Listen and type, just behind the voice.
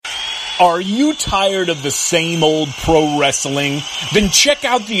Are you tired of the same old pro wrestling? Then check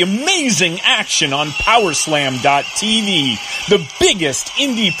out the amazing action on Powerslam.tv, the biggest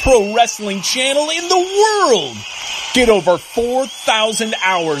indie pro wrestling channel in the world. Get over 4,000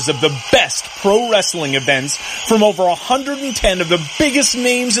 hours of the best pro wrestling events from over 110 of the biggest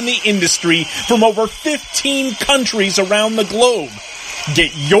names in the industry from over 15 countries around the globe.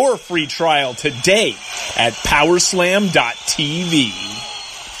 Get your free trial today at Powerslam.tv.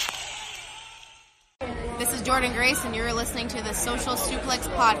 This is Jordan Grace, and you're listening to the Social Suplex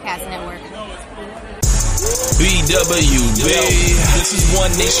Podcast Network. BWB, this is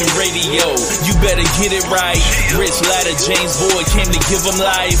One Nation Radio. You better get it right. Rich Latta, James Boyd came to give them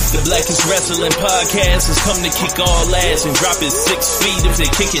life. The Blackest Wrestling Podcast has come to kick all ass and drop it 6 feet if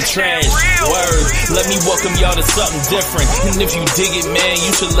they're kicking trash. Word, let me welcome y'all to something different. And if you dig it, man, you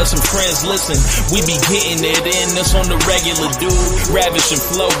should let some friends listen. We be getting it in, this on the regular, dude. Ravish and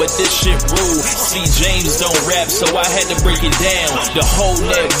flow, but this shit rule. See, James don't rap, so I had to break it down. The whole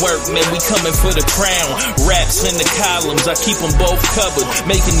network, man, we coming for the crown. Raps in the columns, I keep them both covered.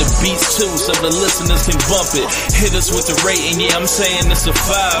 Making the beats too, so the listeners can bump it. Hit us with the rating, yeah, I'm saying it's a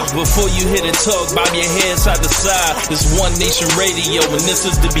 5. Before you hit it, talk, bob your head side to side. It's One Nation Radio, and this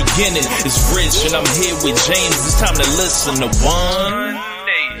is the beginning. It's Rich, and I'm here with James. It's time to listen to One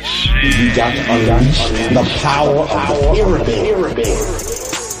Nation. You got to unleash the power of the pyramid.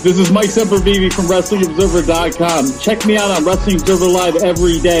 This is Mike Sempervive from WrestlingObserver.com. Check me out on Wrestling Observer Live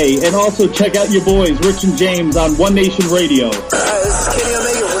every day. And also check out your boys, Rich and James, on One Nation Radio. This is Kenny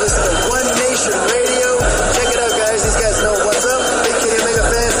Omega. We're listening to One Nation Radio. Check it out, guys. These guys know what's up. Big Kenny Omega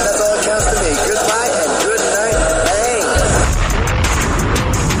fans, and that's all that counts to me. Goodbye and good night.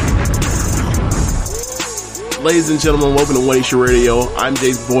 Bang. Ladies and gentlemen, welcome to One Nation Radio. I'm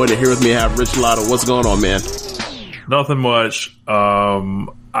James Boyd, and here with me I have Rich Latta. What's going on, man? Nothing much.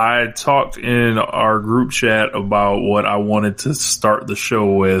 I talked in our group chat about what I wanted to start the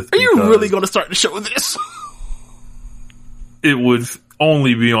show with. Are you really going to start the show with this? It would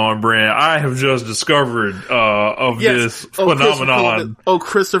only be on brand. I have just discovered this phenomenon.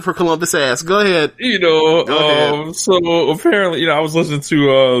 Christopher Columbus ass. Go ahead. So apparently, I was listening to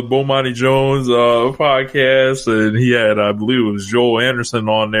Bomani Jones' podcast, and he had, I believe it was Joel Anderson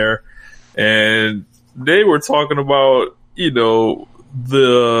on there, and they were talking about,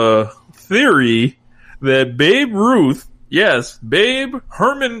 the theory that Babe Ruth, Babe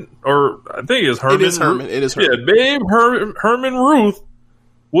Herman, or I think it's Herman. It is Herman. Yeah, Babe Herman Ruth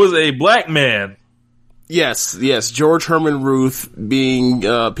was a black man. Yes. George Herman Ruth, being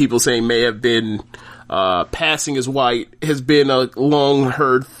people saying may have been passing as white, has been a long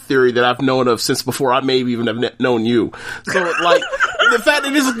heard theory that I've known of since before I maybe even have known you. So like the fact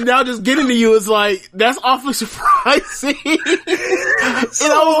that this is now just getting to you is like, that's awfully surprising.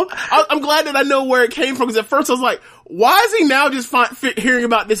 I'm glad that I know where it came from, because at first I was like, why is he now just hearing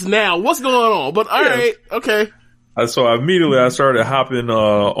about this now? What's going on? But all right, okay. So immediately I started hopping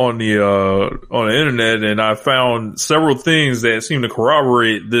on the internet, and I found several things that seem to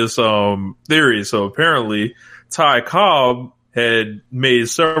corroborate this theory. So apparently Ty Cobb had made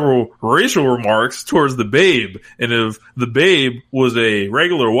several racial remarks towards the Babe, and if the Babe was a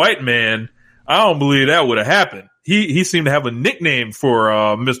regular white man, I don't believe that would have happened. He seemed to have a nickname for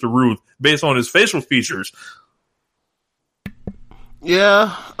Mr. Ruth based on his facial features.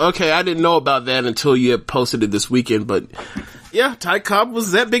 Yeah, okay, I didn't know about that until you posted it this weekend, but yeah, Ty Cobb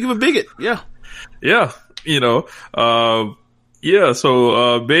was that big of a bigot, yeah. Yeah,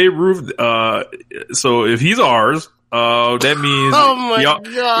 so Babe Ruth, so if he's ours, that means oh my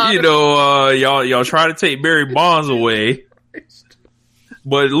God. Y'all try to take Barry Bonds away,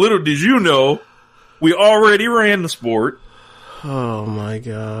 but little did you know, we already ran the sport. Oh my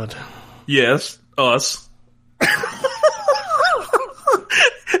God. Yes, us.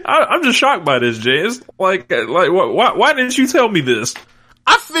 I'm just shocked by this, Jay. It's like, why didn't you tell me this?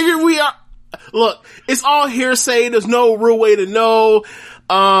 I figured look, it's all hearsay. There's no real way to know.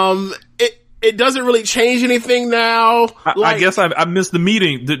 It doesn't really change anything now. I guess I missed the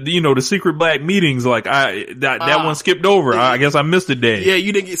meeting, the secret black meetings. Like that one skipped over. I guess I missed a day. Yeah,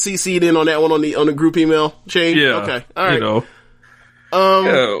 you didn't get CC'd in on that one on the group email chain? Yeah. Okay. All right.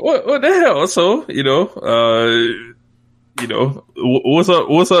 What the hell? So,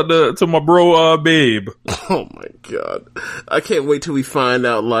 what's up to my bro, Babe? Oh my God. I can't wait till we find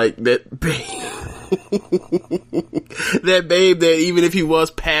out, like, that Babe. That babe that even if he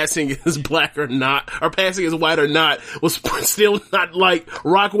was passing as black or not, or passing as white or not, was still not like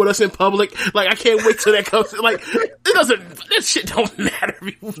rocking with us in public. Like, I can't wait till that comes. Like, that shit don't matter if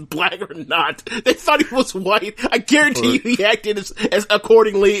he was black or not. They thought he was white. I guarantee you he acted as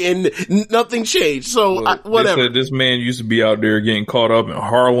accordingly and nothing changed. So, whatever. They said this man used to be out there getting caught up in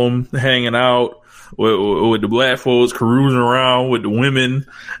Harlem, hanging out with the black folks, cruising around with the women,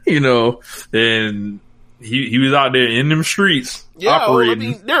 and he was out there in them streets operating. I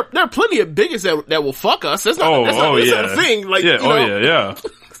mean, there are plenty of bigots that will fuck us. That's not a thing. Like, yeah.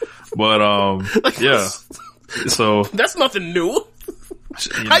 But so that's nothing new.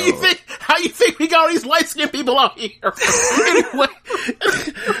 How you think we got all these light skinned people out here? Anyway.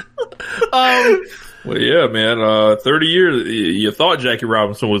 Well, yeah, man. 30 years. You thought Jackie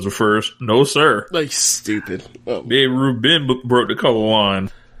Robinson was the first? No, sir. Like, stupid. Oh. Babe Ruth Ben broke the color line.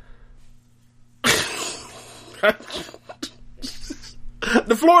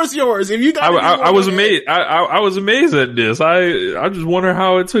 The floor is yours. If you got, I was amazed. I was amazed at this. I just wonder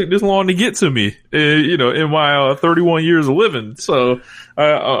how it took this long to get to me. In my 31 years of living. So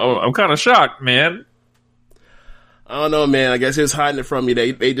I'm kind of shocked, man. I don't know, man. I guess it's hiding it from you.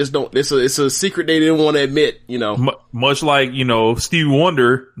 They just don't. It's a secret they didn't want to admit. Much like Stevie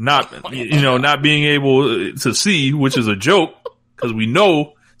Wonder not being able to see, which is a joke because we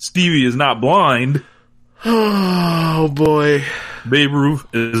know Stevie is not blind. Oh boy, Babe Ruth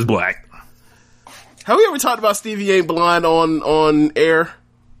is black. Have we ever talked about Stevie ain't blind on air?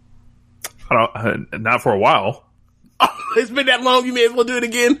 Not for a while. Oh, it's been that long. You may as well do it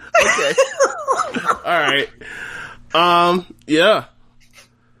again. Okay. All right. Yeah.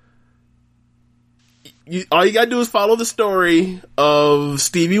 All you gotta do is follow the story of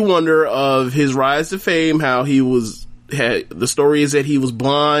Stevie Wonder, of his rise to fame, how the story is that he was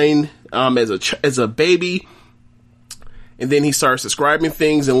blind, as a baby, and then he starts describing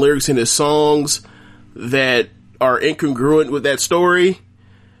things and lyrics in his songs that are incongruent with that story.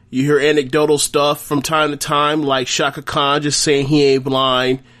 You hear anecdotal stuff from time to time, like Shaka Khan just saying he ain't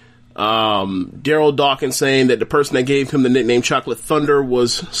blind. Daryl Dawkins saying that the person that gave him the nickname Chocolate Thunder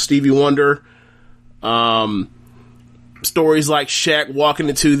was Stevie Wonder. Stories like Shaq walking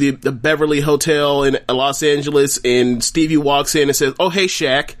into the Beverly Hotel in Los Angeles, and Stevie walks in and says, "Oh, hey,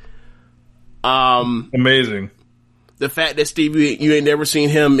 Shaq." Amazing. The fact that Stevie, you ain't never seen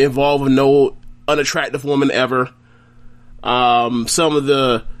him involved with no unattractive woman ever. Some of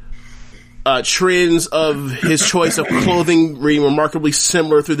the trends of his choice of clothing being remarkably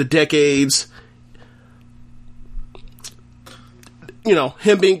similar through the decades.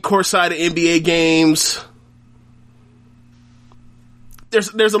 Him being courtside at NBA games.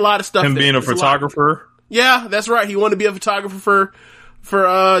 There's a lot of stuff. Him being a photographer. Yeah, that's right. He wanted to be a photographer for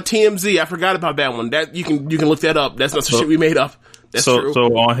TMZ. I forgot about that one. That you can look that up. That's not some shit we made up. That's true.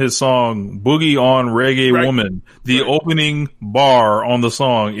 So on his song Boogie on Reggae Woman, the opening bar on the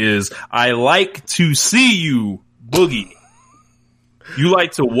song is, "I like to see you, Boogie." You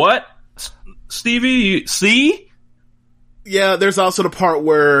like to what, Stevie? You see? Yeah, there's also the part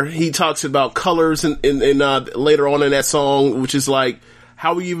where he talks about colors and later on in that song, which is like,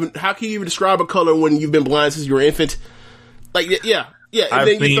 how can you even describe a color when you've been blind since you were an infant? Like, yeah. And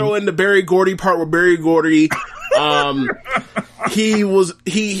then you throw in the Berry Gordy part where Berry Gordy, he's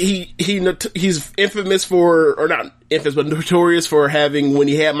infamous for, or not infamous, but notorious for having, when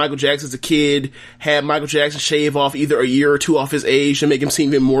he had Michael Jackson as a kid, had Michael Jackson shave off either a year or two off his age to make him seem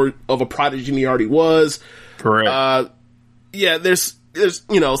even more of a prodigy than he already was. Correct. Yeah, there's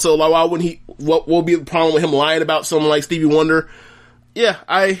so like, what will be the problem with him lying about someone like Stevie Wonder? Yeah,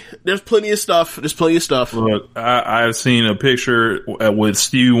 there's plenty of stuff. Look, I've seen a picture with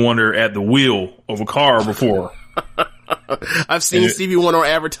Stevie Wonder at the wheel of a car before. I've seen Stevie Wonder on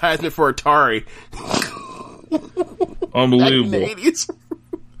advertisement for Atari. Unbelievable.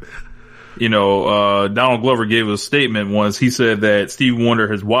 Donald Glover gave a statement once. He said that Stevie Wonder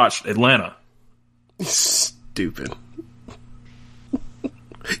has watched Atlanta. Stupid.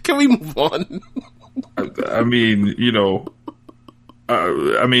 Can we move on? I mean,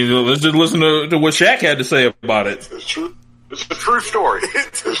 let's just listen to what Shaq had to say about it. It's true. It's a true story.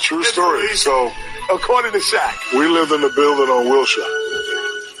 It's a true story. So, according to Shaq, we lived in a building on Wilshire.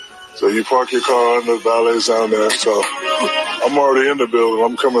 So you park your car under the valet's down there. So I'm already in the building.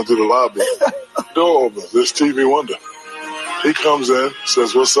 I'm coming through the lobby. Door opens. This Stevie Wonder. He comes in,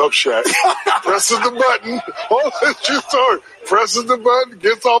 says, "What's up, Shaq?" Presses the button. Oh, it's true story. Presses the button,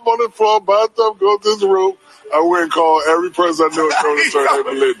 gets off on the floor, bathtub, goes to his room. I went and called every person I knew and told him to turn their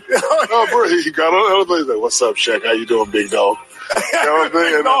believe. Oh, bro, he got on the elevator. He's like, "What's up, Shaq? How you doing, big dog?" know what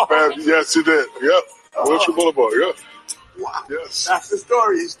I'm saying? Yes, he did. Yep. Wilshire Boulevard. Yep. Wow. Yes. That's the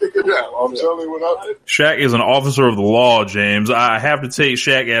story. He's sticking down. I'm telling you what I. Shaq is an officer of the law, James. I have to take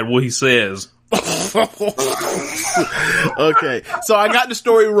Shaq at what he says. Okay, so I got the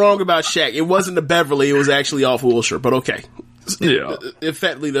story wrong about Shaq. It wasn't the Beverly; it was actually off Wilshire. But okay, yeah.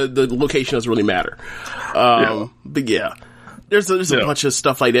 Effectively, the location doesn't really matter. But yeah, there's a bunch of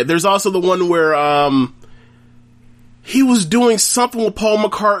stuff like that. There's also the one where he was doing something with Paul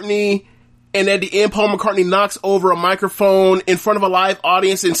McCartney, and at the end, Paul McCartney knocks over a microphone in front of a live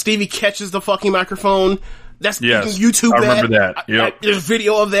audience, and Stevie catches the fucking microphone. That's YouTube. I remember that. Yep. There's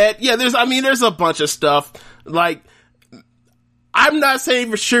video of that. Yeah, there's a bunch of stuff. Like, I'm not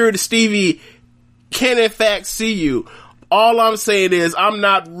saying for sure that Stevie can in fact see you. All I'm saying is I'm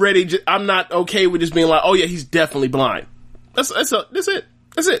not ready. I'm not okay with just being like, oh yeah, he's definitely blind. That's it.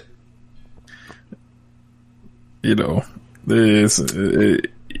 That's it. You know,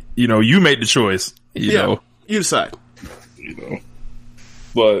 you made the choice. You know, you decide. You know,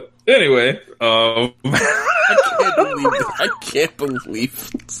 but. Anyway, I can't believe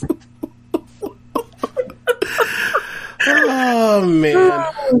it. Oh man!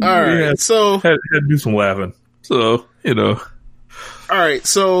 All right, yeah, so had to do some laughing. So all right,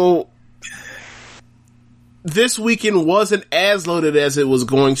 so this weekend wasn't as loaded as it was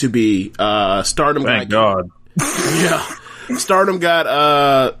going to be. Stardom. Thank God. Yeah, Stardom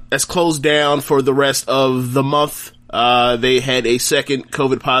got as closed down for the rest of the month. They had a second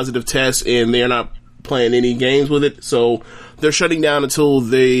COVID positive test and they're not playing any games with it. So they're shutting down until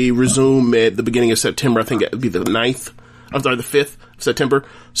they resume at the beginning of September. I think it would be the 5th of September.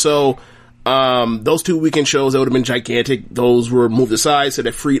 So, those 2 weekend shows that would have been gigantic. Those were moved aside. So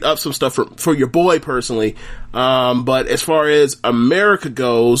they freed up some stuff for your boy personally. But as far as America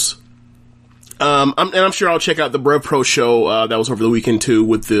goes, I'm sure I'll check out the Rev Pro show, that was over the weekend too,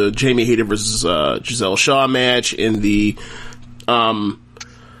 with the Jamie Hayter versus, Giselle Shaw match and the,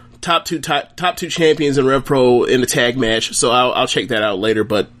 top two champions in Rev Pro in the tag match. So I'll check that out later,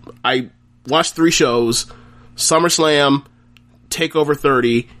 but I watched 3 shows, SummerSlam, Takeover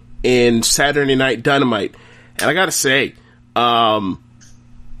 30, and Saturday Night Dynamite. And I gotta say, I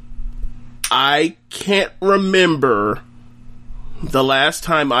can't remember the last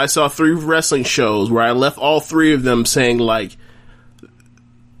time I saw 3 wrestling shows where I left all 3 of them saying, like,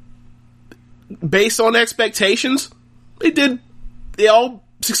 based on expectations, they all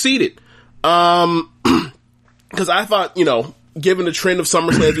succeeded. Because I thought, given the trend of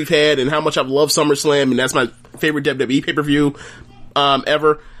SummerSlams we've had and how much I've loved SummerSlam, and that's my favorite WWE pay-per-view,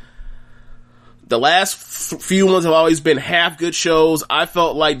 ever, the last few ones have always been half good shows. I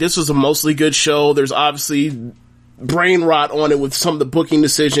felt like this was a mostly good show. There's obviously brain rot on it with some of the booking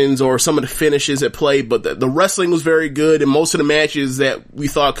decisions or some of the finishes at play, but the wrestling was very good, and most of the matches that we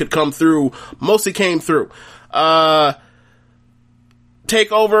thought could come through mostly came through.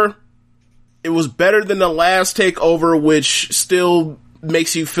 Takeover, it was better than the last Takeover, which still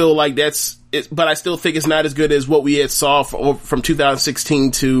makes you feel like that's it, but I still think it's not as good as what we had saw from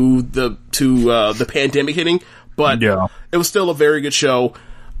 2016 to the pandemic hitting, but it was still a very good show.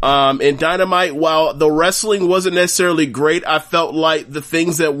 In Dynamite, while the wrestling wasn't necessarily great, I felt like the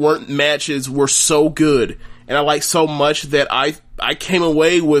things that weren't matches were so good, and I liked so much that I came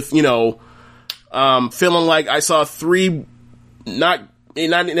away with, feeling like I saw 3, not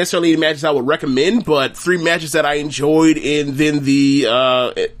necessarily matches I would recommend, but 3 matches that I enjoyed, and then the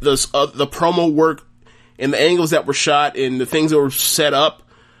promo work and the angles that were shot and the things that were set up,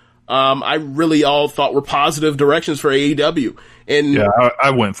 I really all thought were positive directions for AEW. And yeah, I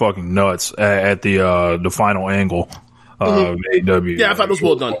went fucking nuts at the final angle of AEW. Yeah, I thought it was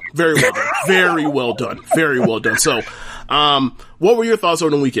well done. Very well done. Very well done. Very well done. So, what were your thoughts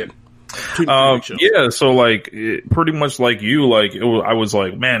over the weekend? Yeah, so pretty much like you, I was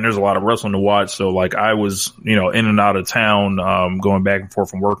like, man, there's a lot of wrestling to watch. So like I was, in and out of town, going back and forth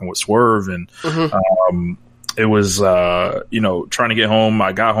from working with Swerve, and it was, trying to get home.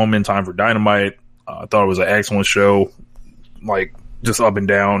 I got home in time for Dynamite. I thought it was an excellent show, like just up and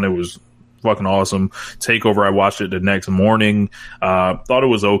down. It was fucking awesome. Takeover, I watched it the next morning. Thought it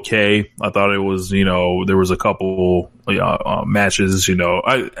was okay. I thought it was, there was a couple matches,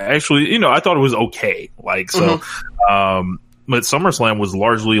 I actually, I thought it was okay. But SummerSlam was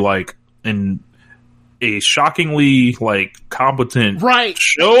largely like in a shockingly competent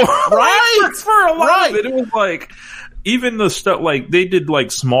show. Right. For a lot of it. It was like, even the stuff, they did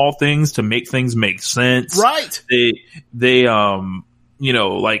small things to make things make sense. Right. They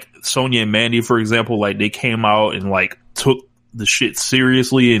Sonya and Mandy, for example, they came out and took the shit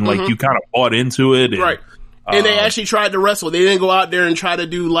seriously, and you kind of bought into it. And, right. And they actually tried to wrestle. They didn't go out there and try to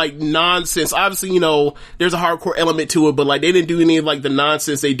do like nonsense. Obviously, there's a hardcore element to it, but like they didn't do any of like the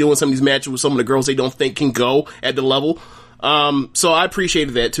nonsense they do in some of these matches with some of the girls they don't think can go at the level. So I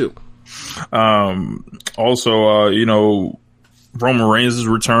appreciated that too. Also, Roman Reigns'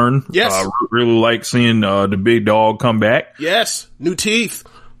 return. Yes. Really like seeing the big dog come back. Yes. New teeth.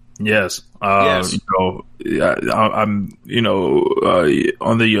 Yes. Yes. I'm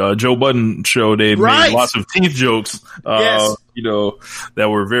on the Joe Budden show, they made lots of teeth jokes, yes. That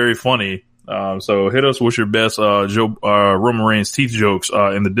were very funny. So hit us with your best, Roman Reigns teeth jokes,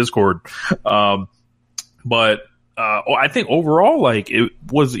 in the Discord. But I think overall, like, it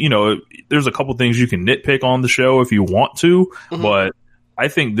was, there's a couple things you can nitpick on the show if you want to, but I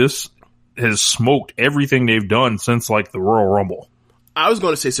think this has smoked everything they've done since like the Royal Rumble. I was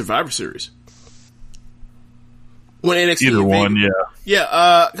going to say Survivor Series. When NXT Either one, yeah.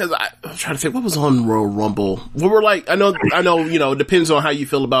 Yeah, cause I'm trying to think, what was on Royal Rumble? We were like, I know, it depends on how you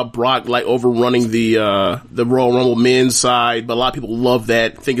feel about Brock, like, overrunning the Royal Rumble men's side, but a lot of people love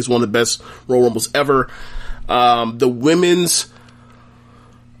that, think it's one of the best Royal Rumbles ever. The women's,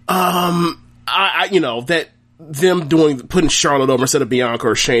 that them putting Charlotte over instead of Bianca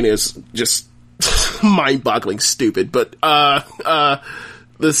or Shayna is just mind-boggling stupid, but,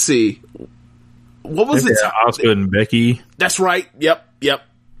 let's see. What was it? Asuka and Becky. That's right. Yep.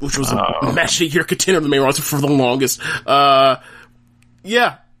 Which was a match of the year contender in the main roster for the longest. Yeah.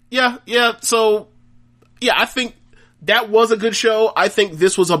 So, yeah, I think that was a good show. I think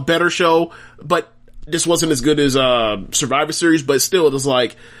this was a better show, but this wasn't as good as Survivor Series. But still, it was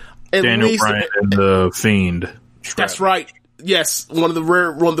like at Daniel least Bryan and the Fiend. That's right. Yes, one of the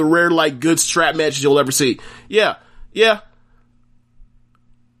rare like good strap matches you'll ever see. Yeah.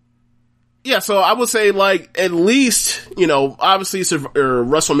 Yeah, so I would say, like, at least, obviously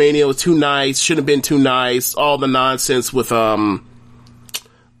WrestleMania was too nice, shouldn't have been too nice, all the nonsense with, the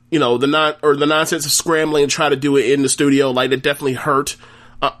nonsense of scrambling and try to do it in the studio, like, it definitely hurt.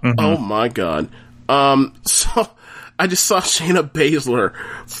 Oh my god. So, I just saw Shayna Baszler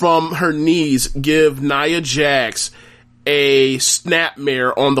from her knees give Nia Jax a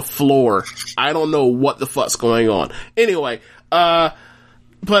snapmare on the floor. I don't know what the fuck's going on. Anyway, yeah,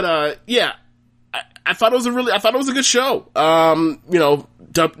 I thought it was a good show.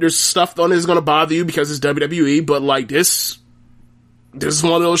 There's stuff on it that's gonna bother you because it's WWE, but like this is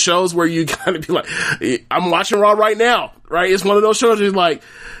one of those shows where you gotta be like, I'm watching Raw right now, right? It's one of those shows where like,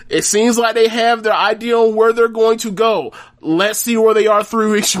 it seems like they have their idea on where they're going to go. Let's see where they are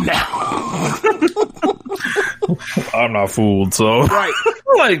 3 weeks from now. I'm not fooled, so. Right.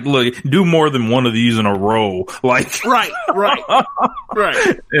 Like, look, do more than one of these in a row. Like. Right.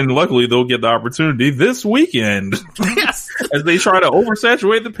 And luckily they'll get the opportunity this weekend. Yes. As they try to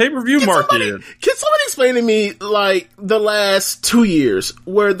oversaturate the pay-per-view market. Can somebody explain to me, like, the last 2 years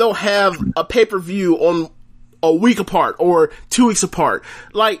where they'll have a pay-per-view on a week apart or 2 weeks apart?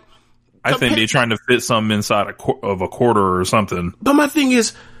 Like, I think they're trying to fit something inside of a quarter or something. But my thing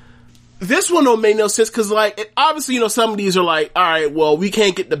is, this one don't make no sense because, like, obviously, some of these are like, all right, well, we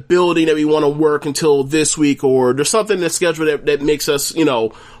can't get the building that we want to work until this week, or there's something in the schedule that makes us,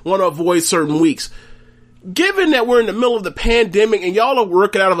 want to avoid certain weeks. Given that we're in the middle of the pandemic and y'all are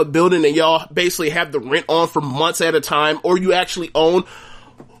working out of a building and y'all basically have the rent on for months at a time, or you actually own,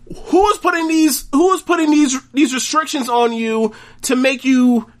 who is putting these restrictions on you to make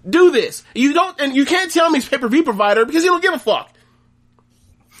you do this? You can't tell me it's pay-per-view provider because you don't give a fuck.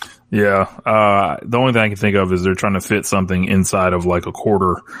 Yeah, the only thing I can think of is they're trying to fit something inside of like a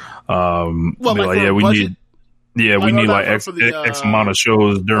quarter. We need like X amount of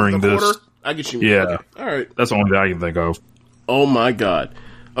shows during this. Quarter? I get you. Yeah, okay. All right. That's the only thing I can think of. Oh my god.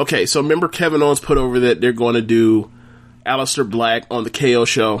 Okay, so remember Kevin Owens put over that they're going to do Aleister Black on the KO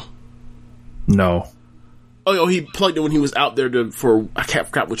show. No. Oh, he plugged it when he was out there I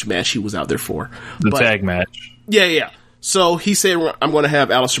forgot which match he was out there for. The tag match. Yeah. So he said, I'm going to have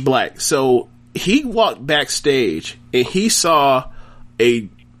Aleister Black. So he walked backstage and he sees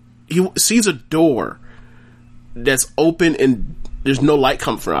a door that's open and there's no light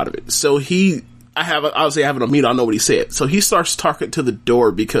coming out of it. So I have it on mute. I don't know what he said. So he starts talking to the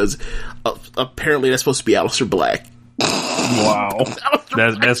door because apparently that's supposed to be Aleister Black. Wow.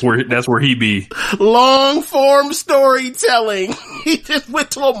 That's where he be. Long form storytelling. He just went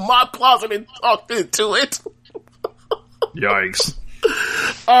to a mop closet and talked into it. Yikes.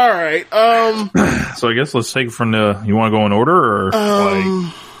 All right. So I guess let's take it from you want to go in order, or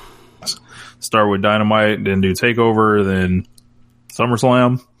like start with Dynamite, then do Takeover, then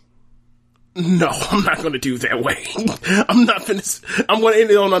SummerSlam? No, I'm not going to do that way. I'm not finished. I'm going to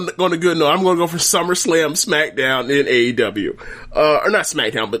end it on a good note. I'm going to go for SummerSlam, SmackDown, and AEW. Or not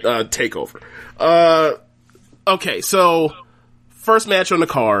SmackDown, but TakeOver. Okay, so first match on the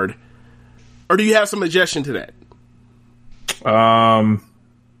card. Or do you have some objection to that? Nah,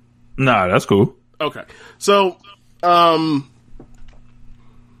 that's cool. Okay, so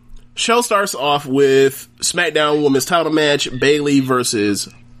show starts off with SmackDown Women's Title match: Bayley versus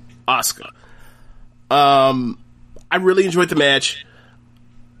Asuka. I really enjoyed the match.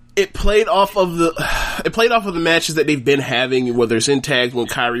 It played off of the matches that they've been having, whether it's in tags when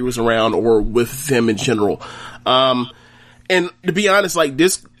Kyrie was around or with them in general. And to be honest, like,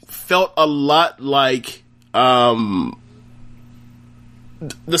 this felt a lot like the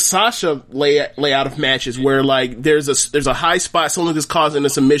Sasha layout of matches, where like there's a high spot, someone is causing a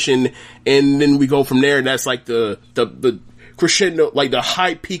submission, and then we go from there. And that's like the crescendo, like the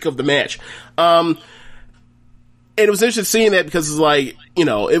high peak of the match. And it was interesting seeing that, because it's like, you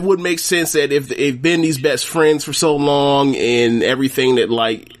know, it would make sense that if they've been these best friends for so long and everything, that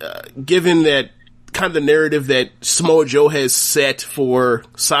like, given that kind of the narrative that Samoa Joe has set for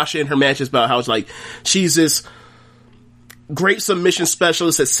Sasha in her matches about how it's like, she's this great submission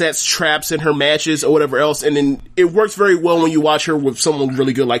specialist that sets traps in her matches or whatever else. And then it works very well when you watch her with someone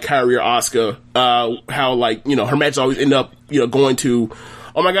really good like Kyrie or Asuka, how like, you know, her matches always end up, you know, going to,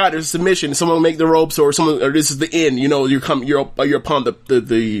 oh my God, there's a submission, someone will make the ropes, or this is the end, you know, you're upon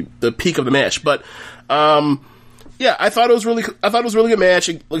the peak of the match. But, yeah, I thought it was really good match.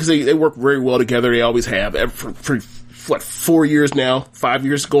 Like I say, they work very well together. They always have for what, 4 years now, 5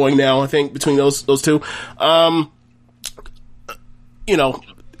 years going now, I think, between those two. You know,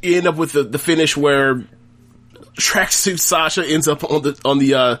 you end up with the finish where tracksuit Sasha ends up on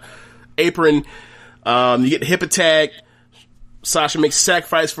the apron. You get the hip attack. Sasha makes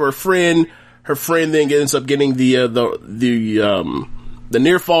sacrifice for her friend. Her friend then ends up getting the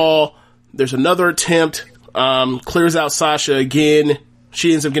near fall. There's another attempt. Clears out Sasha again.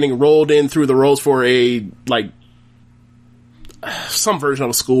 She ends up getting rolled in through the ropes for some version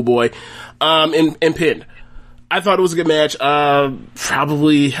of a schoolboy. And pinned. I thought it was a good match. I'd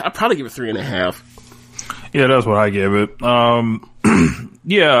probably give it 3.5. Yeah, that's what I gave it.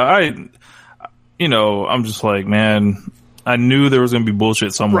 Yeah, I'm just like, man, I knew there was going to be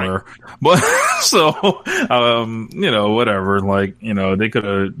bullshit somewhere, right. But so, whatever. Like, they could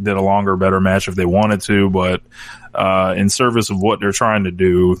have did a longer, better match if they wanted to, but, in service of what they're trying to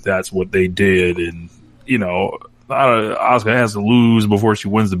do, that's what they did. And, Asuka has to lose before she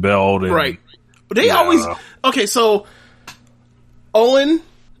wins the belt. And, right. But they always, okay, so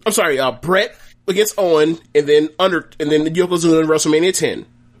Brett against Owen, and then Yokozuna in WrestleMania 10,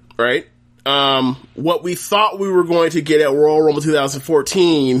 right? What we thought we were going to get at Royal Rumble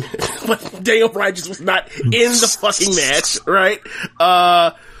 2014, but Daniel Bryan just was not in the fucking match, right?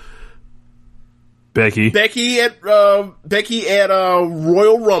 Becky at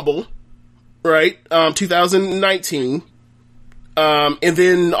Royal Rumble, right? 2019. And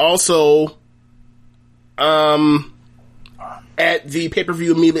then also, at the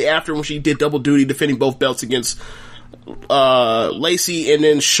pay-per-view immediately after, when she did double duty defending both belts against, Lacey and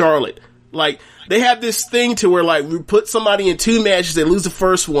then Charlotte. Like, they have this thing to where, like, we put somebody in two matches, they lose the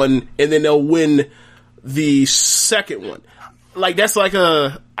first one, and then they'll win the second one. Like, that's like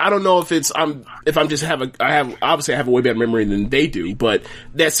I don't know if I have a way better memory than they do, but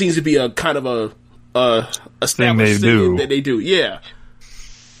that seems to be a kind of a established thing that they do. Yeah.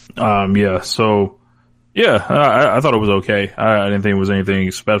 So, yeah, I thought it was okay. I didn't think it was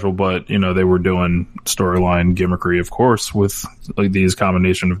anything special, but, they were doing storyline gimmickry, of course, with like these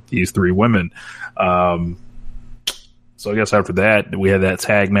combination of these three women. So I guess after that, we had that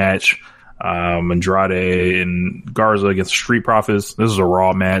tag match, Andrade and Garza against Street Profits. This is a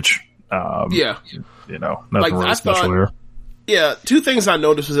Raw match. Yeah. Nothing really special here. Yeah, two things I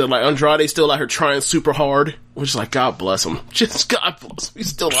noticed was that, like, Andrade still out here trying super hard, which is like, God bless him. Just God bless him. He's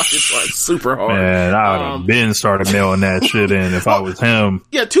still out here trying super hard. Man, I would have been started mailing that shit in if I was him.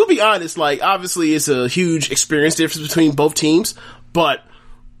 Yeah, to be honest, like, obviously it's a huge experience difference between both teams, but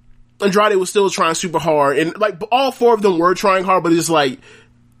Andrade was still trying super hard, and, like, all four of them were trying hard, but it's like,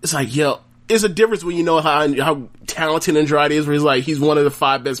 yo, there's a difference when you know how talented Andrade is, where he's one of the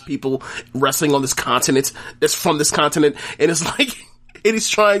 5 best people wrestling on this continent, that's from this continent, and it's like, and he's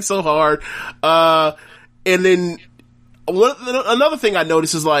trying so hard. And then another thing I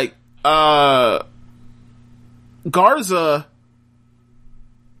noticed is like, Garza's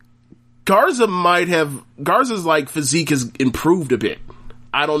like physique has improved a bit.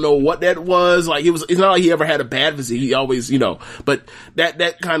 I don't know what that was. Like, it's not like he ever had a bad physique. He always, but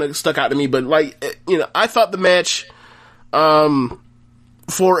that kind of stuck out to me. But like, I thought the match,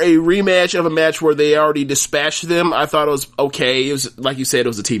 for a rematch of a match where they already dispatched them, I thought it was okay. It was, like you said, it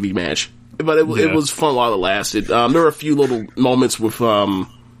was a TV match, but it was fun while it lasted. There were a few little moments with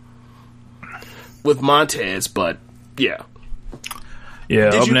Montez, but yeah.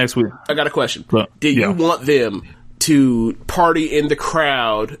 Yeah, next week. I got a question. Did you want them to party in the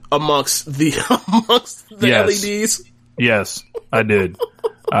crowd amongst the LEDs? Yes, I did.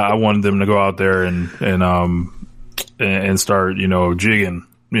 I wanted them to go out there and start, jigging,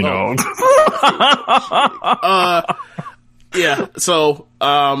 Yeah. So,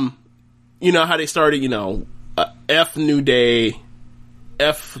 how they started, F New Day,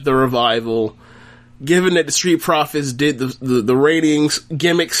 F the Revival. Given that the Street Profits did the ratings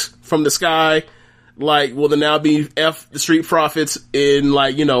gimmicks from the sky, like, will there now be F the Street Profits in,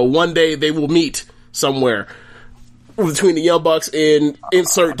 like, one day they will meet somewhere between the Young Bucks and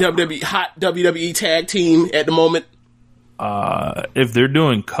insert hot WWE tag team at the moment? If they're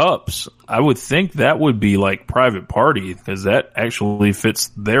doing cups, I would think that would be like Private Party, because that actually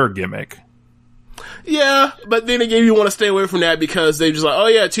fits their gimmick. Yeah, but then again, you want to stay away from that because they're just like, oh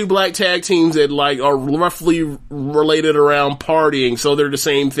yeah, two black tag teams that like are roughly related around partying, so they're the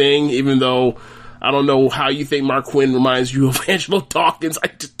same thing, even though I don't know how you think Mark Quinn reminds you of Angelo Dawkins. I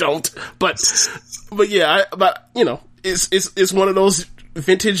just don't. But yeah, it's one of those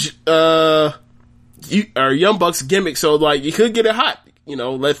vintage, Young Bucks gimmicks, so like you could get it hot.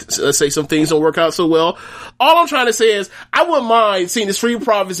 Let's say some things don't work out so well. All I'm trying to say is, I wouldn't mind seeing the Street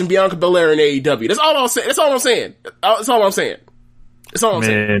Profits and Bianca Belair in AEW. That's all I'm saying. That's all I'm saying.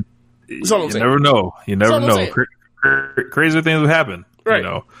 You never know. You never know. Crazy things will happen. Right.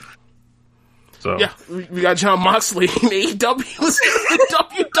 So yeah, we got Jon Moxley in AEW.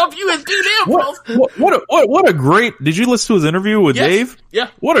 WWSD, bro. What a great! Did you listen to his interview with Dave? Yeah.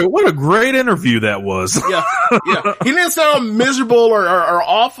 What a great interview that was. Yeah. He didn't sound miserable or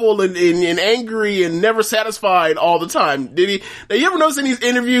awful and angry and never satisfied all the time, did he? Now, you ever notice in these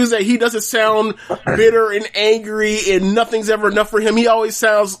interviews that he doesn't sound bitter and angry and nothing's ever enough for him? He always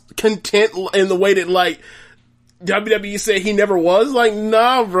sounds content in the way that, like, WWE said he never was. Like,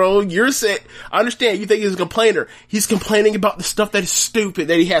 nah, bro, you're saying, I understand you think he's a complainer. He's complaining about the stuff that is stupid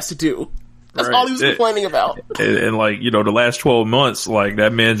that he has to do. That's all he was complaining about. And like, the last 12 months, like,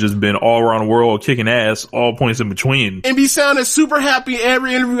 that man's just been all around the world kicking ass, all points in between. And he sounded super happy in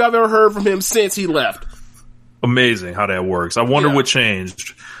every interview I've ever heard from him since he left. Amazing how that works. I wonder what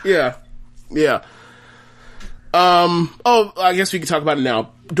changed. Yeah. I guess we can talk about it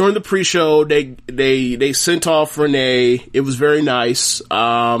now. During the pre-show, they sent off Renee. It was very nice.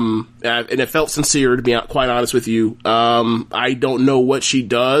 And it felt sincere, to be quite honest with you. I don't know what she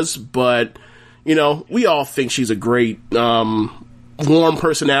does, but, we all think she's a great, warm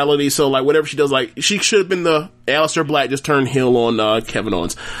personality. So, like, whatever she does, like, she should have been the Aleister Black just turned heel on, Kevin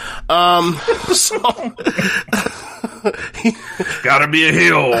Owens. Gotta be a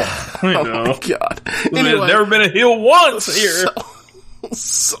heel. Oh my God. Anyway, there's never been a heel once here.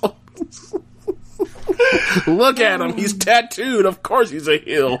 So look at him. He's tattooed. Of course he's a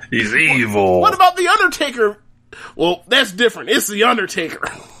heel. He's evil. What about The Undertaker? Well, that's different. It's The Undertaker.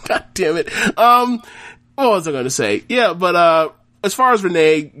 God damn it. What was I going to say? Yeah, but, as far as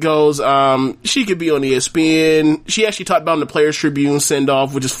Renee goes, she could be on ESPN. She actually talked about in the Players Tribune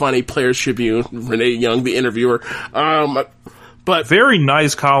send-off, which is funny, Players Tribune, Renee Young, the interviewer. But very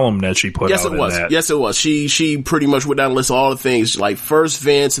nice column that she put out. Yes, it was. She pretty much went down and listed all the things, like first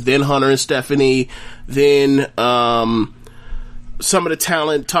Vince, then Hunter and Stephanie, then, some of the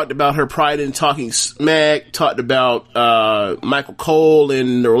talent, talked about her pride in talking smack, talked about, Michael Cole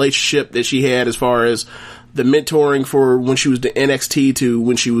and the relationship that she had as far as the mentoring for when she was the NXT to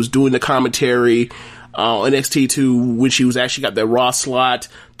when she was doing the commentary, NXT to when she was actually got that Raw slot,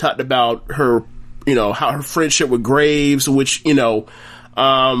 talked about her, how her friendship with Graves, which, at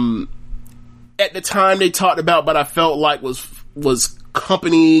the time they talked about, but I felt like was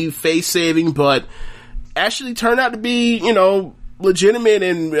company face saving, but actually turned out to be, legitimate,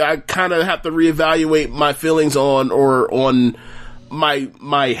 and I kind of have to reevaluate my feelings on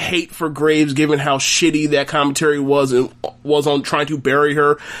my hate for Graves, given how shitty that commentary was and was on trying to bury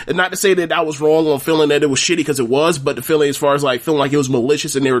her. And not to say that I was wrong on feeling that it was shitty, because it was, but the feeling as far as like feeling like it was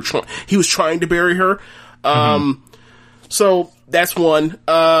malicious and he was trying to bury her. So that's one.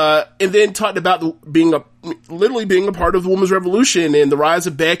 And then talked about literally being a part of the women's revolution and the rise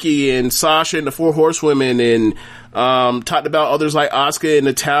of Becky and Sasha and the Four Horsewomen, and talked about others like Asuka and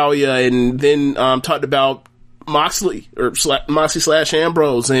Natalya, and then talked about Moxley /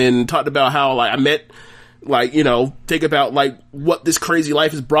 Ambrose, and talked about how like I met, like, you know, think about like what this crazy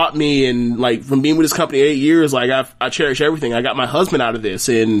life has brought me, and like from being with this company 8 years, like I cherish everything. I got my husband out of this,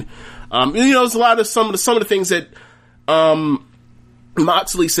 and you know, it's a lot of some of the things that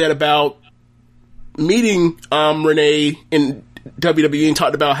Moxley said about meeting Renee in WWE, and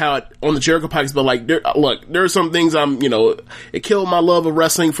talked about how on the Jericho podcast, but like, there are some things you know, it killed my love of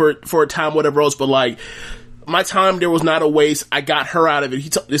wrestling for a time, whatever else, but like, my time there was not a waste. I got her out of it. He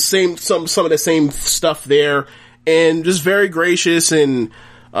took the same, some of the same stuff there, and just very gracious, and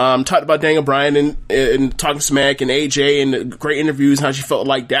talked about Daniel Bryan and talking smack, and AJ, and great interviews, how she felt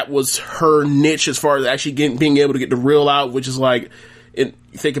like that was her niche as far as actually being able to get the real out, which is like, and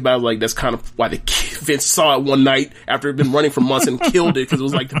you think about it, like, that's kind of why Vince saw it one night after it had been running for months and killed it, because it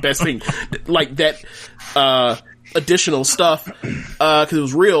was like the best thing, like that additional stuff, because it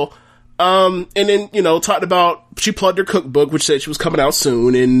was real. And then, you know, talked about, she plugged her cookbook, which said she was coming out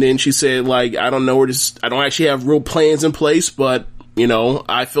soon, and then she said, like, I don't actually have real plans in place, but, you know,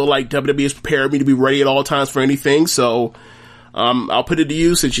 I feel like WWE has prepared me to be ready at all times for anything, so I'll put it to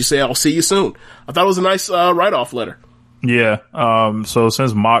use, and she said, I'll see you soon. I thought it was a nice write-off letter. Yeah. So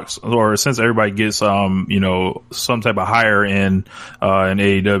since since everybody gets, you know, some type of hire in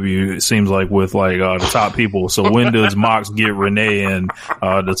AEW, it seems like with like, the top people. So when does Mox get Renee in,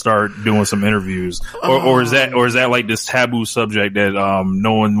 to start doing some interviews? Or is that like this taboo subject that,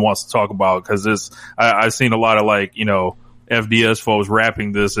 no one wants to talk about? Cause I've seen a lot of like, you know, FDS folks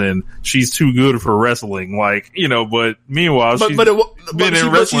rapping this, and she's too good for wrestling, like, you know, but meanwhile, she's been in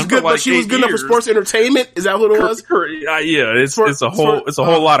wrestling for like she was good enough for sports entertainment. Is that what it was? Yeah, it's a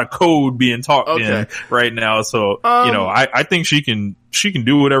whole lot of code being talked in right now. So, you know, I think she can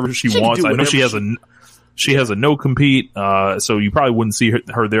do whatever she wants. I know she has a no compete, so you probably wouldn't see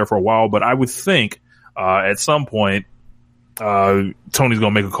her there for a while, but I would think, at some point, Tony's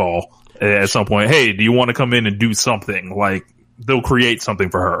gonna make a call. At some point, hey, do you want to come in and do something? Like, they'll create something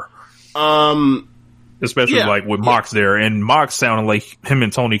for her. Especially like with Mox there, and Mox sounded like him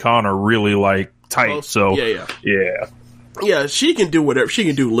and Tony Khan are really like tight. So yeah, she can do whatever. She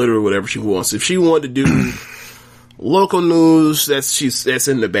can do literally whatever she wants. If she wanted to do local news, that's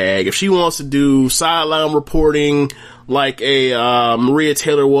in the bag. If she wants to do sideline reporting, like a Maria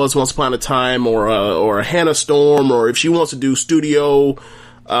Taylor was once upon a time, or a Hannah Storm, or if she wants to do studio.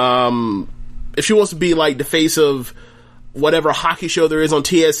 If she wants to be like the face of whatever hockey show there is on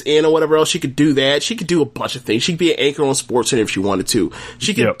TSN or whatever else, she could do that. She could do a bunch of things. She could be an anchor on SportsCenter if she wanted to.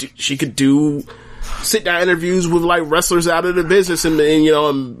 She could do sit down interviews with like wrestlers out of the business, and you know,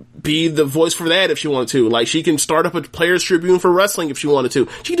 and be the voice for that if she wanted to. Like, she can start up a Players Tribune for wrestling if she wanted to.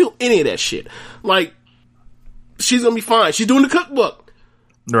 She can do any of that shit. Like, she's gonna be fine. She's doing the cookbook.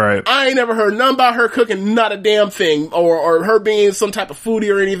 Right. I ain't never heard nothing about her cooking, not a damn thing, or her being some type of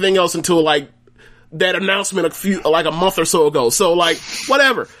foodie or anything else until like that announcement a month or so ago. So like,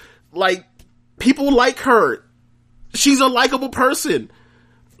 whatever. Like, people like her. She's a likable person.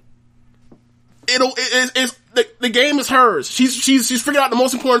 The game is hers. She's figured out the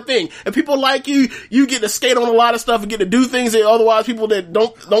most important thing. If people like you, you get to skate on a lot of stuff and get to do things that otherwise people that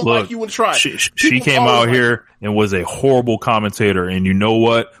don't like you would try. She came out here and was a horrible commentator, and you know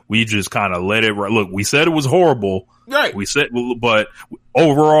what? We just kind of let it ride. Look, we said it was horrible. Right. We said, but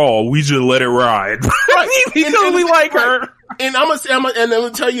overall, we just let it ride. Right. we like her. And I'm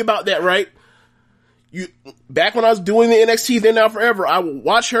gonna tell you about that, right? Back when I was doing the NXT Then Now Forever, I would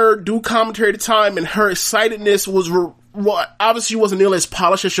watch her do commentary at the time, and her excitedness was, obviously she wasn't nearly as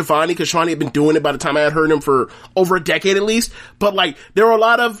polished as Shivani, because Shivani had been doing it by the time I had heard him for over a decade at least. But like, there were a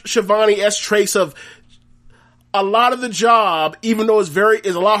lot of Shivani-esque traits of a lot of the job, even though is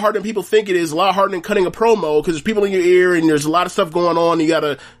a lot harder than people think it is, a lot harder than cutting a promo, because there's people in your ear and there's a lot of stuff going on, and you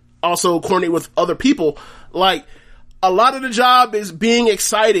gotta also coordinate with other people. Like, a lot of the job is being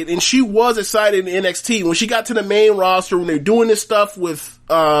excited, and she was excited in NXT. When she got to the main roster, when they're doing this stuff with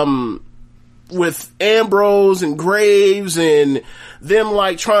Ambrose and Graves, and them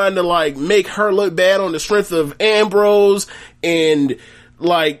like trying to like make her look bad on the strength of Ambrose, and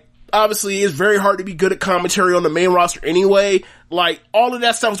like, obviously it's very hard to be good at commentary on the main roster anyway. Like, all of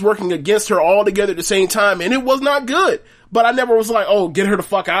that stuff was working against her all together at the same time, and it was not good. But I never was like, oh, get her the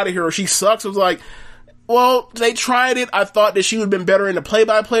fuck out of here, or she sucks. It was like, well, they tried it. I thought that she would have been better in the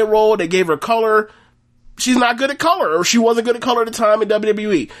play-by-play role. They gave her color. She's not good at color, or she wasn't good at color at the time in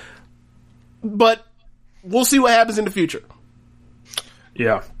WWE. But we'll see what happens in the future.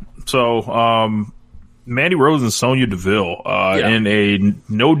 Yeah. So, Mandy Rose and Sonya Deville in a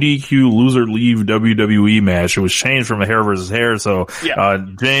no DQ loser leave WWE match. It was changed from a hair versus hair. So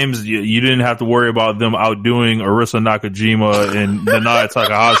James, you didn't have to worry about them outdoing Arisa Nakajima and Nanae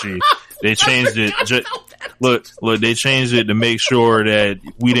Takahashi. They changed it. Look, they changed it to make sure that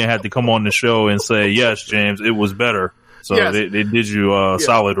we didn't have to come on the show and say, yes, James, it was better. So they did you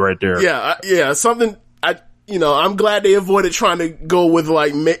solid right there. Something I'm glad they avoided trying to go with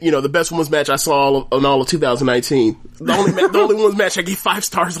the best women's match I saw in all of 2019. The only women's match I gave 5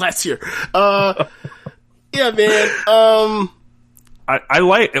 stars last year. Man. I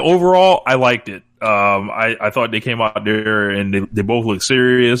liked it. I thought they came out there and they both looked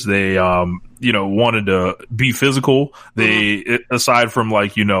serious. They, wanted to be physical. They, aside from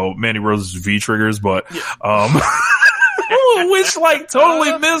Mandy Rose's V triggers, but, which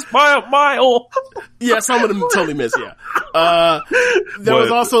totally missed by a mile. Yeah, some of them totally missed. Yeah. There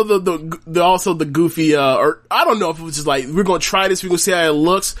was also the goofy, or I don't know if it was just we're going to try this. We're going to see how it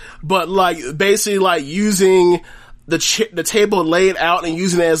looks, but basically using the table laid out and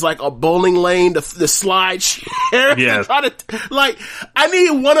using it as a bowling lane, the slide chair. Yeah. I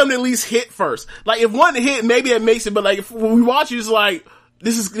need one of them to at least hit first. If one hit, maybe it makes it, but if we watch it, it's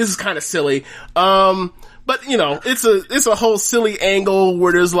this is kind of silly. But it's a whole silly angle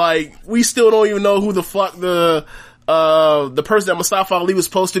where there's we still don't even know who the fuck the person that Mustafa Ali was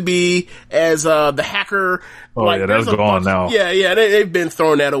supposed to be as the hacker. That's gone now. Yeah, they've been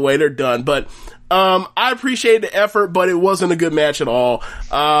throwing that away. They're done. But I appreciate the effort, but it wasn't a good match at all.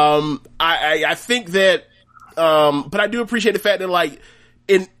 I think that, but I do appreciate the fact that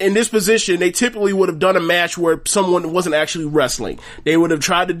in this position, they typically would have done a match where someone wasn't actually wrestling. They would have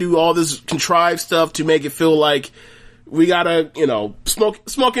tried to do all this contrived stuff to make it feel like we gotta,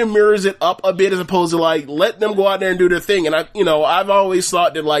 smoke and mirrors it up a bit as opposed to let them go out there and do their thing. And I've always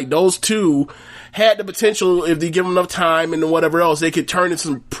thought that those two had the potential, if they give them enough time and whatever else, they could turn into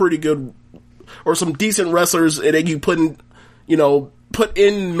some pretty good or some decent wrestlers, and they can put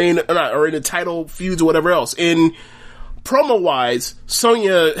in main or in the title feuds or whatever else. In promo wise,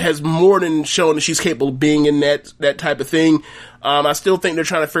 Sonya has more than shown that she's capable of being in that type of thing. I still think they're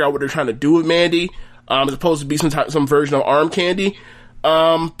trying to figure out what they're trying to do with Mandy, as opposed to be some version of arm candy.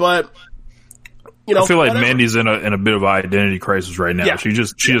 But I feel like Mandy's in a bit of an identity crisis right now. Yeah. She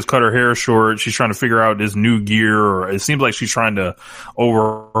just cut her hair short. She's trying to figure out this new gear, or it seems like she's trying to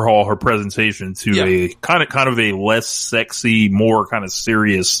overhaul her presentation to a kind of a less sexy, more kind of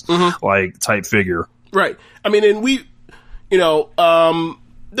serious type figure. Right. I mean, and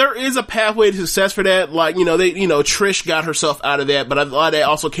there is a pathway to success for that. Trish got herself out of that, but a lot of that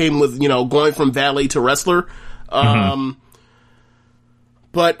also came with, going from valet to wrestler.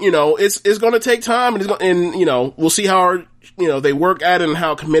 But, it's going to take time, and we'll see how, they work at it and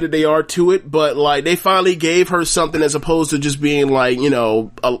how committed they are to it. But, they finally gave her something as opposed to just being,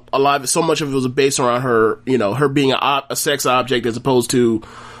 alive. So much of it was based around her, her being a sex object as opposed to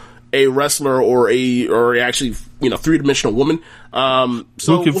a wrestler or actually, three-dimensional woman. So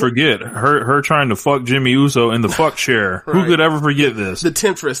who could forget her trying to fuck Jimmy Uso in the fuck chair? Right. Who could ever forget this? The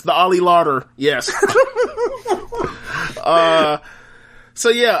temptress, the Ollie Lauder. Yes. So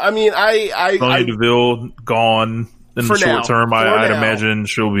yeah, I mean, Sonya Deville gone in the short term. I'd imagine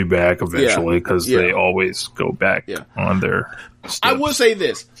she'll be back eventually because they always go back on their steps. I will say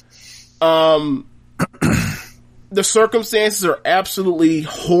this: the circumstances are absolutely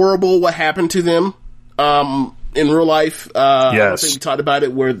horrible. What happened to them in real life? I don't think we talked about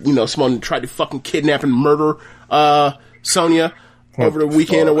it, where someone tried to fucking kidnap and murder Sonya over the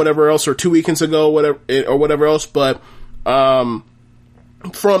weekend or whatever else, or 2 weekends ago, whatever else, but.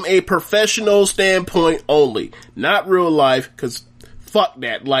 From a professional standpoint only, not real life, because fuck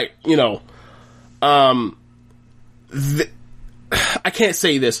that. I can't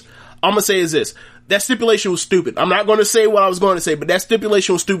say this. I'm gonna say is this. That stipulation was stupid. I'm not gonna say what I was going to say, but that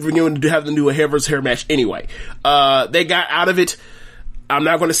stipulation was stupid for going to have them do a hair versus hair match anyway. They got out of it. I'm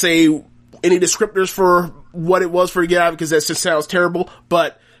not gonna say any descriptors for what it was for to get out of it, because that just sounds terrible,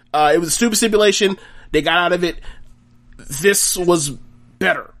 but it was a stupid stipulation. They got out of it. This was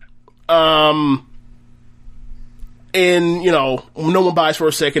better. And, no one buys for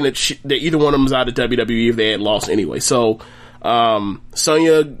a second that either one of them is out of WWE if they had lost anyway. So,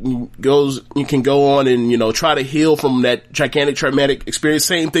 Sonya can go on and, try to heal from that gigantic traumatic experience.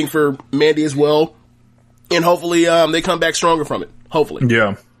 Same thing for Mandy as well. And hopefully, they come back stronger from it. Hopefully.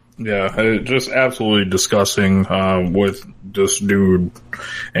 Yeah. Yeah, just absolutely disgusting with this dude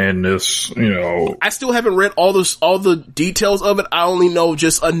and this, I still haven't read all the details of it. I only know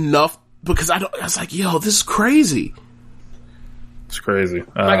just enough because I was like, yo, this is crazy. It's crazy.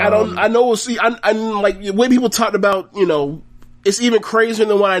 I know. See, I'm like the way people talked about. It's even crazier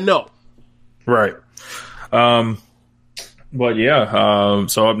than what I know. Right. But yeah,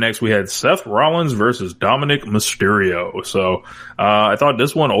 so up next we had Seth Rollins versus Dominic Mysterio. So, I thought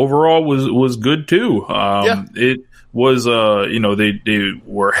this one overall was good too. It was, they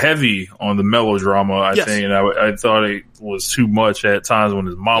were heavy on the melodrama, I think, and I thought it was too much at times when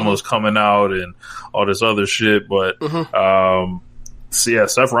his mama was coming out and all this other shit. But, so yeah,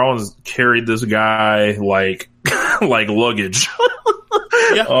 Seth Rollins carried this guy like luggage.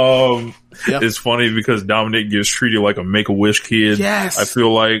 It's funny because Dominic gets treated like a Make-A-Wish kid. Yes. I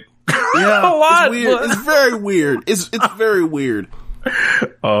feel like a lot. It's weird. It's very weird. It's very weird.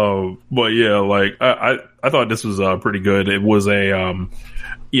 But yeah, like I thought this was pretty good. It was a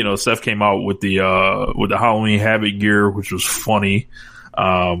Seth came out with the Halloween Havoc gear, which was funny.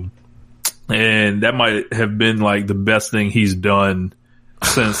 And that might have been like the best thing he's done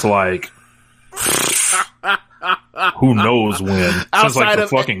since like who knows when. Since like the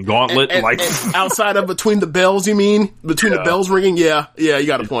fucking gauntlet. Outside of Between the Bells, you mean? Between the Bells ringing? Yeah, you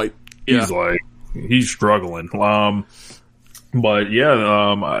got a point. He's he's struggling. But yeah,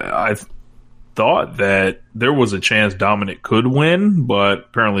 I thought that there was a chance Dominic could win, but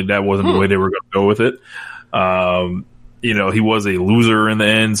apparently that wasn't the way they were going to go with it. He was a loser in the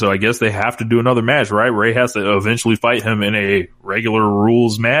end, so I guess they have to do another match, right? Ray has to eventually fight him in a regular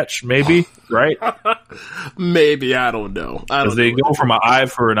rules match, maybe, right? Maybe, I don't know. Because they go from an eye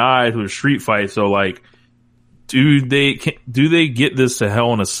for an eye to a street fight, so like, do they get this to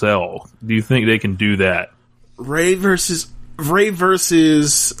Hell in a Cell? Do you think they can do that? Ray versus you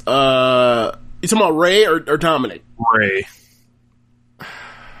talking about Ray or Dominic? Ray.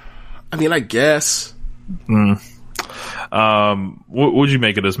 I mean, I guess. What would you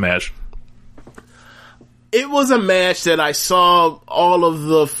make of this match? It was a match that I saw all of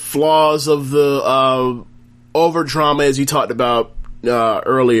the flaws of the over drama, as you talked about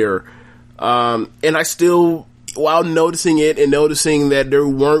earlier, and I still, while noticing it and noticing that they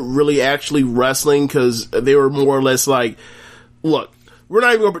weren't really actually wrestling because they were more or less like, look, we're not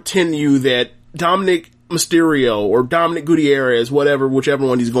even going to pretend to you that Dominic Mysterio or Dominic Gutierrez, whichever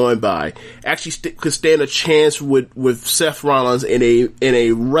one he's going by, actually could stand a chance with Seth Rollins in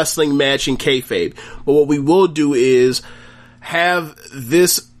a wrestling match in kayfabe. But what we will do is have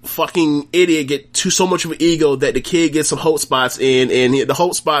this fucking idiot get so much of an ego that the kid gets some hope spots in, and the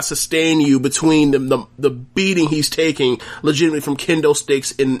hope spots sustain you between the beating he's taking legitimately from kendo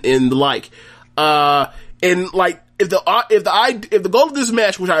sticks and the like. And like if the goal of this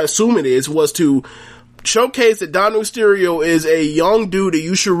match, which I assume it is, was to showcase that Dominic Mysterio is a young dude that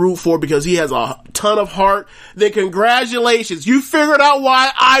you should root for because he has a ton of heart, then congratulations. You figured out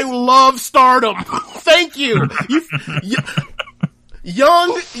why I love Stardom. Thank you.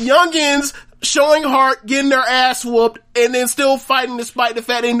 Youngins showing heart, getting their ass whooped, and then still fighting despite the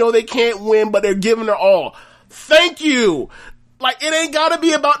fact they know they can't win, but they're giving their all. Thank you. Like, it ain't gotta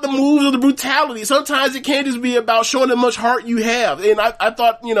be about the moves or the brutality. Sometimes it can't just be about showing how much heart you have. And I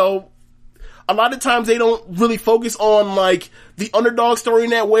thought, a lot of times they don't really focus on like the underdog story in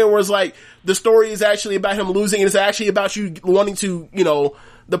that way, where it's like the story is actually about him losing and it's actually about you wanting to,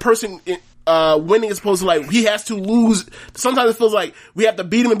 the person winning is supposed to like, he has to lose. Sometimes it feels like we have to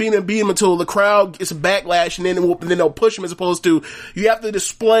beat him until the crowd gets a backlash and then they'll push him, as opposed to you have to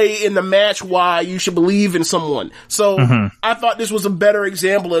display in the match why you should believe in someone. So I thought this was a better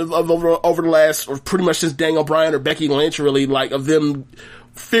example of over the last, or pretty much since Daniel Bryan or Becky Lynch, really, like, of them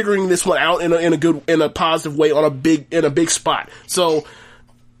figuring this one out in a positive way in a big spot. So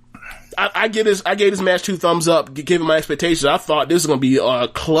I gave this match 2 thumbs up, given my expectations. I thought this was going to be a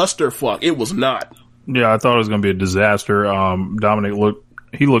clusterfuck. It was not. Yeah, I thought it was going to be a disaster. Dominic looked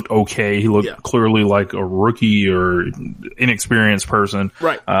okay. He looked clearly like a rookie or inexperienced person.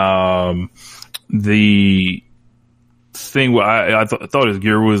 Right. The thing, I thought his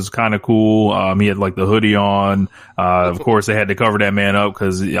gear was kind of cool. He had like the hoodie on. Of course they had to cover that man up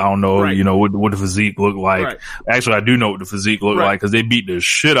because I don't know, what the physique looked like. Right. Actually, I do know what the physique looked like because they beat the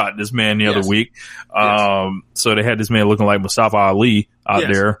shit out of this man the other week. So they had this man looking like Mustafa Ali out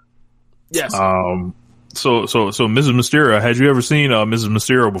there. Yes. So Mrs. Mysterio, had you ever seen Mrs.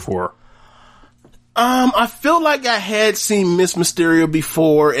 Mysterio before? I feel like I had seen Miss Mysterio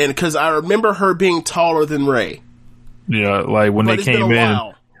before, and because I remember her being taller than Ray. Yeah, like when they came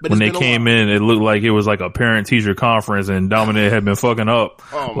in, when they came in, it looked like it was like a parent-teacher conference, and Dominic had been fucking up.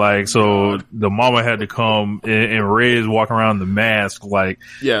 So the mama had to come, and Rey's walking around the mask. Like,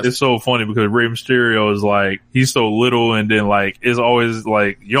 it's so funny because Rey Mysterio is like, he's so little, and then like, it's always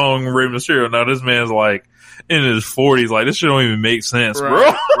like young Rey Mysterio. Now this man's like in his 40s. Like, this shit don't even make sense,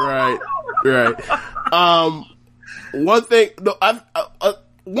 bro. Right. One thing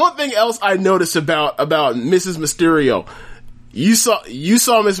else I noticed about Mrs. Mysterio. You saw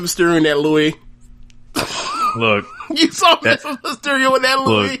Mrs. Mysterio in that Louis. Look, you saw Mrs. Mysterio in that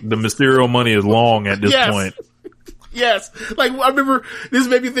Louis. Look, the Mysterio money is long at this point. Yes, like I remember this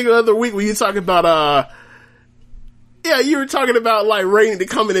made me think of the other week when you talking about you were talking about like Rey to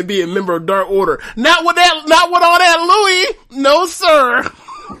come in and be a member of Dark Order. Not with all that Louis. No, sir.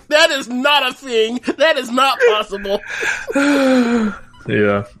 That is not a thing. That is not possible.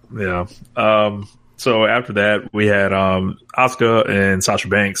 Yeah. So after that, we had Asuka and Sasha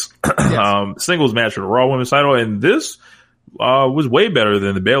Banks singles match for the Raw Women's title, and this was way better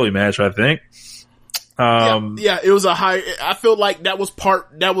than the Bayley match, I think. It was a high. I feel like that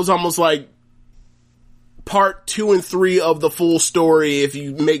was almost like part 2 and 3 of the full story. If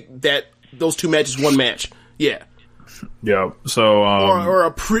you make those two matches one match, Yeah. So,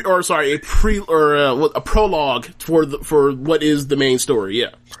 a prologue for what is the main story.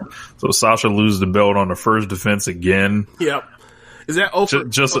 Yeah. So Sasha loses the belt on the first defense again. Yep. Is that over?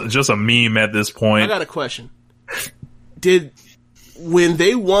 Just a meme at this point. I got a question. When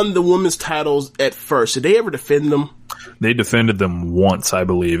they won the women's titles at first, did they ever defend them? They defended them once, I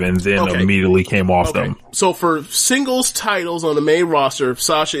believe, and then immediately came off them. So for singles titles on the main roster,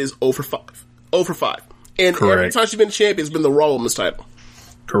 Sasha is 0 for 5. 0 for 5. And every time she's been champion, it's been the Raw Women's title.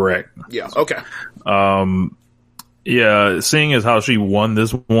 Correct. Yeah, okay. Seeing as how she won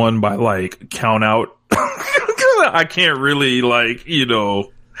this one by, like, count out, I can't really, like,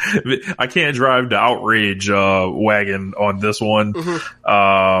 I can't drive the outrage wagon on this one.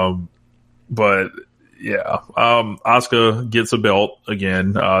 Mm-hmm. But, yeah. Asuka gets a belt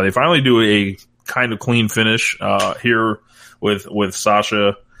again. They finally do a kind of clean finish here with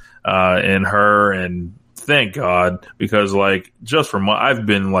Sasha and her, and thank God, because like I've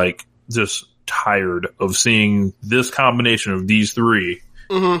been like just tired of seeing this combination of these three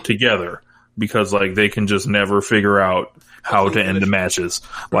together, because like they can just never figure out how to end the matches.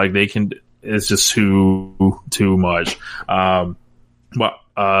 Like it's just too much. So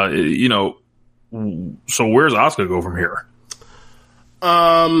where's Asuka go from here?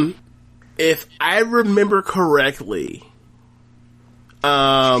 If I remember correctly,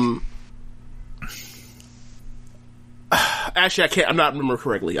 actually, I'm not remember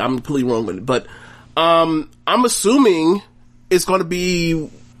correctly. I'm completely wrong with it, but I'm assuming it's going to be,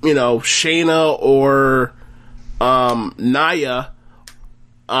 Shayna or Nia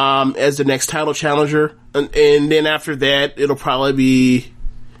as the next title challenger, and then after that, it'll probably be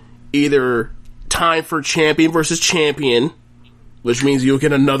either time for champion versus champion, which means you'll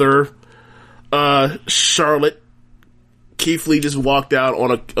get another Charlotte. Keith Lee just walked out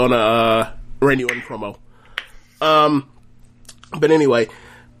on a Randy Orton promo. But anyway,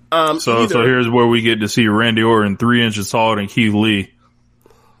 so here's where we get to see Randy Orton 3 inches taller than Keith Lee.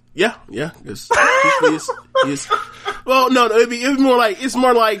 Yeah, because Keith Lee is well, no, it'd be more like, because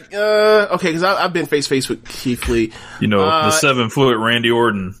I've been face with Keith Lee. The 7 foot Randy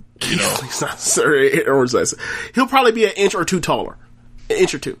Orton. He's not, sorry, he'll probably be an inch or two taller, an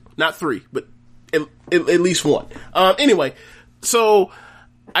inch or two, not 3, but at least 1. Anyway, so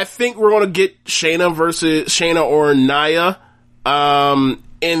I think we're going to get Shayna or Nia.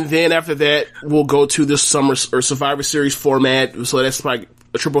 And then after that, we'll go to the Summer or Survivor Series format. So that's like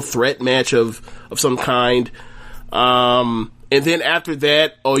a triple threat match of some kind. And then after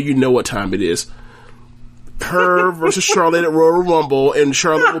that, you know what time it is. Her versus Charlotte at Royal Rumble, and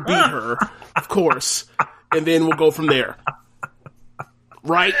Charlotte will beat her, of course. And then we'll go from there.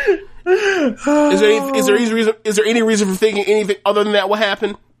 Right? Is there any reason for thinking anything other than that will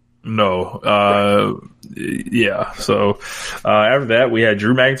happen? No. Yeah. So, after that, we had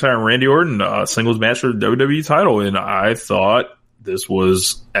Drew McIntyre and Randy Orton, singles match for the WWE title. And I thought this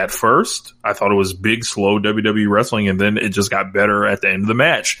was, at first, I thought it was big, slow WWE wrestling, and then it just got better at the end of the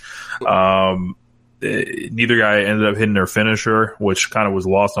match. Neither guy ended up hitting their finisher, which kind of was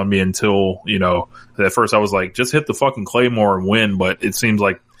lost on me until, at first I was like, just hit the fucking Claymore and win. But it seems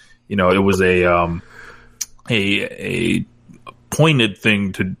like, it was a pointed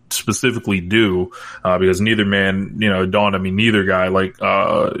thing to specifically do, because neither man, Dawn, neither guy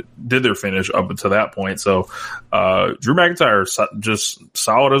did their finish up until that point. So, Drew McIntyre just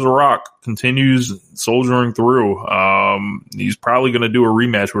solid as a rock, continues soldiering through. He's probably going to do a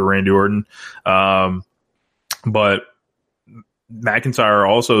rematch with Randy Orton. But McIntyre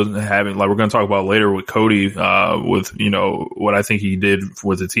also having, we're going to talk about later with Cody, with, what I think he did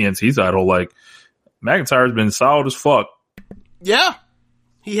with the TNT title, McIntyre's been solid as fuck. Yeah,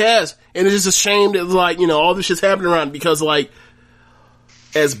 he has. And it's just a shame that, all this shit's happening around because,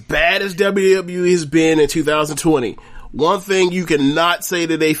 as bad as WWE has been in 2020, one thing you cannot say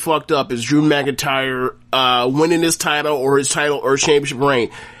that they fucked up is Drew McIntyre, winning his title or his championship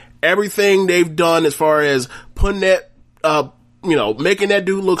reign. Everything they've done as far as putting that, making that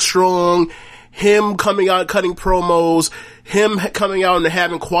dude look strong, him coming out, cutting promos, him coming out and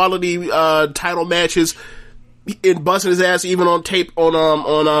having quality, title matches, and busting his ass even on tape on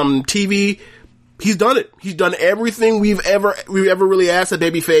TV. He's done it. He's done everything we've ever really asked a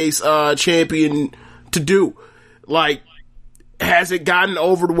babyface champion to do. Has it gotten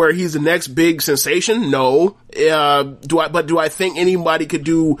over to where he's the next big sensation? No. Do I think anybody could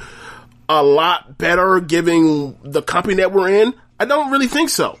do a lot better given the company that we're in? I don't really think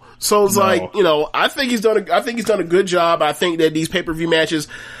so. So it's I think he's done a good job. I think that these pay-per-view matches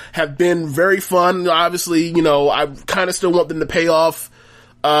have been very fun. Obviously, I kind of still want them to pay off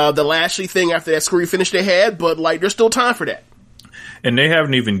the Lashley thing after that screwy finish they had, but there's still time for that. And they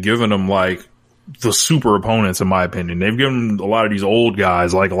haven't even given them the super opponents, in my opinion. They've given a lot of these old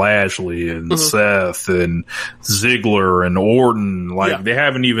guys like Lashley and Seth and Ziggler and Orton. They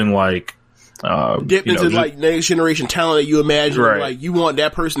haven't even dip into next generation talent that you imagine. Right. You want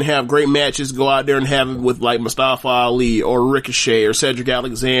that person to have great matches, go out there and have it with Mustafa Ali or Ricochet or Cedric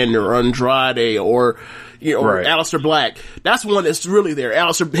Alexander or Andrade or or Aleister Black. That's one that's really there. Him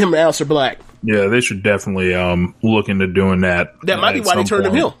and Aleister Black. Yeah, they should definitely look into doing that. That might be why they turned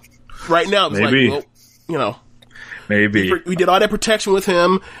him heel. Right now, it's maybe. Maybe we did all that protection with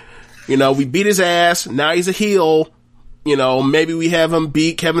him. We beat his ass. Now he's a heel. Maybe we have him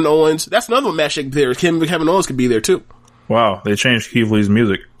beat Kevin Owens. That's another match there. Kevin Owens could be there too. Wow, they changed Keith Lee's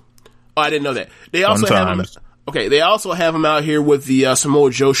music. Oh, I didn't know that. They also have him. Okay, they also have him out here with the Samoa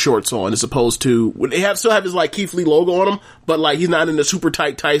Joe shorts on, as opposed to they still have his Keith Lee logo on him, but he's not in the super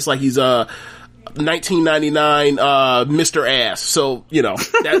tight tights like he's 1999 Mr. Ass. So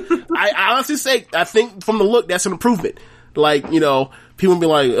I honestly say I think from the look that's an improvement. People be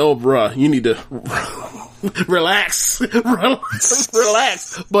like, "Oh, bruh, you need to relax,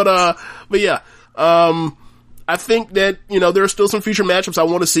 relax." But yeah, I think that there are still some future matchups I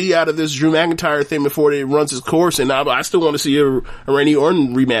want to see out of this Drew McIntyre thing before it runs its course, and I still want to see a Randy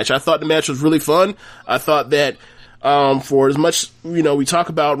Orton rematch. I thought the match was really fun. I thought that for as much we talk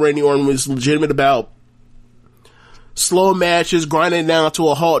about Randy Orton was legitimate about slow matches, grinding it down to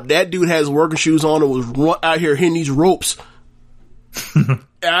a halt. That dude has working shoes on and was out here hitting these ropes.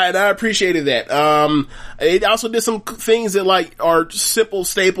 And I appreciated that. It also did some things that are simple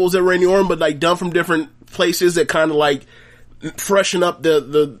staples at Randy Orton, but done from different places that kind of freshen up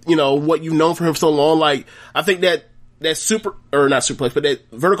the what you've known from him so long. I think that not suplex, but that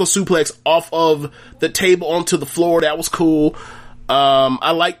vertical suplex off of the table onto the floor, that was cool.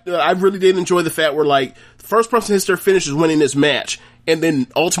 I really did enjoy the fact where the first person who hits their finish is winning this match. And then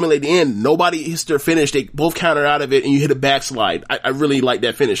ultimately at the end, nobody hits their finish. They both counter out of it and you hit a backslide. I really like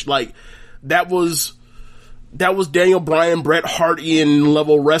that finish. That was Daniel Bryan, Bret Hartian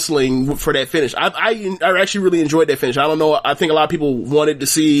level wrestling for that finish. I actually really enjoyed that finish. I don't know. I think a lot of people wanted to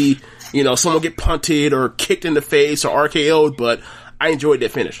see, someone get punted or kicked in the face or RKO'd, but I enjoyed that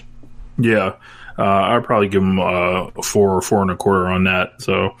finish. Yeah. I'd probably give him 4 or 4 1/4 on that.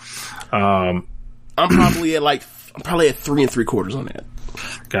 So, I'm probably at 3 3/4 on that.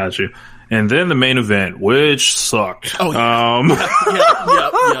 Gotcha. And then the main event, which sucked. Oh, yeah.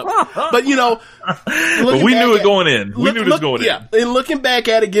 Yep. But but we knew it going in. We knew this going in. Yeah. And looking back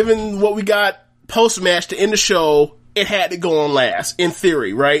at it, given what we got post match to end the show, it had to go on last, in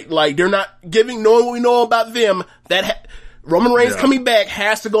theory, right? They're not knowing what we know about them, Roman Reigns coming back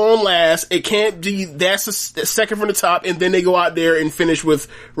has to go on last. It can't be, that's the second from the top, and then they go out there and finish with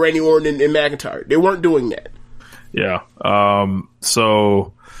Randy Orton and McIntyre. They weren't doing that. Yeah.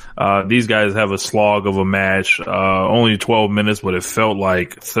 So these guys have a slog of a match, only 12 minutes, but it felt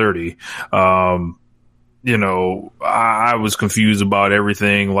like 30. I was confused about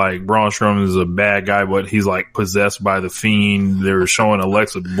everything. Braun Strowman is a bad guy, but he's possessed by the Fiend. They were showing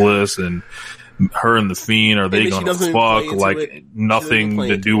Alexa Bliss and her and the Fiend. Are they going to fuck? Nothing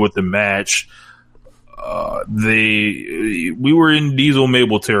to do with the match. we were in Diesel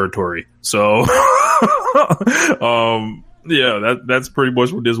Mabel territory. So, yeah, that's pretty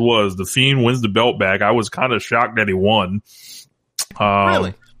much what this was. The Fiend wins the belt back. I was kind of shocked that he won.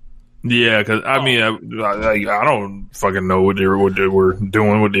 Really? Yeah, because I mean, I don't fucking know what they were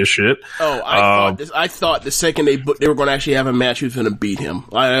doing with this shit. Oh, I thought the second they were going to actually have a match, he was going to beat him.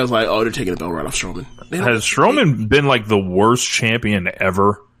 I was like, oh, they're taking the belt right off Strowman. Has Strowman been like the worst champion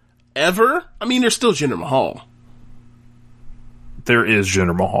ever? Ever? I mean, there's still Jinder Mahal. There is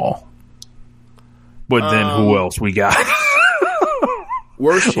Jinder Mahal, but then who else we got?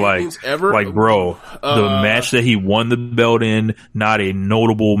 Worst champions ever? Like, bro, the match that he won the belt in, not a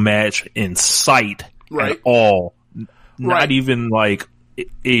notable match in sight at all. Not even like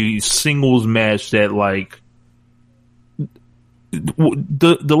a singles match that like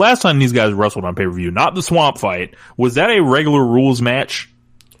the last time these guys wrestled on pay-per-view, not the Swamp Fight, was that a regular rules match?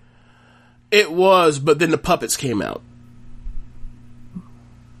 It was, but then the puppets came out.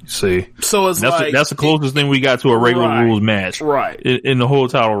 See, so it's that's the closest thing we got to a regular rules match, right? In the whole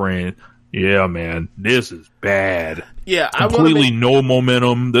title reign. Yeah, man, this is bad. Yeah, completely no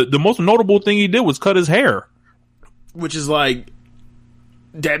momentum. The most notable thing he did was cut his hair, which is like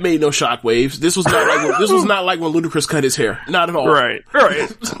that made no shockwaves. This was not like when Ludacris cut his hair. Not at all. Right.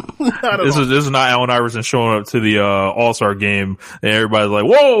 This is not Allen Iverson showing up to the All-Star game and everybody's like,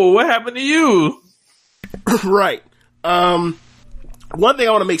 "Whoa, what happened to you?" Right. One thing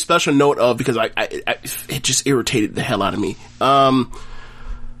I want to make special note of, because it just irritated the hell out of me.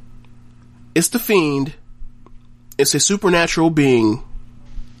 It's the Fiend. It's a supernatural being.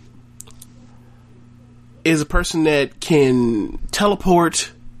 It is a person that can teleport.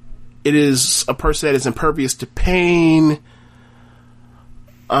 It is a person that is impervious to pain.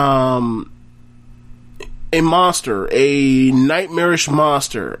 A monster, a nightmarish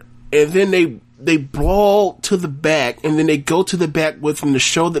monster, and then they brawl to the back, and then they go to the back with them to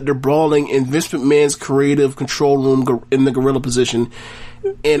show that they're brawling in Vince McMahon's creative control room in the gorilla position.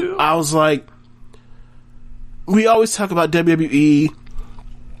 And I was like, we always talk about WWE,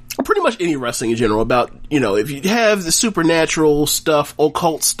 or pretty much any wrestling in general, about, if you have the supernatural stuff,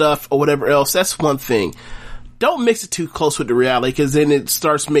 occult stuff, or whatever else, that's one thing. Don't mix it too close with the reality, because then it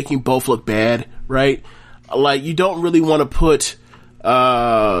starts making both look bad, right? Like, you don't really want to put,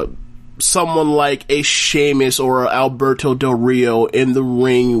 someone like a Sheamus or Alberto Del Rio in the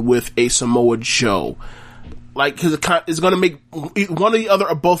ring with a Samoa Joe. Like, cause it's gonna make one or the other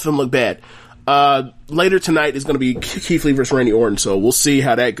or both of them look bad. Later tonight is gonna be Keith Lee versus Randy Orton, so we'll see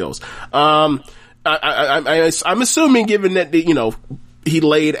how that goes. I'm assuming, given that, he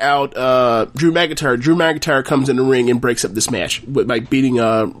laid out, Drew McIntyre comes in the ring and breaks up this match by beating,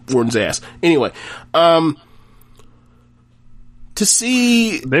 Orton's ass. Anyway, to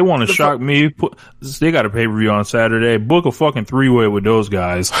see they want to shock me. They got a pay-per-view on Saturday. Book a fucking 3-way with those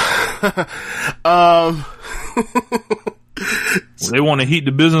guys. They want to heat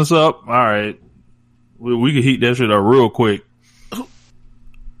the business up. All right, we can heat that shit up real quick.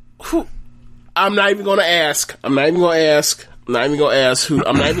 I'm not even going to ask. I'm not even going to ask who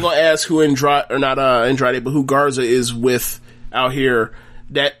Andrade, but who Garza is with out here.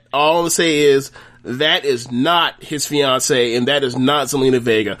 That all I'm going to say is, that is not his fiance, and that is not Zelina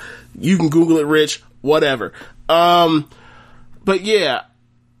Vega. You can Google it, Rich. Whatever. But yeah,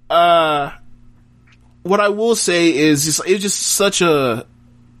 what I will say is, it's just such a.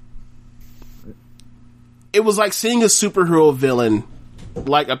 It was like seeing a superhero villain,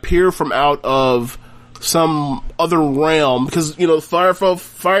 like, appear from out of some other realm, because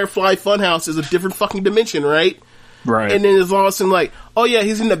Firefly Funhouse is a different fucking dimension, right? Right. And then it's all of a sudden like, oh yeah,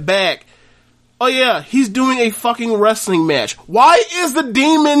 he's in the back. Oh yeah, he's doing a fucking wrestling match. Why is the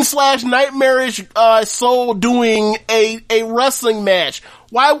demon / nightmarish soul doing a wrestling match?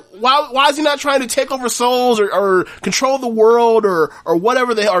 Why is he not trying to take over souls or control the world or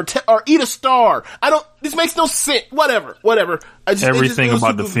whatever or eat a star? This makes no sense. Whatever. Everything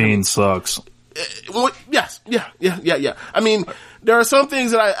about the Fiend sucks. Yes. Yeah. I mean, there are some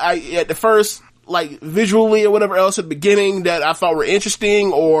things that I at the first, like, visually or whatever else at the beginning, that I thought were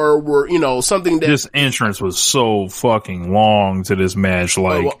interesting or were, something that... This entrance was so fucking long to this match,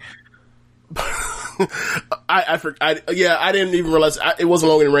 like... I didn't even realize it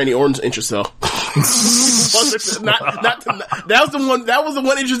wasn't longer than Randy Orton's entrance, though. That was the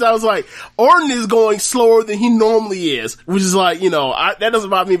one entrance I was like, Orton is going slower than he normally is, which is like, that doesn't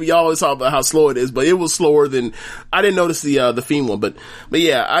bother me, but y'all always talk about how slow it is, but it was slower than... I didn't notice the Fiend one, but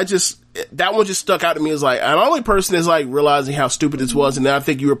yeah, I just... that one just stuck out to me as like, I'm the only person that's like realizing how stupid this was, and then I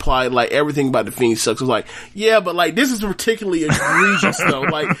think you replied like everything about the Fiend sucks. I was like, yeah, but like this is particularly egregious though.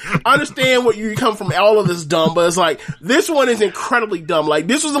 Like, I understand what you come from, all of this dumb, but it's like this one is incredibly dumb. Like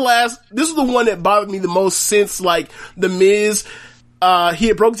this was the one that bothered me the most since like the Miz. He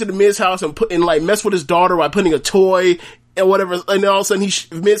had broken to the Miz house and messed with his daughter by putting a toy and whatever, and then all of a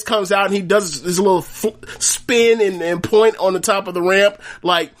sudden Miz comes out and he does this little spin and point on the top of the ramp.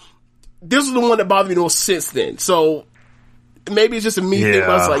 Like, this is the one that bothered me the most since then. So maybe it's just a me thing, but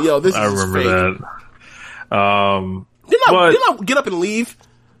I was like, yo, this is fake. I remember that. Didn't I get up and leave?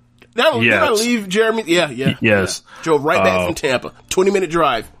 Did I leave Jeremy? Yeah. Yes. Yeah. Drove right back from Tampa. 20-minute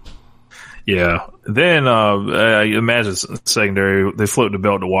drive. Yeah. Then, imagine secondary, they flipped the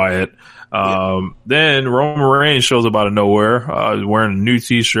belt to Wyatt. Then Roman Reigns shows up out of nowhere, wearing a new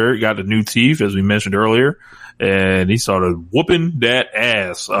t-shirt, got the new teeth, as we mentioned earlier, and he started whooping that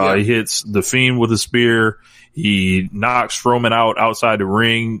ass. He hits the Fiend with a spear. He knocks Strowman out outside the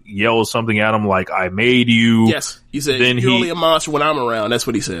ring, yells something at him like, I made you. Yes. He said, you're only a monster when I'm around. That's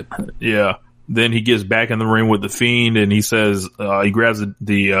what he said. Yeah. Then he gets back in the ring with the Fiend and he says, he grabs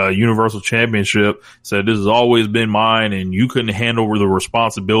the Universal Championship, said, this has always been mine and you couldn't hand over the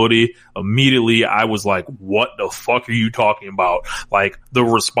responsibility. Immediately, I was like, what the fuck are you talking about? Like, the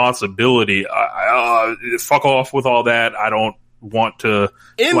responsibility, fuck off with all that. I don't want to.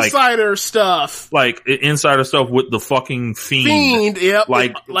 Insider stuff. Like, insider stuff with the fucking Fiend. Yep.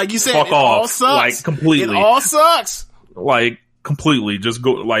 Like you said, fuck it off. all sucks. Like, completely. It all sucks. Like, completely. Just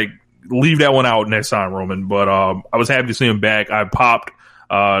go, like, leave that one out next time, Roman. But I was happy to see him back. I popped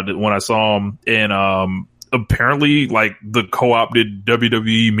when I saw him, and apparently, like, the co-opted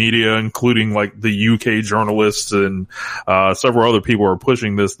WWE media, including like the UK journalists and several other people, are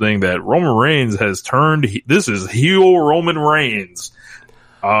pushing this thing that Roman Reigns has turned. This is heel Roman Reigns.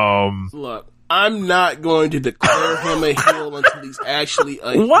 Look, I'm not going to declare him a heel until he's actually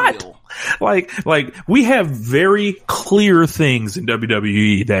a heel. Like we have very clear things in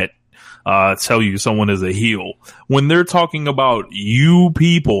WWE that tell you someone is a heel. When they're talking about you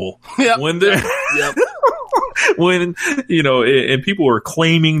people, when they're, when, you know, and people are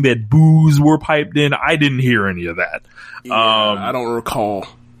claiming that boos were piped in, I didn't hear any of that. Yeah, I don't recall.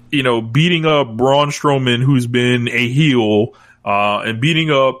 You know, beating up Braun Strowman, who's been a heel, and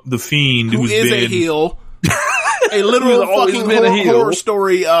beating up the Fiend, who's been a heel. A literal fucking horror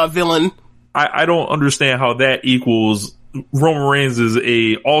story villain. I don't understand how that equals Roman Reigns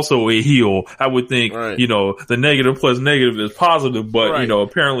is also a heel. I would think, you know, the negative plus negative is positive, but you know,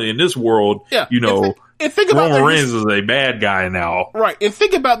 apparently in this world, you know, and think about Roman Reigns is a bad guy now. Right. And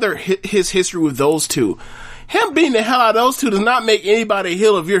think about his history with those two. Him beating the hell out of those two does not make anybody a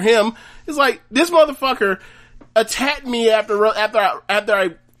heel if you're him. It's like, this motherfucker attacked me after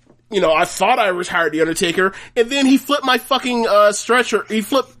I, you know, I thought I retired The Undertaker, and then he flipped my fucking stretcher. He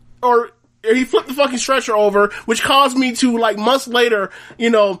flipped the fucking stretcher over, which caused me to, like, months later, you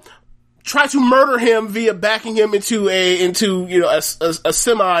know, try to murder him via backing him into you know, a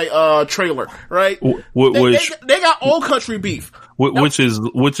semi trailer, right? They got old country beef. Which is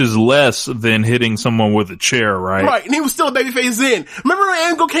less than hitting someone with a chair, right? Right, and he was still a babyface then. Remember when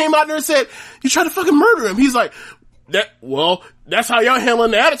Angle came out there and said, you tried to fucking murder him? He's like, that's how y'all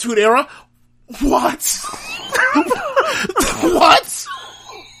handling the Attitude Era. What? What?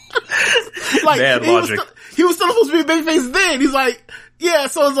 Like, bad logic. He was still supposed to be a babyface then. He's like, yeah,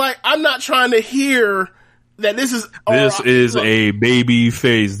 so it's like, I'm not trying to hear that this is a baby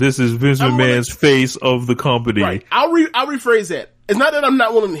face. This is Vince McMahon's face of the company. Right. I'll rephrase that. It's not that I'm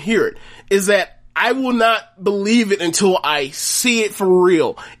not willing to hear it. Is that I will not believe it until I see it for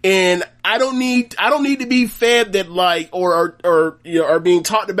real. And I don't need to be fed that, like, or you know, are being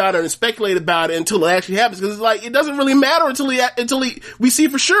talked about and speculated about it until it actually happens. Cause it's like, it doesn't really matter until we see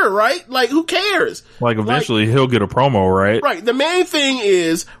for sure, right? Like, who cares? Like, eventually he'll get a promo, right? Right. The main thing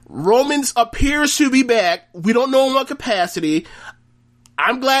is Roman appears to be back. We don't know in what capacity.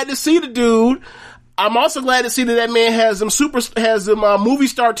 I'm glad to see the dude. I'm also glad to see that man has them movie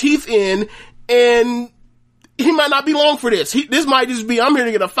star teeth in, and he might not be long for this. This might just be, I'm here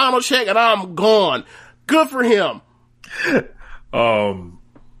to get a final check and I'm gone. Good for him. I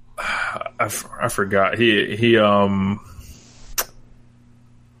forgot. He the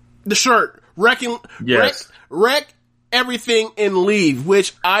shirt. Wreck everything and leave,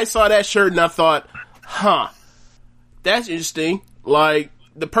 which I saw that shirt and I thought, that's interesting. Like,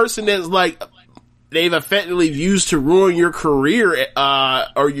 the person that's like, they've effectively used to ruin your career,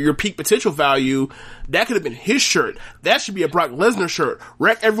 or your peak potential value, that could have been his shirt. That should be a Brock Lesnar shirt.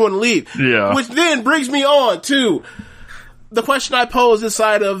 Wreck everyone and leave. Yeah. Which then brings me on to the question I posed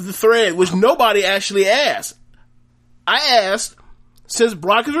inside of the thread, which nobody actually asked. I asked, since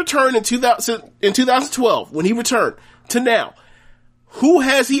Brock has returned in 2012, when he returned, to now, who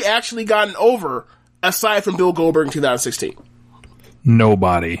has he actually gotten over aside from Bill Goldberg in 2016?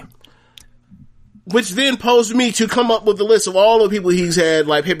 Nobody. Which then posed me to come up with the list of all the people he's had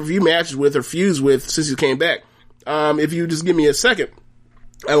like pay-per-view matches with or feuds with since he came back. If you just give me a second,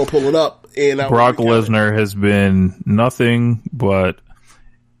 I will pull it up. And Brock Lesnar has been nothing but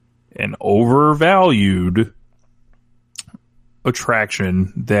an overvalued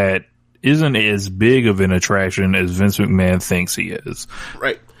attraction that isn't as big of an attraction as Vince McMahon thinks he is.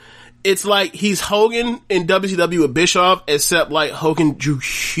 Right. It's like he's Hogan in WCW with Bischoff, except like Hogan drew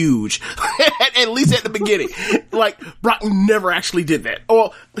huge. At least at the beginning. Like, Brock never actually did that.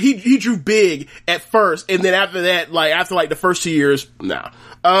 Or he drew big at first, and then after that, like, after like the first 2 years, nah.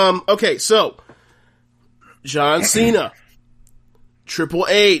 Okay, so, John Cena, Triple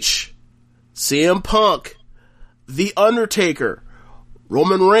H, CM Punk, The Undertaker,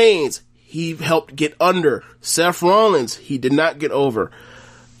 Roman Reigns, he helped get under. Seth Rollins, he did not get over.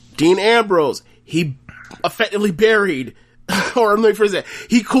 Dean Ambrose, he effectively buried, or let me phrase that,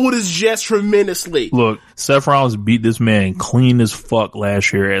 he cooled his jets tremendously. Look, Seth Rollins beat this man clean as fuck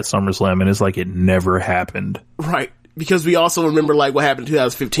last year at SummerSlam, and it's like it never happened. Right, because we also remember like what happened in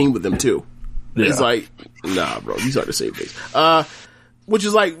 2015 with them too. Yeah. It's like, nah, bro, these are the same things. Which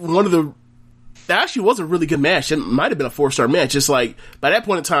is like one of the, that actually was a really good match. It might have been a 4-star match. Just like by that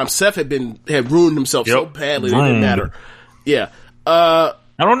point in time, Seth had ruined himself so badly that it didn't matter. Yeah.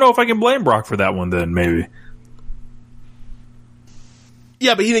 I don't know if I can blame Brock for that one then, maybe.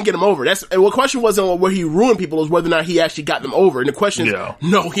 Yeah, but he didn't get him over. And the question wasn't where he ruined people, it was whether or not he actually got them over. And the question is,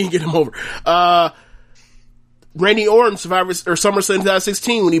 no, he didn't get him over. Randy Orton, SummerSlam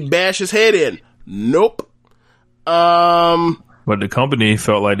 2016, when he bashed his head in. Nope. But the company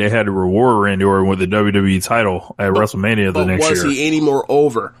felt like they had to reward Randy Orton with the WWE title at WrestleMania the next year. Was he any more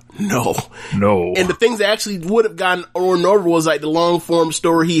over? No. And the things that actually would have gotten Orton over was like the long form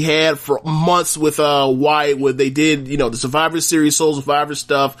story he had for months with Wyatt, where they did, the Survivor Series, Soul Survivor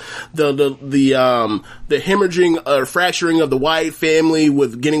stuff, the hemorrhaging, fracturing of the Wyatt family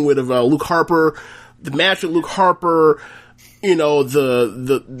with getting rid of Luke Harper, the match with Luke Harper.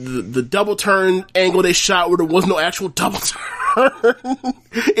 The double turn angle they shot where there was no actual double turn.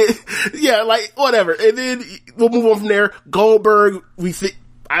 Like, whatever. And then we'll move on from there. Goldberg,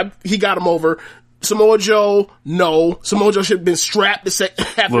 he got him over. Samoa Joe, no. Samoa Joe should have been strapped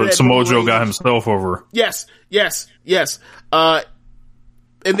after that. Samoa Joe got himself over. Yes. And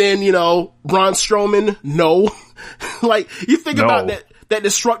then, Braun Strowman, no. Like, you think about that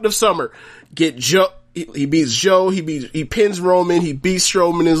destructive summer. Get Joe. He beats Joe, he pins Roman, he beats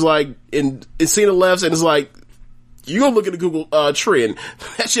Strowman, is like, and Cena left, and it's like, you gonna look at the Google, trend.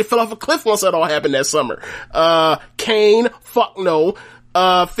 That shit fell off a cliff once that all happened that summer. Kane, fuck no.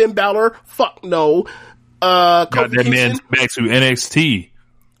 Finn Balor, fuck no. Got that man back to NXT.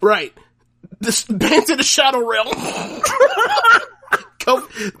 Right. This banned to the Shadow Realm.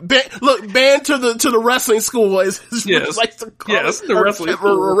 Banned to the wrestling school is like the wrestling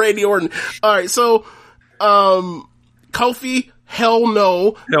school. Randy Orton. All right, so Kofi, hell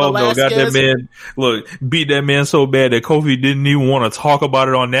no. Got that man. Look, beat that man so bad that Kofi didn't even want to talk about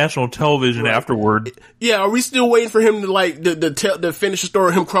it on national television afterward. Yeah, are we still waiting for him to like to finish the story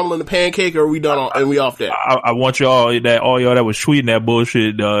of him crumbling the pancake, or are we done and we off that? I want all y'all that was tweeting that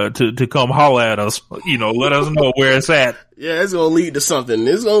bullshit to come holler at us. Let us know where it's at. Yeah, it's gonna lead to something.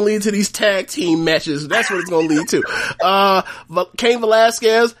 It's gonna lead to these tag team matches. That's what it's gonna lead to. Cain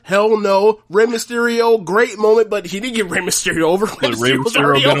Velasquez, hell no. Rey Mysterio, great moment, but he didn't get Rey Mysterio over. Rey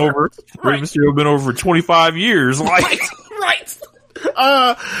Mysterio been over. Rey Mysterio been over for 25 years. Like, right.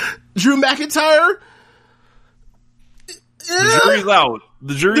 Drew McIntyre. The jury's out.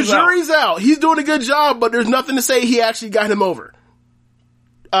 The jury's out. He's doing a good job, but there's nothing to say he actually got him over.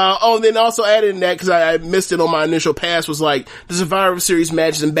 And then also added in that, because I missed it on my initial pass, was like the Survivor Series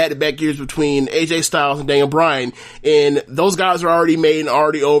matches in back-to-back years between AJ Styles and Daniel Bryan, and those guys are already made and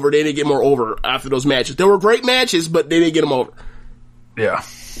already over. They didn't get more over after those matches. They were great matches, but they didn't get them over. Yeah.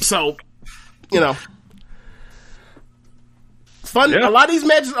 So, fun. Yeah. A lot of these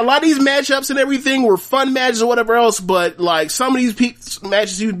matchups and everything were fun matches or whatever else, but like some of these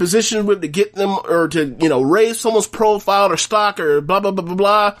matches he was positioned with to get them or to, raise someone's profile or stock or blah, blah, blah, blah,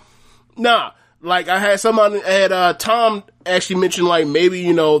 blah. Nah. Like I had Tom actually mentioned like maybe,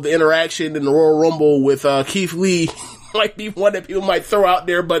 the interaction in the Royal Rumble with, Keith Lee might be one that people might throw out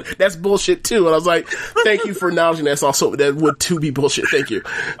there, but that's bullshit too. And I was like, thank you for acknowledging that. Also, that would too be bullshit. Thank you.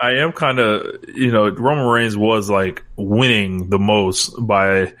 I am kind of, Roman Reigns was like winning the most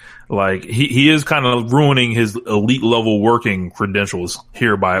by like, he is kind of ruining his elite level working credentials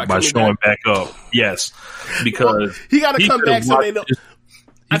here by showing back up. Yes. Because he got to come back so they know.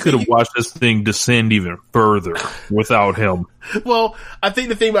 He could have watched this thing descend even further without him. Well, I think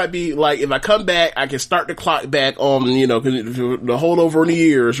the thing might be like, if I come back, I can start the clock back on, the holdover in the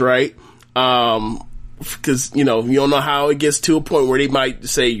years, right? Because, you don't know how it gets to a point where they might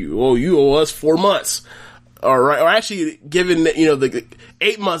say, you owe us 4 months. Or actually, given, the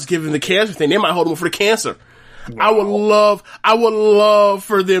 8 months, given the cancer thing, they might hold him for the cancer. Wow. I would love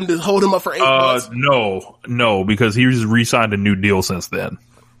for them to hold him up for 8 months. No, because he's re-signed a new deal since then.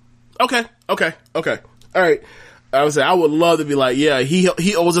 Okay. All right. I would love to be like, yeah,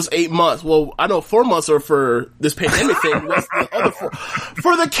 he owes us 8 months. Well, I know 4 months are for this pandemic thing. What's the other 4?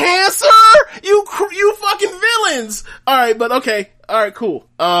 For the cancer? You fucking villains. All right, but okay. All right, cool.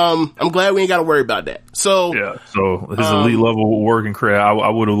 I'm glad we ain't got to worry about that. So yeah. So his elite level working career, I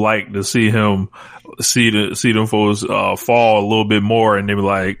would have liked to see him, see them folks fall a little bit more, and they be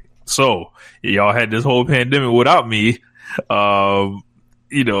like, so y'all had this whole pandemic without me.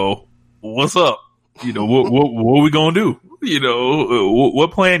 What's up? What we gonna do?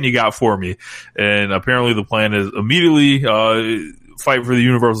 What plan you got for me? And apparently the plan is immediately fight for the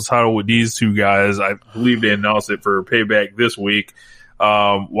Universal title with these two guys. I believe they announced it for Payback this week.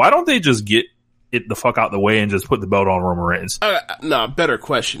 Why don't they just get it the fuck out the way and just put the belt on Roman Reigns? Better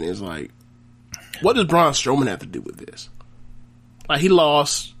question is like, what does Braun Strowman have to do with this? Like, he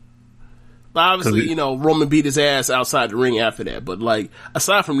lost. Obviously, Roman beat his ass outside the ring after that. But, like,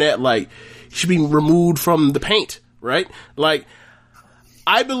 aside from that, like, he should be removed from the paint, right? Like,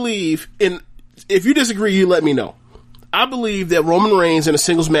 I believe if you disagree, you let me know. I believe that Roman Reigns in a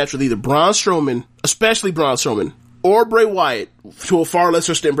singles match with either Braun Strowman, especially Braun Strowman, or Bray Wyatt, to a far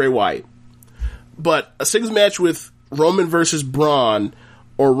lesser extent Bray Wyatt. But a singles match with Roman versus Braun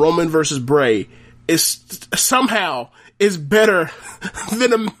or Roman versus Bray is better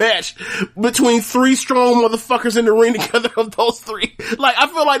than a match between 3 strong motherfuckers in the ring together of those 3. Like, I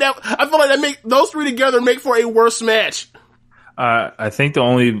feel like that make those 3 together make for a worse match. I think the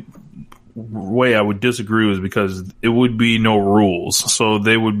only way I would disagree is because it would be no rules, so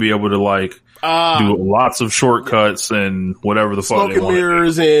they would be able to do lots of shortcuts and whatever the fuck they want. Smoke and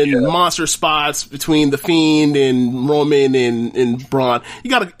mirrors and monster spots between the Fiend and Roman and Braun. You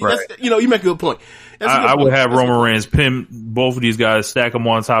gotta, right. You make a good point. I would have Roman Reigns pin both of these guys, stack them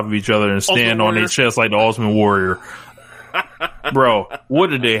on top of each other, and stand on their chest like the Ultimate Warrior. Bro, what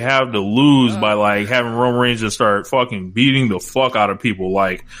did they have to lose by having Roman Reigns just start fucking beating the fuck out of people?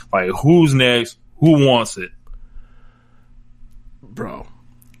 Like who's next? Who wants it? Bro,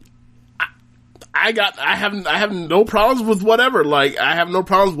 I have no problems with whatever. Like, I have no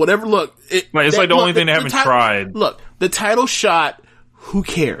problems with whatever. Look, it's the only thing they haven't tried. Look, the title shot. Who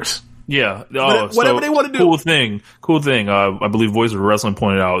cares? Yeah. Whatever they want to do. Cool thing. I believe Voice of Wrestling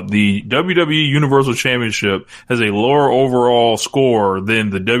pointed out the WWE Universal Championship has a lower overall score than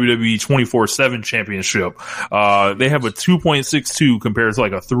the WWE 24/7 Championship. They have a 2.62 compared to a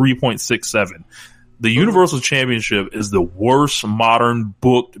 3.67. The Universal Championship is the worst modern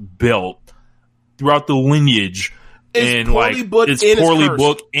booked belt throughout the lineage. It's poorly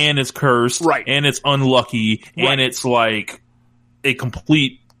booked and it's cursed. Right. And it's unlucky. Right. And it's like a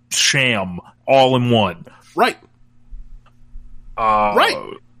complete sham all in one. Right.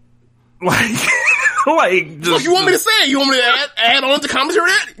 Right. Just, look, you want me to say it? You want me to add on to commentary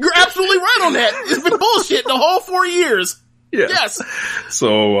that? You're absolutely right on that. It's been bullshit the whole 4 years. Yeah. Yes.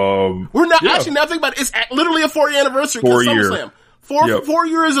 So, we're not actually now think about it. It's literally a 4-year anniversary. 4 years. SummerSlam.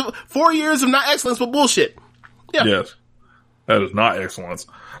 4 years of not excellence, but bullshit. Yeah. Yes. That is not excellence.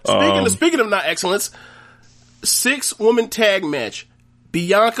 Speaking of not excellence, 6-woman tag match.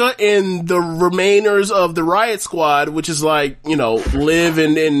 Bianca and the remainers of the Riot Squad, which is Liv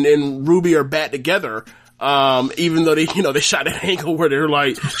and Ruby are back together. Even though they shot an angle where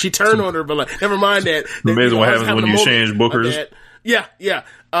they're she turned on her, but never mind that. Amazing what happens when you change bookers. Yeah.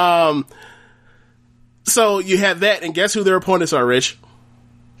 So you have that, and guess who their opponents are, Rich?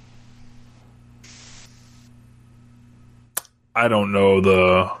 I don't know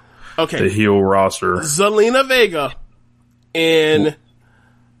the heel roster. Zelina Vega and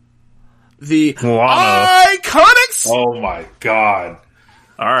the Lana. Iconics. Oh my god!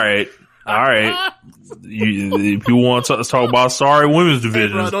 All right, All right. If you want to talk about sorry women's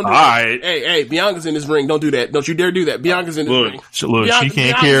divisions, all right. Hey, Bianca's in this ring. Don't do that. Don't you dare do that. Bianca's in this ring. Look, she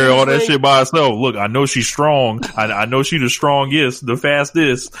can't carry all that shit by herself. Look, I know she's strong. I know she's the strongest, the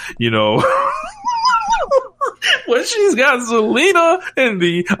fastest, But she's got Zelina and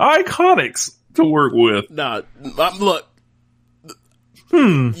the Iconics to work with. Nah, look.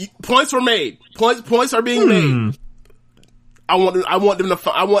 Points were made. Points are being made. I want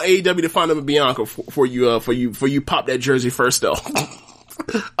AEW to find them a Bianca for you pop that jersey first though.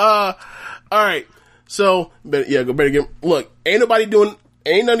 All right. So, better get, look, ain't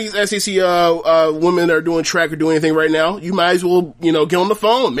none of these SEC, women that are doing track or doing anything right now. You might as well, get on the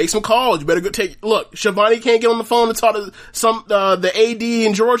phone, make some calls. You better go look, Shivani can't get on the phone and talk to the AD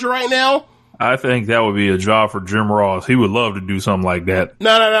in Georgia right now. I think that would be a job for Jim Ross. He would love to do something like that.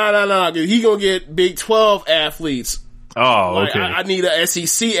 No. He gonna get Big 12 athletes. Oh, okay. I need a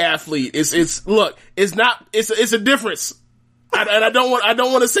SEC athlete. It's a difference. I don't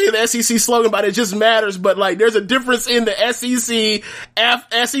want to say the SEC slogan, but it just matters. But there's a difference in the SEC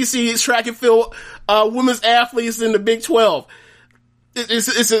track and field, women's athletes in the Big 12.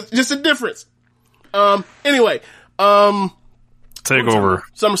 It's just a difference. Anyway, Takeover.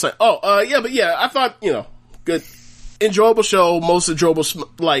 Summerslam. I thought, good. Enjoyable show, most enjoyable.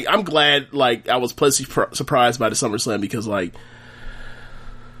 I'm glad. I was pleasantly surprised by the SummerSlam because,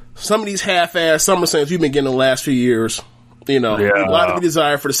 some of these half-ass SummerSlams we've been getting the last few years, a lot of the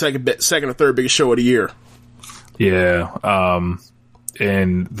desire for the second or third biggest show of the year. Yeah,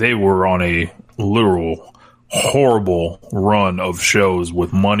 and they were on a literal horrible run of shows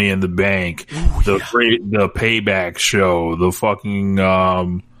with Money in the Bank, the Payback show, the fucking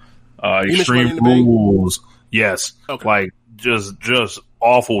Extreme Rules. Yes. Okay. Just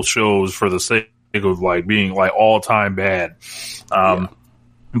awful shows for the sake of being all time bad.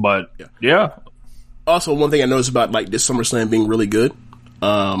 But yeah. Also, one thing I noticed about this SummerSlam being really good,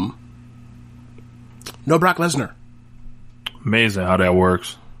 no Brock Lesnar. Amazing how that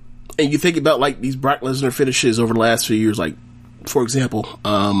works. And you think about these Brock Lesnar finishes over the last few years, for example,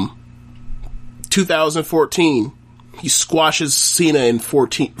 2014. He squashes Cena for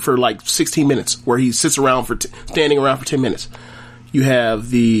 16 minutes, where he sits around standing around for 10 minutes. You have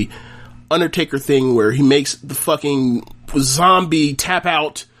the Undertaker thing where he makes the fucking zombie tap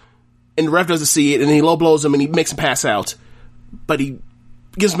out, and the ref doesn't see it, and he low blows him, and he makes him pass out. But he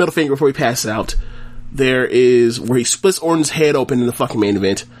gives a middle finger before he passes out. There is where he splits Orton's head open in the fucking main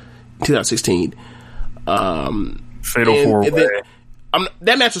event, 2016. Fatal 4-way.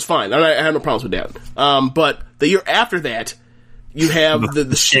 That match was fine. I had no problems with that. But the year after that, you have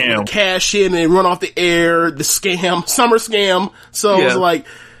the shit, the cash in and run off the air, the scam, summer scam. So it's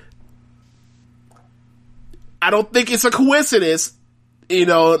I don't think it's a coincidence,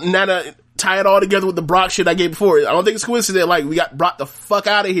 not to tie it all together with the Brock shit I gave before. I don't think it's a coincidence we got brought the fuck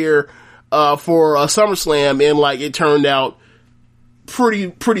out of here, for a SummerSlam, and it turned out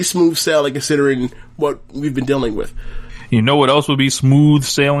pretty smooth sailing considering what we've been dealing with. You know what else would be smooth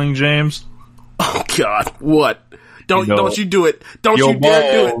sailing, James? Oh God, what? Don't you do it. Don't you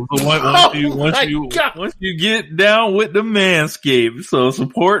dare do it. Once you get down with the Manscaped. So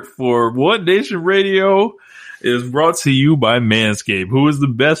support for One Nation Radio is brought to you by Manscaped, who is the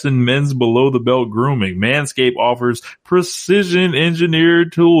best in men's below the belt grooming. Manscaped offers precision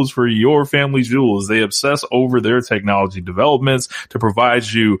engineered tools for your family's jewels. They obsess over their technology developments to provide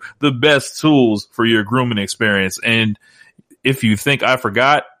you the best tools for your grooming experience. And if you think I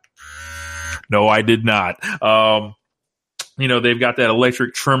forgot, no, I did not. They've got that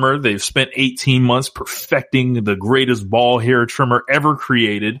electric trimmer. They've spent 18 months perfecting the greatest ball hair trimmer ever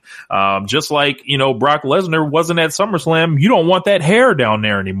created. Just like, Brock Lesnar wasn't at SummerSlam. You don't want that hair down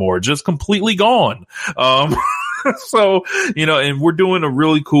there anymore. Just completely gone. So, and we're doing a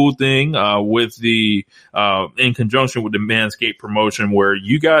really cool thing, with the, in conjunction with the Manscaped promotion, where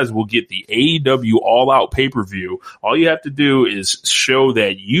you guys will get the AEW All Out pay-per-view. All you have to do is show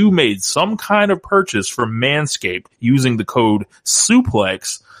that you made some kind of purchase from Manscaped using the code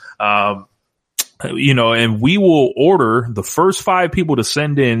SUPLEX. And we will order the first 5 people to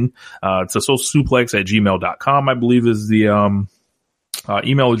send in, to socialsuplex@gmail.com, I believe is the,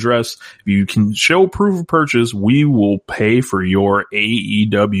 email address. If you can show proof of purchase, we will pay for your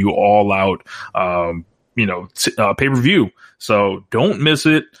AEW All Out, pay-per-view. So don't miss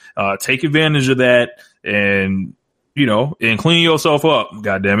it. Take advantage of that and, and clean yourself up.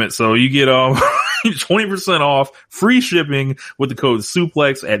 God damn it. So you get, 20% off, free shipping with the code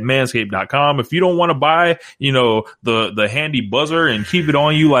SUPLEX at manscaped.com. If you don't want to buy, the handy buzzer and keep it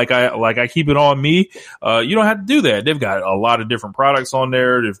on you like I keep it on me, you don't have to do that. They've got a lot of different products on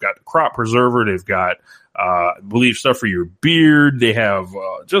there. They've got the crop preserver. They've got, I believe, stuff for your beard. They have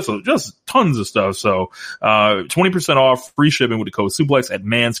just tons of stuff. So 20% off, free shipping with the code SUPLEX at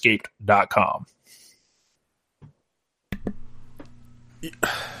manscaped.com.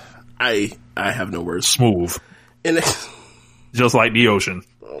 I have no words. Smooth. And just like the ocean.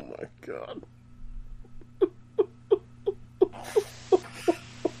 Oh my god.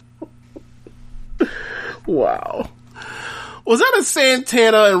 Wow. Was that a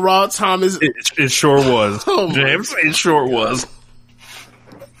Santana and Raw Thomas? It sure was. Oh James, it sure was.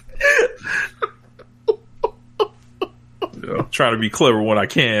 Trying to be clever when I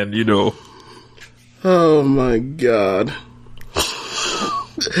can, Oh my god.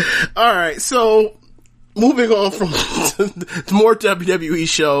 Alright, so moving on from more WWE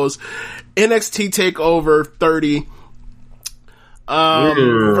shows, NXT TakeOver 30.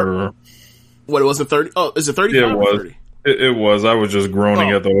 What, it wasn't 30? Oh, is it 35 yeah, it was. or 30? It was. I was just groaning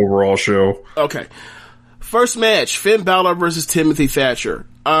at the overall show. Okay. First match, Finn Balor versus Timothy Thatcher.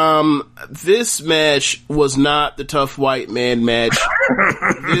 This match was not the tough white man match.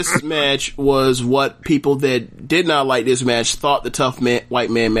 This match was what people that did not like this match thought the tough white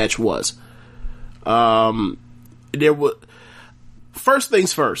man match was. There was, first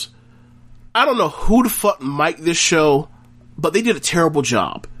things first. I don't know who the fuck mic'd this show, but they did a terrible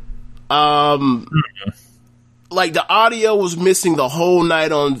job. Like the audio was missing the whole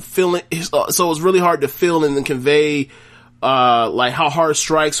night on filling, so it was really hard to fill and convey, like how hard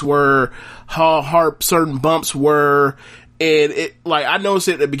strikes were, how hard certain bumps were. And it, like, I noticed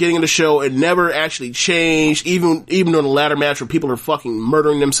it at the beginning of the show, it never actually changed, even in the latter match where people are fucking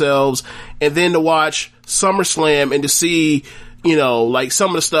murdering themselves. And then to watch SummerSlam and to see, like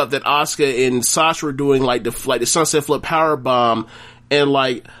some of the stuff that Asuka and Sasha were doing, like the Sunset Flip Powerbomb, and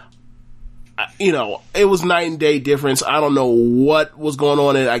like, it was night and day difference. I don't know what was going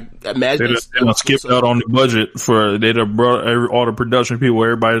on, and I imagine they skipped out on the budget they'd have brought all the production people,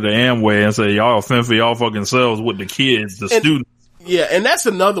 everybody to Amway, and say, y'all fend for y'all fucking selves with the kids, the students. Yeah, and that's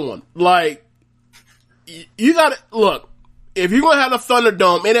another one. Like, you gotta look. If you're gonna have the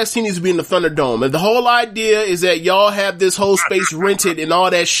Thunderdome, NXT needs to be in the Thunderdome. And the whole idea is that y'all have this whole space rented and all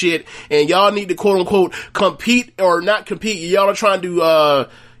that shit, and y'all need to quote unquote compete or not compete. Y'all are trying to,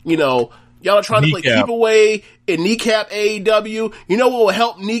 y'all are trying to play keep away and kneecap AEW. You know what will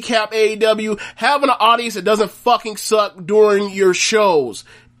help kneecap AEW? Having an audience that doesn't fucking suck during your shows.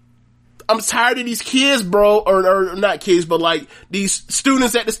 I'm tired of these kids, bro, or not kids, but like these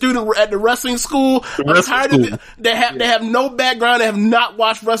students at the wrestling school. I'm tired of they have no background, they have not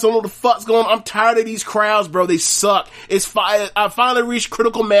watched wrestling, what the fuck's going on. I'm tired of these crowds, bro. They suck. I finally reached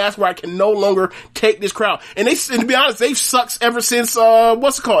critical mass where I can no longer take this crowd. And to be honest, they've sucked ever since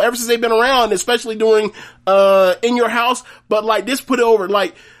ever since they've been around, especially during In Your House. But like this put it over,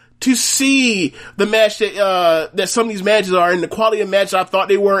 like, to see the match that some of these matches are and the quality of match I thought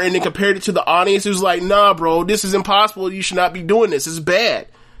they were, and then compared it to the audience, it was like, nah, bro, this is impossible. You should not be doing this. This is bad.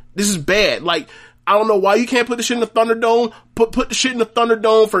 This is bad. Like, I don't know why you can't put the shit in the Thunderdome. Put the shit in the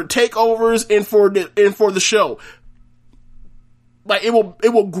Thunderdome for takeovers and for the show. Like, it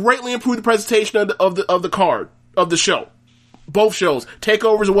will greatly improve the presentation of the card of the show, both shows,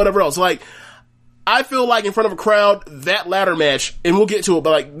 takeovers or whatever else. Like, I feel like in front of a crowd, that ladder match, and we'll get to it, but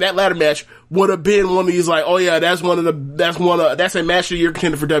like that ladder match would have been one of these, like, oh yeah, that's a match of the year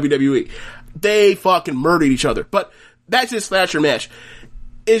contender for WWE. They fucking murdered each other. But that's his Thatcher match.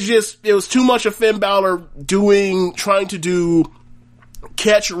 It was too much of Finn Balor trying to do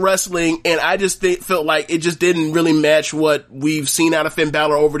catch wrestling, and I just felt like it just didn't really match what we've seen out of Finn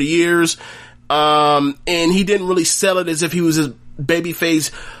Balor over the years. And he didn't really sell it as if he was his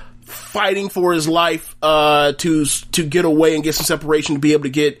babyface fighting for his life, to get away and get some separation, to be able to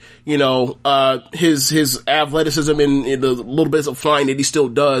get, his athleticism and the little bits of flying that he still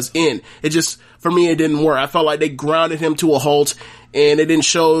does in. It just, for me, it didn't work. I felt like they grounded him to a halt, and it didn't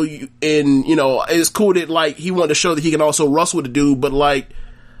show, it's cool that, like, he wanted to show that he can also wrestle with the dude, but, like,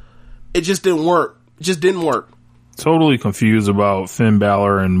 it just didn't work. It just didn't work. Totally confused about Finn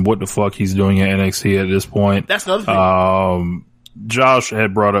Balor and what the fuck he's doing at NXT at this point. That's another thing. Josh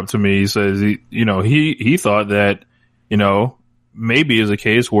had brought up to me, he says, he thought that, maybe is a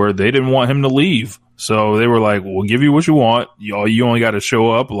case where they didn't want him to leave. So they were like, we'll give you what you want. You only got to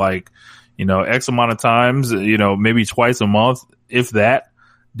show up like, X amount of times, maybe twice a month, if that,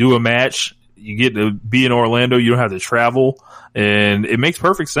 do a match, you get to be in Orlando. You don't have to travel. And it makes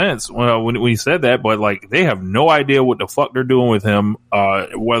perfect sense when he said that, but like they have no idea what the fuck they're doing with him,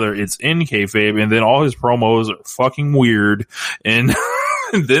 whether it's in kayfabe, and then all his promos are fucking weird. And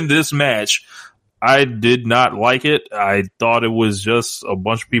then this match, I did not like it. I thought it was just a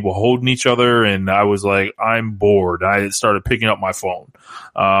bunch of people holding each other, and I was like, I'm bored. I started picking up my phone.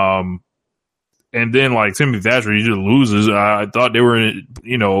 And then like Timothy Thatcher, he just loses. I thought they were,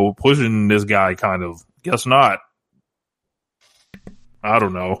 pushing this guy kind of. Guess not. I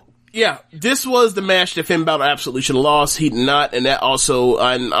don't know. Yeah, this was the match that Finn Balor absolutely should have lost. He did not, and that also,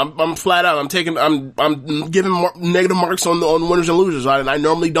 I'm flat out. I'm giving negative marks on winners and losers. I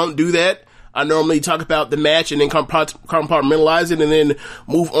normally don't do that. I normally talk about the match and then compartmentalize it, and then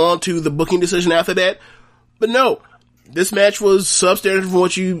move on to the booking decision after that. But no, this match was substandard for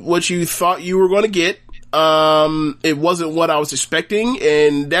what you thought you were going to get. It wasn't what I was expecting,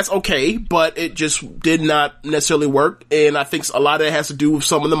 and that's okay, but it just did not necessarily work, and I think a lot of it has to do with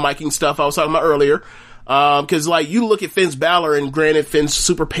some of the miking stuff I was talking about earlier. Cause like, you look at Finn's Balor, and granted, Finn's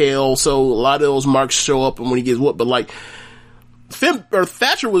super pale, so a lot of those marks show up when he gets whooped, but like,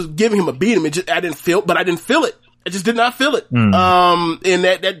 Thatcher was giving him a beating. I didn't feel it. I just did not feel it. And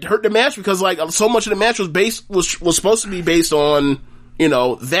that hurt the match, because like, so much of the match was supposed to be based on,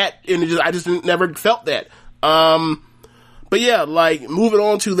 that, and I just never felt that. But yeah, like, moving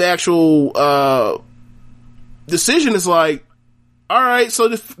on to the actual, decision is like, alright, so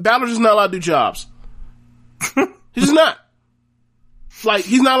Balor's just not allowed to do jobs. He's just not. Like,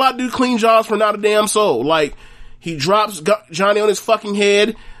 he's not allowed to do clean jobs for not a damn soul. Like, he drops Johnny on his fucking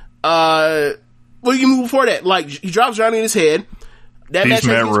head. Well, you can move before that. Like, he drops Johnny on his head. That match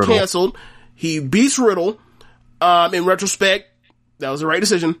gets canceled. He beats Riddle. In retrospect, that was the right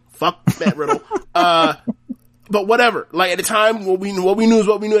decision. Fuck Matt Riddle. But whatever. Like, at the time, what we knew is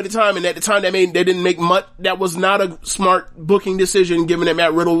what we knew at the time, and at the time they didn't make much. That was not a smart booking decision, given that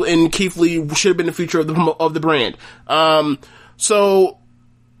Matt Riddle and Keith Lee should have been the future of the brand. So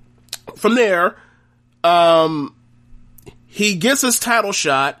from there, he gets his title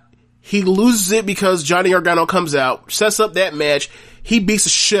shot. He loses it because Johnny Gargano comes out, sets up that match. He beats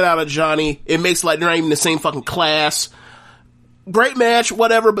the shit out of Johnny. It makes like they're not even the same fucking class. Great match,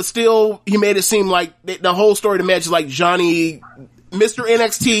 whatever, but still, he made it seem like the whole story of the match is like Johnny, Mr.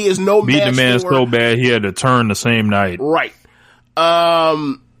 NXT is no match. Beat the man so bad he had to turn the same night. Right.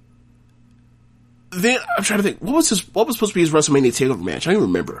 Then I'm trying to think, what was supposed to be his WrestleMania Takeover match? I don't even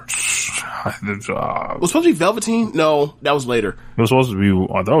remember. Was supposed to be Velveteen? No, that was later. It was supposed to be.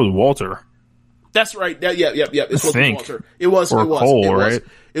 I thought it was Walter. That's right. Yeah. It's supposed to be Walter. It was. Cole, right?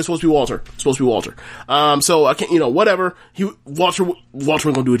 It's supposed to be Walter. So I can't. Whatever. Walter was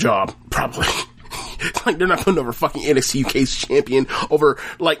gonna do a job, probably. Like, they're not putting over fucking NXT UK's champion over.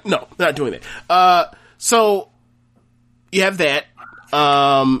 Like, no, they're not doing that. So you have that.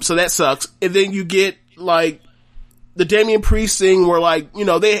 So that sucks. And then you get like the Damian Priest thing where like,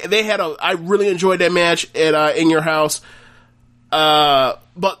 they had I really enjoyed that match at, In Your House.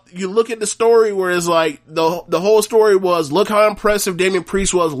 But you look at the story where it's like, the whole story was, look how impressive Damian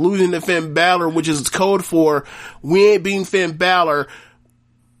Priest was losing to Finn Balor, which is code for, we ain't beating Finn Balor.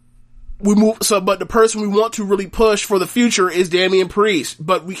 But the person we want to really push for the future is Damian Priest,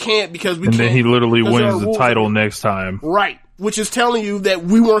 but we can't because we can't. And then he literally wins the title next time. Right. Which is telling you that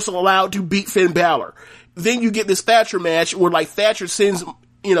we weren't allowed to beat Finn Balor. Then you get this Thatcher match where like Thatcher sends,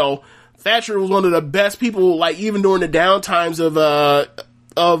 Thatcher was one of the best people, like even during the downtimes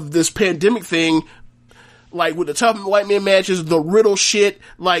of this pandemic thing, like with the tough white man matches, the Riddle shit,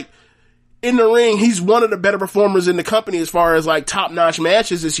 like in the ring, he's one of the better performers in the company as far as like top notch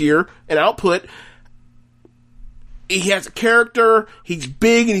matches this year and output. He has a character, he's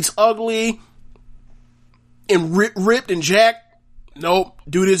big and he's ugly and ripped and jacked. Nope,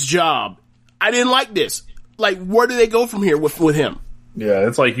 do this job. I didn't like this. Like, where do they go from here with him? Yeah,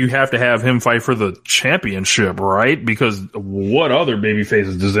 it's like you have to have him fight for the championship, right? Because what other baby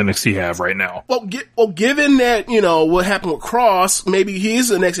faces does NXT have right now? Well, given that, what happened with Cross, maybe he is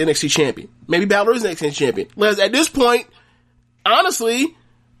the next NXT champion. Maybe Balor is the next NXT champion. Whereas at this point, honestly,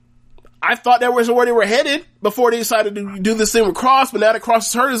 I thought that was where they were headed before they decided to do this thing with Cross, but now that Cross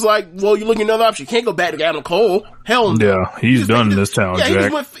is hurt, it's like, well, you're looking at another option. You can't go back to Adam Cole. Hell no. Yeah, he's done in this town, Jack. He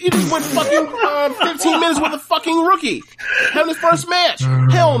just went fucking 15 minutes with a fucking rookie. Having his first match.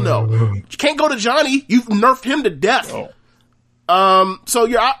 Hell no. You can't go to Johnny. You've nerfed him to death. Oh. So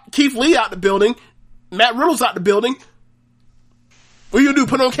you're out, Keith Lee out the building. Matt Riddle's out the building. What are you gonna do?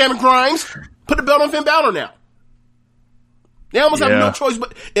 Put on Cameron Grimes? Put the belt on Finn Balor now. They almost have no choice,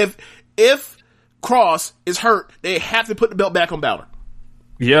 but if Cross is hurt, they have to put the belt back on Balor.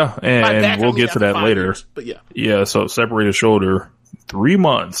 Yeah, and we'll get to that later. Years, but yeah. Yeah, so separated shoulder, 3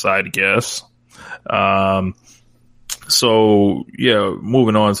 months, I'd guess. So yeah,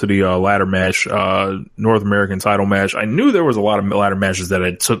 moving on to the ladder match, North American title match. I knew there was a lot of ladder matches that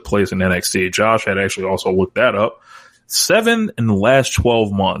had took place in NXT. Josh had actually also looked that up. 7 in the last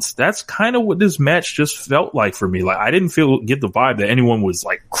 12 months. That's kind of what this match just felt like for me. Like, I didn't get the vibe that anyone was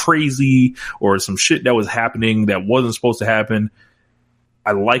like crazy or some shit that was happening that wasn't supposed to happen.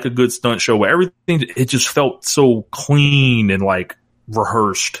 I like a good stunt show where everything, it just felt so clean and like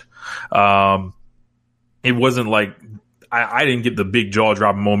rehearsed. It wasn't like, I didn't get the big jaw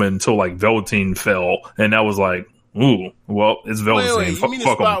dropping moment until like Velveteen fell, and that was like, ooh, well, it's Velveteen. Wait, you mean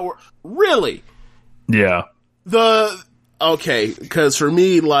the spot where, really? Yeah. Okay, because for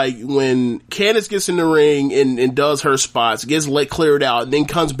me, like, when Candice gets in the ring and does her spots, gets cleared out, and then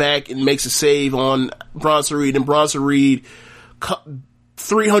comes back and makes a save on Bronson Reed, and Bronson Reed,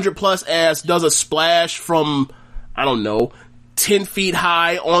 300 plus ass, does a splash from, I don't know, 10 feet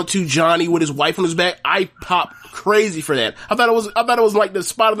high onto Johnny with his wife on his back. I pop crazy for that. I thought it was like the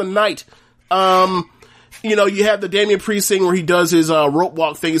spot of the night. You know, you have the Damian Priest thing where he does his rope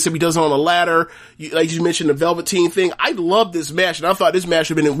walk thing, except he does it on a ladder. Like you mentioned, the Velveteen thing. I love this match, and I thought this match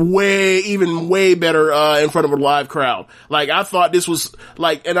would have been way better in front of a live crowd. Like, I thought this was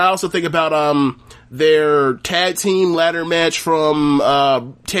like, and I also think about their tag team ladder match from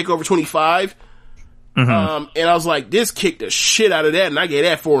Takeover 25. Mm-hmm. And I was like, this kicked the shit out of that, and I gave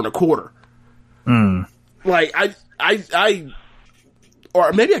that 4 1/4. Like,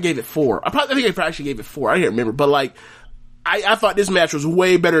 or maybe I gave it 4. I think I actually gave it 4. I can't remember, but like, I thought this match was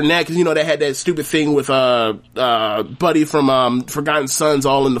way better than that, because, you know, they had that stupid thing with Buddy from Forgotten Sons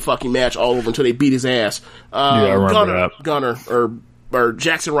all in the fucking match all over until they beat his ass. Yeah, I remember Gunner or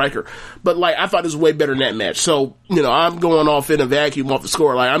Jackson Riker. But like, I thought this was way better than that match. So, you know, I'm going off in a vacuum off the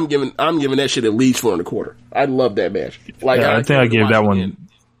score. Like, I'm giving that shit at least 4 1/4. I love that match. Like, yeah, I think I gave that one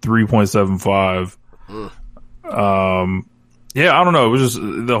 3.75. Yeah, I don't know. It was just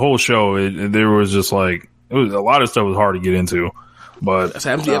the whole show. There was just like, it was a lot of stuff was hard to get into, but that's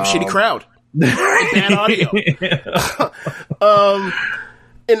happens. You have a shitty crowd, bad audio.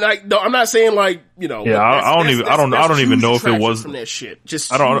 And like, no, I'm not saying like, you know. Yeah, I don't even know if it was from that shit.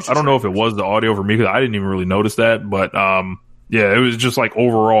 I don't know if it was the audio for me, because I didn't even really notice that. But yeah, it was just like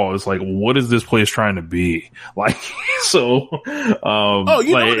overall, it's like, what is this place trying to be? Like, so. You know what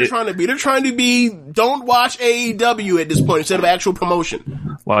they're trying to be? They're trying to be, don't watch AEW at this point instead of actual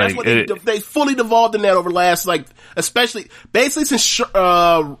promotion. Like, that's what they fully devolved in that over the last, like, basically since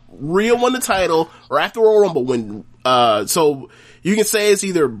Rhea won the title, or after Royal Rumble, when so you can say it's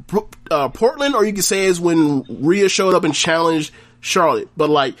either Portland, or you can say it's when Rhea showed up and challenged Charlotte. But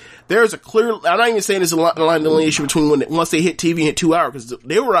like, there's a clear, I'm not even saying there's a line delineation between once they hit TV and hit 2 hours, because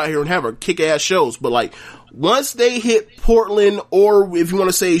they were out here and having kick-ass shows. But like, once they hit Portland, or if you want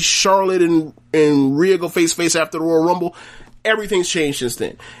to say Charlotte and Rhea go face-to-face after the Royal Rumble, everything's changed since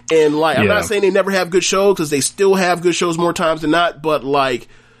then. And like, I'm not saying they never have good shows, because they still have good shows more times than not, but like,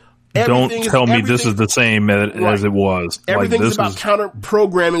 don't tell me this is the same as it was. Everything is about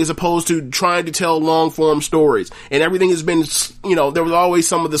counter-programming as opposed to trying to tell long-form stories. And everything has been, you know, there was always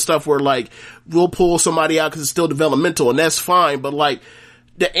some of the stuff where, like, we'll pull somebody out because it's still developmental, and that's fine. But, like,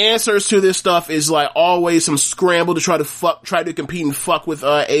 the answers to this stuff is, like, always some scramble to try to compete and fuck with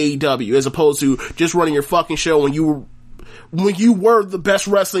AEW, as opposed to just running your fucking show when you were the best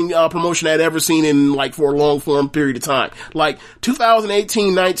wrestling promotion I'd ever seen in, like, for a long form period of time. Like,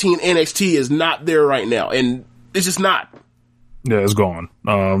 2018-19 NXT is not there right now, and it's just not. Yeah, it's gone.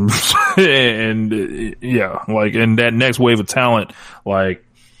 And yeah, like, and that next wave of talent, like,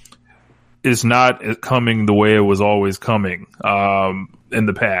 it's not coming the way it was always coming in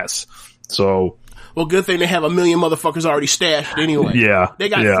the past. So, well, good thing they have 1 million motherfuckers already stashed anyway. Yeah. They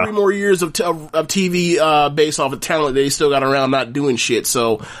got 3 more years of TV based off of talent they still got around not doing shit,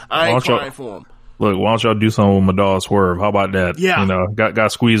 so I ain't crying for them. Look, why don't y'all do something with Madonna Swerve? How about that? Yeah. You know,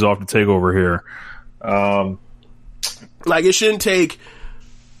 got squeezed off the takeover here. Like, it shouldn't take,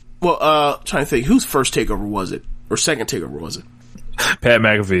 well, trying to think, whose first takeover was it? Or second takeover was it? Pat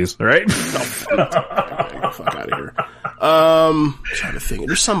McAfee's, right? Get the fuck out of here. I'm trying to think.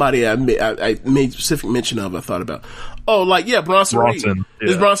 There's somebody I made specific mention of, I thought about. Oh, like, yeah, Bronson Reed. Yeah.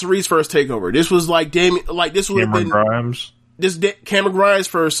 This is Bronson Reed's first takeover. This was like this would have been Grimes. This Cameron Grimes'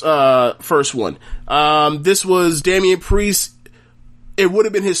 first one. This was Damian Priest. It would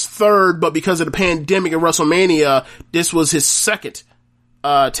have been his third, but because of the pandemic and WrestleMania, this was his second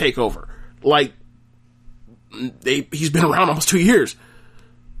takeover. Like, he's been around almost 2 years.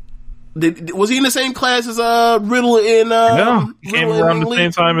 Was he in the same class as Riddle in? He came around the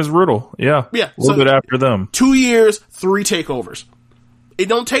same time as Riddle. Yeah, yeah, a little bit after them. 2 years, 3 takeovers. It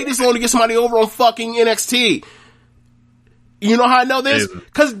don't take this long to get somebody over on fucking NXT. You know how I know this?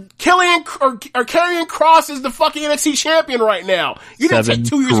 Because Karrion Kross is the fucking NXT champion right now. You didn't take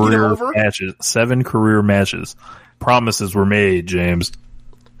 2 years to get him over. 7 career matches. Promises were made, James.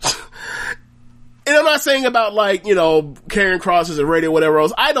 And I'm not saying about, like, you know, Karrion Kross is a radio, whatever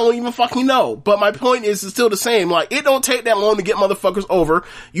else. I don't even fucking know. But my point is it's still the same. Like, it don't take that long to get motherfuckers over.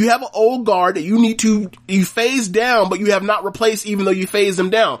 You have an old guard that you phase down, but you have not replaced even though you phase them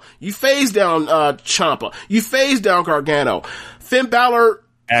down. You phase down, Ciampa. You phase down Gargano. Finn Balor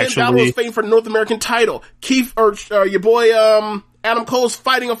was fighting for the North American title. Your boy, Adam Cole's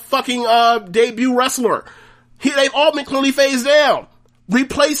fighting a fucking, debut wrestler. They've all been clearly phased down.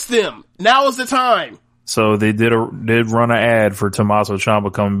 Replace them. Now is the time. So they did run an ad for Tommaso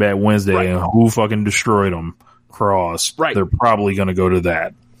Ciampa coming back Wednesday, right. And who fucking destroyed him? Cross. Right. They're probably going to go to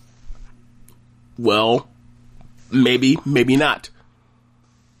that. Well, maybe not.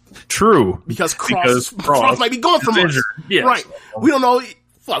 True. Because Cross might be gone from us. Yes. Right. We don't know.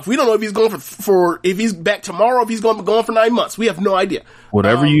 Fuck. We don't know if he's going for if he's back tomorrow, if he's going to be gone for 9 months. We have no idea.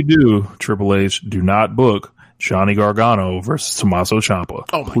 Whatever you do, Triple H, do not book Johnny Gargano versus Tommaso Ciampa.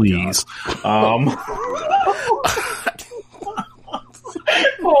 Oh my please.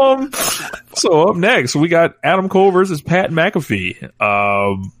 So up next, we got Adam Cole versus Pat McAfee.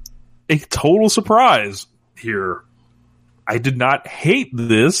 A total surprise here. I did not hate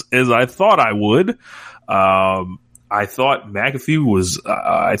this as I thought I would. I thought McAfee was,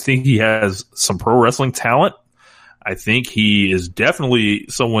 I think he has some pro wrestling talent. I think he is definitely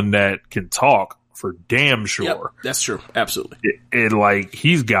someone that can talk. For damn sure. Yep, that's true. Absolutely. It like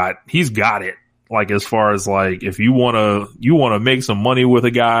he's got it. Like as far as like if you wanna make some money with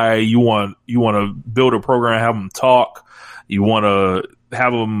a guy, you wanna build a program, have him talk, you wanna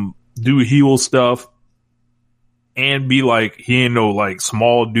have him do heel stuff and be like he ain't no like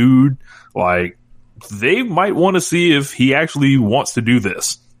small dude, like they might want to see if he actually wants to do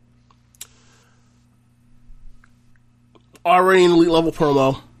this. Already an elite level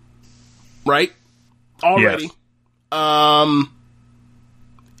promo. Right? Already. Yes.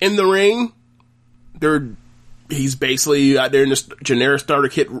 In the ring, he's basically out there in this generic starter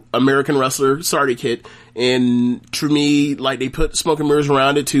kit, American wrestler starter kit. And to me, like they put smoke and mirrors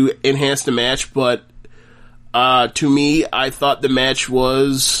around it to enhance the match. But, to me, I thought the match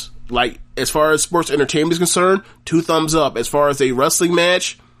was like, as far as sports entertainment is concerned, 2 thumbs up. As far as a wrestling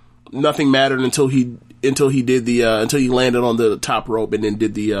match, nothing mattered until he landed on the top rope and then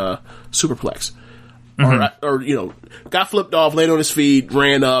did the, superplex. Or, you know, got flipped off, landed on his feet,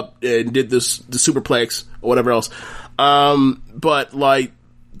 ran up, and did the superplex, or whatever else. But, like,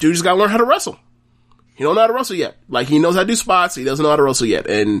 dude just gotta learn how to wrestle. He don't know how to wrestle yet. Like, he knows how to do spots, he doesn't know how to wrestle yet.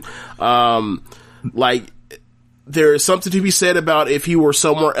 And, like, there is something to be said about if he were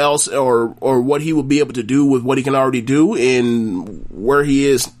somewhere else, or what he would be able to do with what he can already do, and where he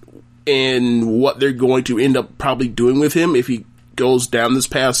is, and what they're going to end up probably doing with him if he goes down this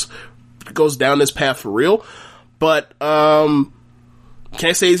path for real. But can't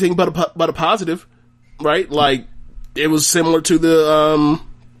say anything but a positive, right? Like it was similar to the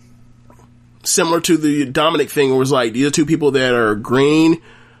Dominic thing. Where it was like these are 2 people that are green.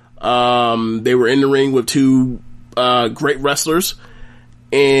 They were in the ring with 2 great wrestlers,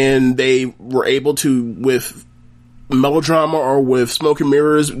 and they were able to, with melodrama or with smoke and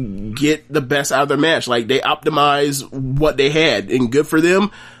mirrors, get the best out of their match. Like they optimized what they had, and good for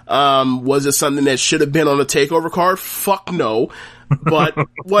them. Was it something that should have been on a takeover card? Fuck no. But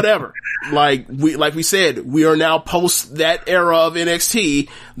whatever. Like we said, we are now post that era of NXT.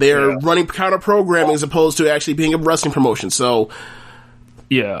 They're running counter programming as opposed to actually being a wrestling promotion. So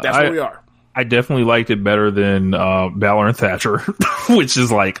yeah, that's where we are. I definitely liked it better than Balor and Thatcher, which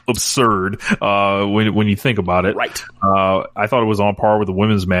is like absurd when you think about it. Right. I thought it was on par with the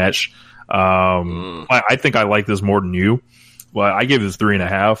women's match. I think I like this more than you. Well, I gave this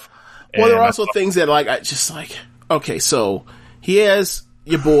 3.5. Well, there are also things that like I just like. Okay, so he has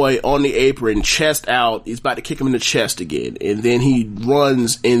your boy on the apron, chest out. He's about to kick him in the chest again, and then he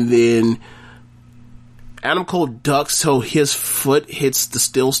runs, and then Adam Cole ducks so his foot hits the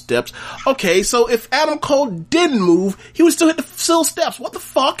steel steps. Okay, so if Adam Cole didn't move, he would still hit the steel steps. What the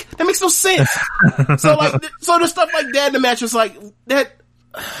fuck? That makes no sense. So there's stuff like that in the match. It's like that.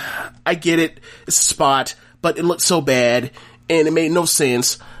 I get it. It's a spot, but it looked so bad, and it made no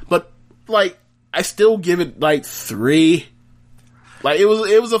sense. But like, I still give it like 3. Like it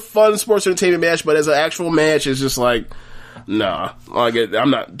was a fun sports entertainment match, but as an actual match, it's just like Nah, I'm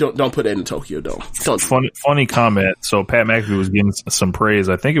not. Don't put that in Tokyo Dome. Funny comment. So Pat McAfee was getting some praise.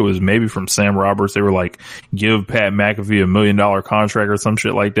 I think it was maybe from Sam Roberts. They were like, "Give Pat McAfee $1 million contract" or some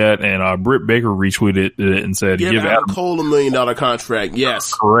shit like that. And Britt Baker retweeted it and said, "Give Adam Cole $1 million contract."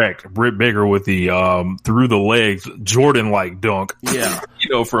 Yes, correct. Britt Baker with the through the legs Jordan like dunk. Yeah,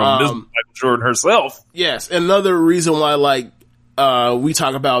 from Michael Jordan herself. Yes, another reason why we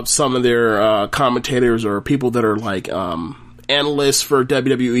talk about some of their commentators or people that are like analysts for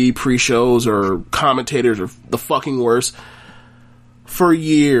WWE pre-shows or commentators are the fucking worst. For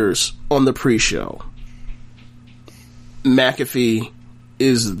years on the pre-show, McAfee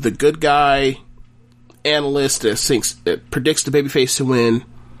is the good guy analyst that predicts the babyface to win,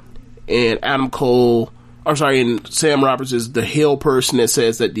 and and Sam Roberts is the heel person that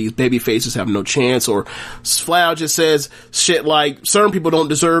says that these baby faces have no chance, or flat out just says shit like certain people don't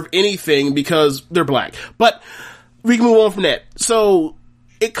deserve anything because they're black. But we can move on from that. So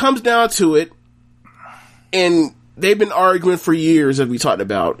it comes down to it, and they've been arguing for years, as we talked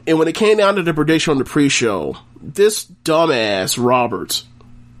about. And when it came down to the prediction on the pre-show, this dumbass Roberts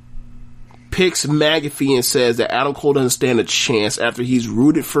picks McAfee and says that Adam Cole doesn't stand a chance after he's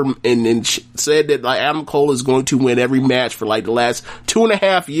rooted for and said that Adam Cole is going to win every match for the last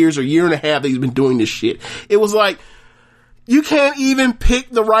 2.5 years or year and a half that he's been doing this shit. It was like, you can't even pick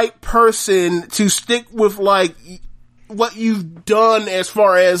the right person to stick with what you've done as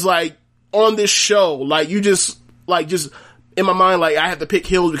far as on this show. You just in my mind, I have to pick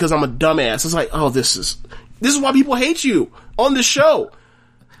heels because I'm a dumbass. It's like, oh, this is why people hate you on this show.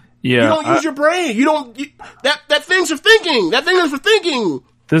 Yeah, you don't use your brain. That thing's for thinking. That thing is for thinking.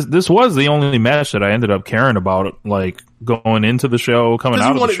 This was the only match that I ended up caring about, going into the show, coming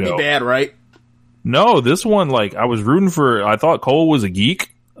out of the show. This one to be bad, right? No, this one, I was rooting for. I thought Cole was a geek.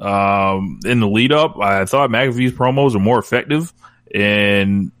 In the lead up, I thought McAfee's promos were more effective,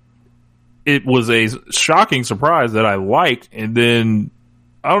 and it was a shocking surprise that I liked. And then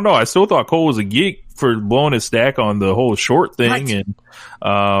I don't know. I still thought Cole was a geek for blowing his stack on the whole short thing, right. And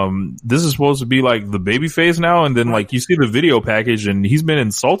this is supposed to be the babyface now, and then you see the video package, and he's been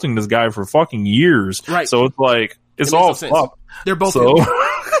insulting this guy for fucking years, right? So it's it's all fucked. They're both heels.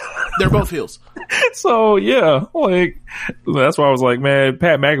 They're both heels. So yeah, that's why I was like, man,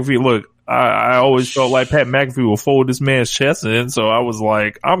 Pat McAfee. Look, I always felt like Pat McAfee will fold this man's chest in, so I was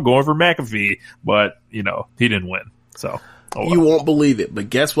like, I'm going for McAfee, but he didn't win. So you won't believe it, but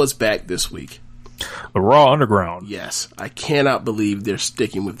guess what's back this week? The Raw Underground. Yes. I cannot believe they're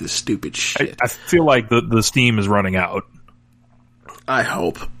sticking with this stupid shit. I feel like the steam is running out. I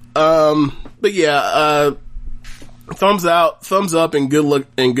hope. But yeah, thumbs up and good luck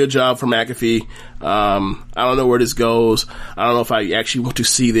and good job for McAfee. I don't know where this goes. I don't know if I actually want to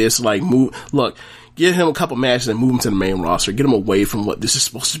see this. Give him a couple matches and move him to the main roster. Get him away from what this is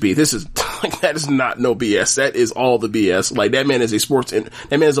supposed to be. This is that is not no BS. That is all the BS. That man is that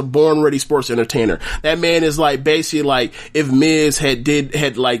man is a born ready sports entertainer. That man is basically if Miz had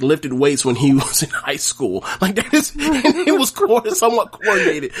lifted weights when he was in high school. That is, and it was somewhat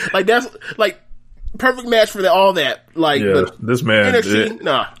coordinated. That's perfect match for all that. This man,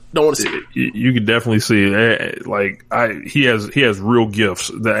 NXT, don't want to see it. You can definitely see it. He has real gifts,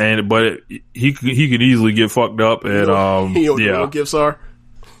 but he could easily get fucked up. And you know what the real gifts are?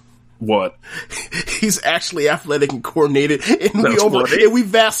 What? He's actually athletic and coordinated, and we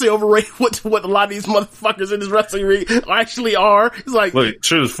vastly overrate what a lot of these motherfuckers in this wrestling ring actually are. It's look,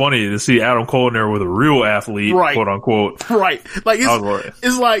 sure, it's funny to see Adam Cole in there with a real athlete, right, quote unquote. Right.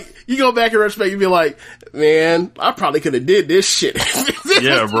 It's you go back in retrospect, you be like, man, I probably could have did this shit.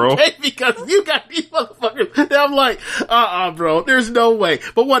 Yeah, bro. Because you got these motherfuckers. And I'm like, bro, there's no way.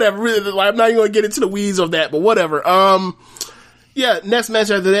 But whatever. Really, I'm not even going to get into the weeds of that, but whatever. Yeah, next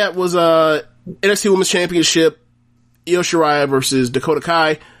match after that was NXT Women's Championship, Io Shirai versus Dakota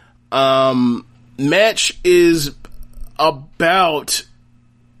Kai. Match is about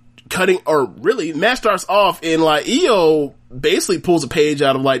match starts off and Io basically pulls a page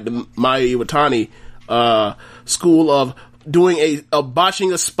out of the Maya Iwatani school of doing a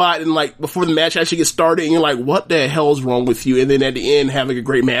botching a spot and before the match actually gets started, and you're like, what the hell's wrong with you? And then at the end having a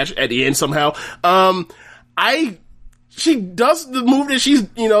great match at the end somehow. She does the move that she's,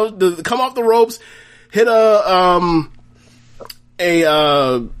 the come off the ropes, hit a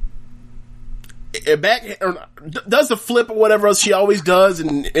back, or does the flip or whatever else she always does,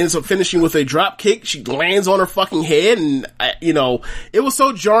 and ends up finishing with a drop kick. She lands on her fucking head, and it was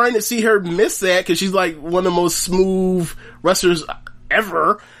so jarring to see her miss that, because she's one of the most smooth wrestlers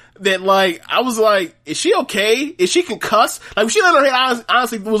ever. That I was like, is she okay? Is she concussed? When she landed on her head, I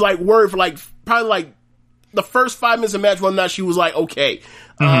honestly was worried for probably the first 5 minutes of the match, whether or not she was like, okay.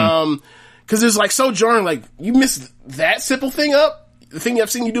 Cause it's like so jarring, like, you missed that simple thing up? The thing I've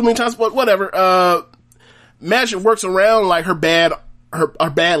seen you do many times, but whatever. Magic works around like her bad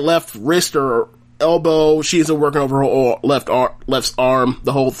left wrist or elbow. She isn't working over her left's arm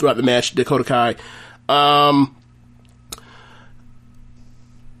the whole throughout the match. Dakota Kai.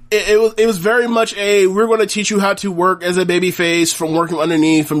 It was very much we're going to teach you how to work as a babyface from working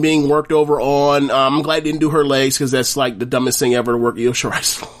underneath, from being worked over on. I'm glad they didn't do her legs because that's like the dumbest thing ever to work Io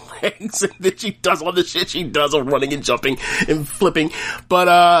Shirai's legs. And then she does all the shit she does of running and jumping and flipping.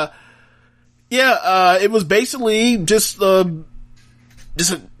 But, it was basically just a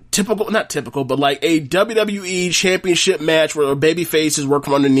typical, not typical, but like a WWE championship match where a babyface is working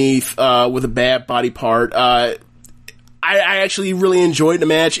from underneath, with a bad body part. I actually really enjoyed the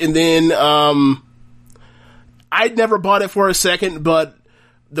match, and then, I'd never bought it for a second, but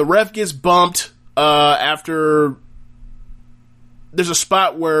the ref gets bumped, after there's a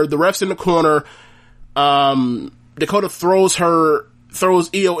spot where the ref's in the corner, Dakota throws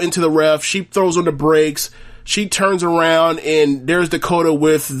Io into the ref. She throws on the brakes. She turns around and there's Dakota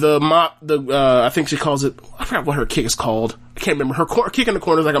with the mop. I think she calls it. I forgot what her kick is called. I can't remember. Her kick in the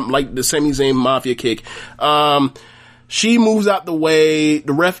corner is like the Sami Zayn Mafia kick. She moves out the way.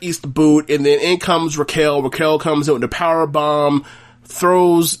 The ref eats the boot, and then in comes Raquel. Raquel comes in with the power bomb,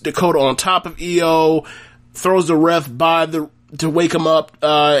 throws Dakota on top of Io, throws the ref to wake him up,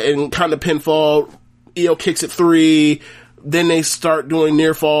 and kind of pinfall. Io kicks it 3. Then they start doing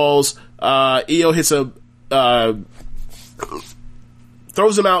near falls. Io hits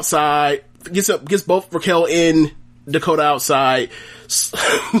throws him outside, gets both Raquel in, Dakota outside,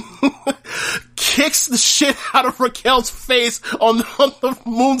 kicks the shit out of Raquel's face on the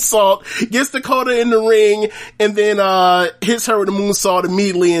moonsault, gets Dakota in the ring, and then, hits her with a moonsault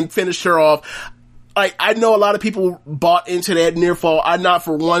immediately and finished her off. I know a lot of people bought into that near fall. I not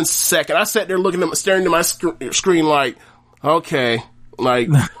for 1 second. I sat there staring at my screen like, okay, like,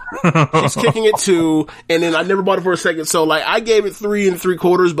 she's kicking it 2, and then I never bought it for a second, so, like, I gave it 3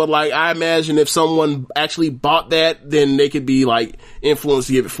 3/4, but, like, I imagine if someone actually bought that, then they could be, like, influenced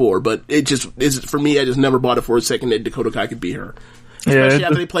to give it 4, but it just, for me, I just never bought it for a second that Dakota Kai could beat her. Especially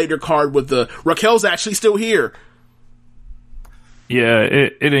after they played their card with Raquel's actually still here. Yeah,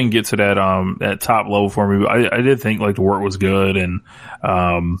 it didn't get to that top level for me, but I did think, like, the work was good, and,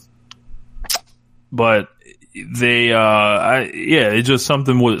 but they, it just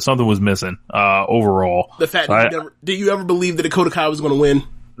something was missing, overall. The fact that did you ever believe that Dakota Kai was going to win?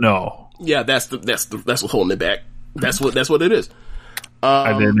 No. Yeah, that's what's holding it back. That's what it is.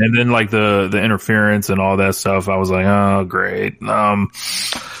 And then like the interference and all that stuff, I was like, oh, great.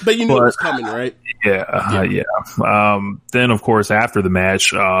 But you knew it was coming, right? Yeah. Then of course after the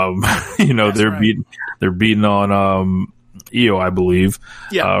match, they're beating on, Io, I believe.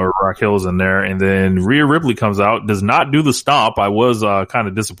 Yeah. Raquel's in there. And then Rhea Ripley comes out, does not do the stomp. I was, kind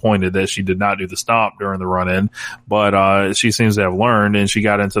of disappointed that she did not do the stomp during the run in, but, she seems to have learned, and she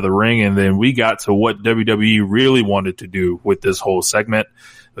got into the ring. And then we got to what WWE really wanted to do with this whole segment,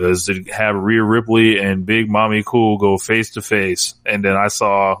 is to have Rhea Ripley and Big Mommy Cool go face to face. And then I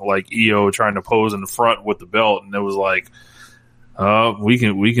saw like Io trying to pose in the front with the belt, and it was like, we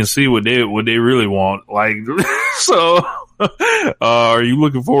can see what they really want. Like, so, are you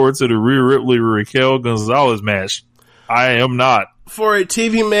looking forward to the Rhea Ripley Raquel Gonzalez match? I am not. For a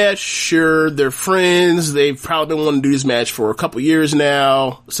TV match, sure, they're friends. They've probably been wanting to do this match for a couple years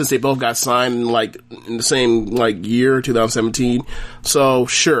now, since they both got signed in the same year, 2017. So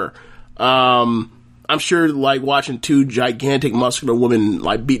sure. I'm sure like watching 2 gigantic muscular women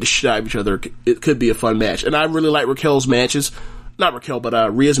like beat the shit out of each other, it could be a fun match. And I really like Raquel's matches. Not Raquel,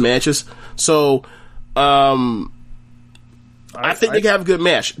 but Rhea's matches. So, I think they can have a good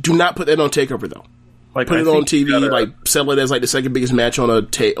match. Do not put that on Takeover though. Like, put it on TV, sell it as like the second biggest match on an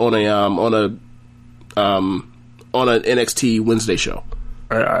NXT Wednesday show.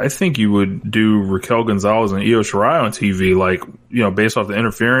 I think you would do Raquel Gonzalez and Io Shirai on TV, based off the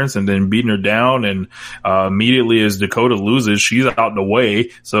interference, and then beating her down, and immediately as Dakota loses, she's out the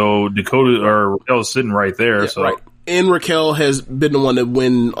way, so Raquel's sitting right there. Yeah, so right. And Raquel has been the one to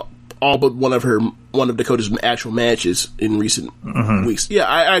win all but one of Dakota's actual matches in recent weeks. Yeah,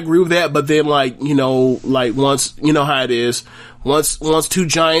 I agree with that. But then, once you know how it is, once 2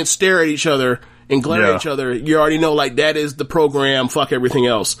 giants stare at each other and glare at each other, you already know that is the program. Fuck everything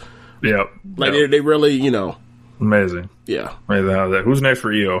else. Yeah, they really, amazing. Yeah, amazing. Who's next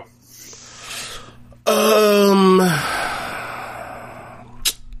for Io?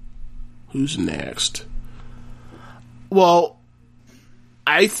 Who's next? Well,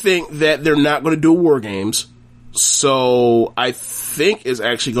 I think that they're not going to do War Games. So I think it's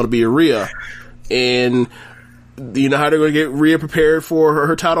actually going to be a Rhea. And do you know how they're going to get Rhea prepared for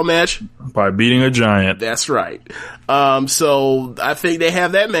her title match? By beating a giant. That's right. So I think they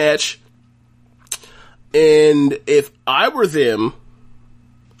have that match. And if I were them,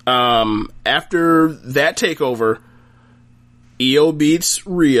 after that takeover, Io beats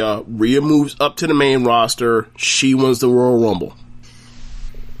Rhea. Rhea moves up to the main roster. She wins the Royal Rumble.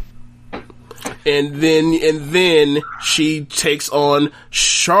 And then she takes on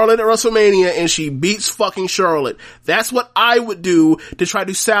Charlotte at WrestleMania and she beats fucking Charlotte. That's what I would do to try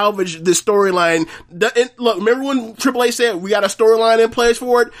to salvage this storyline. Look, remember when Triple H said we got a storyline in place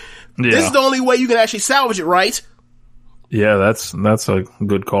for it? Yeah. This is the only way you can actually salvage it, right? Yeah, that's a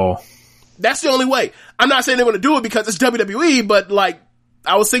good call. That's the only way. I'm not saying they're going to do it because it's WWE, but like,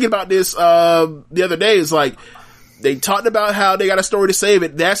 I was thinking about this, the other day. It's like, they talked about how they got a story to save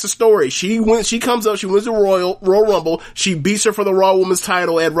it. That's the story. She comes up, she wins the Royal Rumble, she beats her for the Raw Women's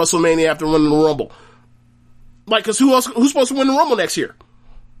title at WrestleMania after winning the Rumble. Like, cause who's supposed to win the Rumble next year?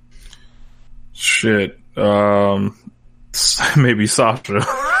 Shit. Maybe Sasha.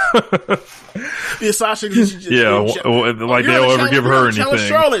 Yeah, Sasha. Like they'll ever give her anything.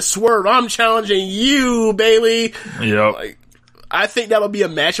 Charlotte, Swerve, I'm challenging you, baby. Yep. Like, I think that'll be a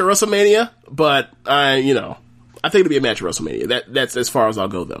match at WrestleMania, but I think it'll be a match at WrestleMania. That's as far as I'll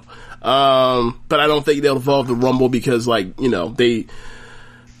go, though. But I don't think they'll involve the Rumble because, like, they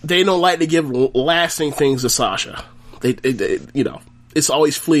don't like to give lasting things to Sasha. They it's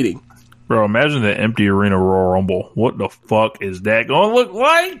always fleeting. Bro, imagine the empty arena Royal Rumble. What the fuck is that going to look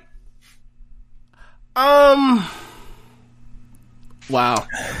like? Wow.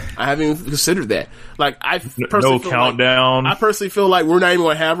 I haven't even considered that. Like, I personally feel countdown. I personally feel like we're not even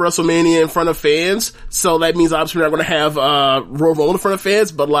going to have WrestleMania in front of fans, so that means obviously we're not going to have Royal Rumble in front of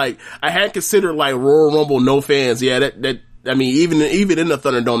fans. But like, I hadn't considered like Royal Rumble no fans. Yeah, that I mean, even in the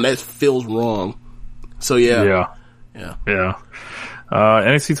Thunderdome, that feels wrong. So yeah.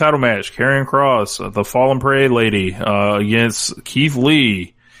 NXT title match: Karrion Kross, the Fallen Parade Lady, against Keith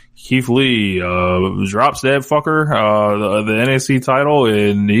Lee. Keith Lee drops that fucker, the NXT title,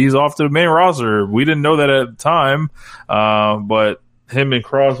 and he's off to the main roster. We didn't know that at the time, but him and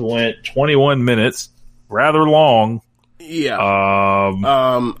Cross went 21 minutes, rather long. Yeah.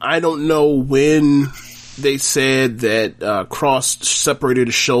 I don't know when they said that Cross separated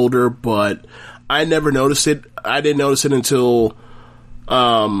his shoulder, but I never noticed it. I didn't notice it until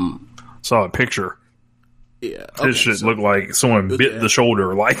saw a picture. Yeah, this shit looked like someone bit the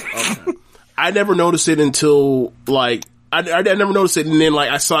shoulder. Like, I never noticed it until like I never noticed it, and then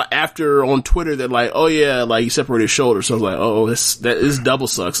like I saw after on Twitter that like, oh yeah, like he separated his shoulder. So I was like, oh, this double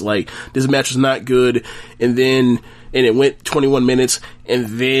sucks. Like, this match was not good, and it went 21 minutes, and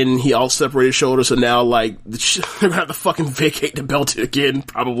then he all separated his shoulder. So now like they're gonna have to fucking vacate the belt again,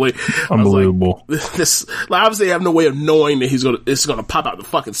 probably. Unbelievable. This like, obviously I have no way of knowing that it's gonna pop out the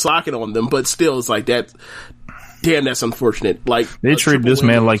fucking socket on them, but still, it's like that. Damn, that's unfortunate. Like, they treat this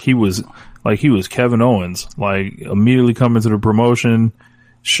man like he was Kevin Owens. Like, immediately coming to the promotion,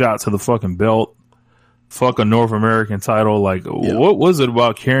 shot to the fucking belt, fuck a North American title. Like, What was it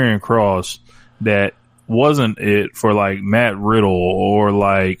about Karrion Kross that wasn't it for like Matt Riddle or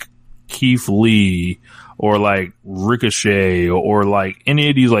like Keith Lee or like Ricochet or like any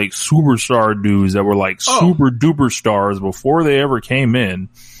of these like superstar dudes that were like super duper stars before they ever came in?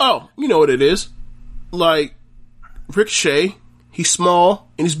 Oh, you know what it is? Like, Ricochet, he's small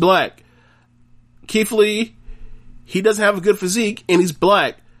and he's black. Keith Lee, he doesn't have a good physique and he's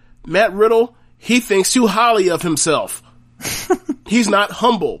black. Matt Riddle, he thinks too highly of himself. He's not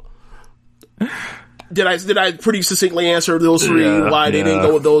humble. Did I pretty succinctly answer those three? Why they didn't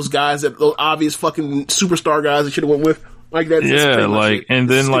go with those guys, those obvious fucking superstar guys they should have went with? Like that. Yeah, like, and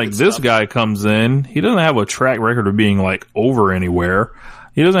then like this guy comes in, he doesn't have a track record of being like over anywhere.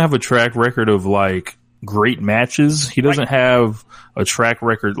 He doesn't have a track record of like great matches. He doesn't have a track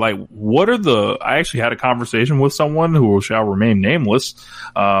record. Like, what are I actually had a conversation with someone who shall remain nameless,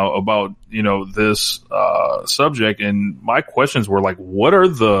 about, this, subject. And my questions were like, what are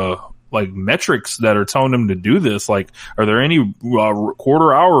the, like, metrics that are telling him to do this? Like, are there any,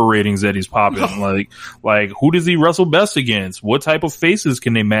 quarter hour ratings that he's popping? like, who does he wrestle best against? What type of faces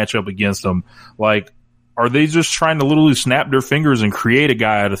can they match up against him? Like, are they just trying to literally snap their fingers and create a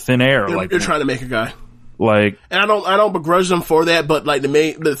guy out of thin air? They're trying to make a guy. Like, and I don't begrudge them for that, but like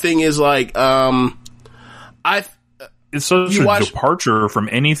the thing is like, it's such a departure from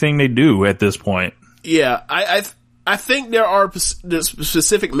anything they do at this point. Yeah, I think there are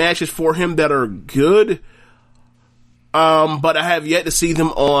specific matches for him that are good, But I have yet to see them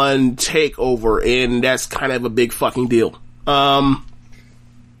on Takeover, and that's kind of a big fucking deal.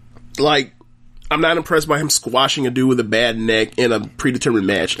 Like, I'm not impressed by him squashing a dude with a bad neck in a predetermined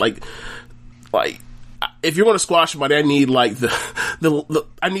match. Like, if you're going to squash somebody, I need like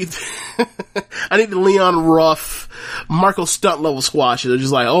I need the Leon Ruff, Marco Stunt level squashes. They're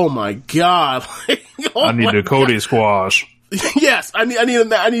just like, oh my god. I need the Cody squash. Yes, I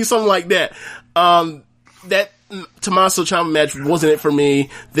need something like that. That Tommaso Ciampa match wasn't it for me.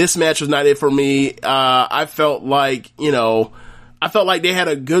 This match was not it for me. I felt like, they had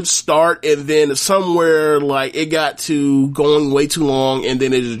a good start, and then somewhere, like, it got to going way too long, and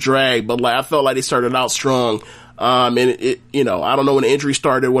then it just dragged. But, like, I felt like they started out strong. And it, I don't know when the injury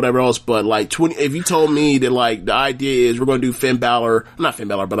started or whatever else, but, like, if you told me that, like, the idea is we're going to do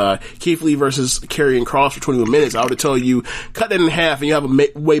Keith Lee versus Karrion Kross for 21 minutes, I would have told you, cut that in half and you have a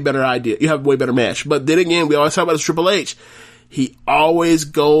way better idea. You have a way better match. But then again, we always talk about this Triple H. He always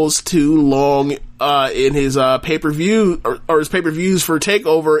goes too long in his pay-per-view or his pay-per-views for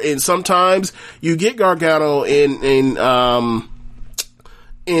Takeover, and sometimes you get Gargano in Almas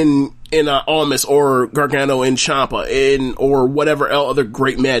or Gargano and Ciampa or whatever other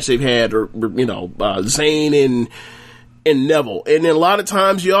great match they've had, or Zayn and Neville, and then a lot of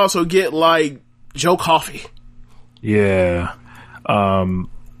times you also get like Joe Coffey. Yeah.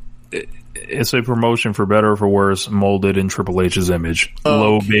 It's a promotion, for better or for worse, molded in Triple H's image. Okay.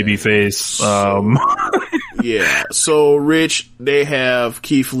 Low babyface. Yeah. So, Rich, they have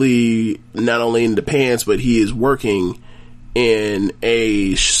Keith Lee not only in the pants, but he is working in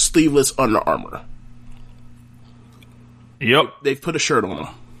a sleeveless Under Armour. Yep. They've put a shirt on him.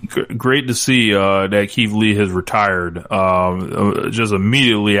 Great to see that Keith Lee has retired just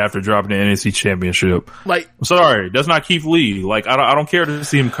immediately after dropping the NXT Championship. Like, I'm sorry, that's not Keith Lee. Like, I don't care to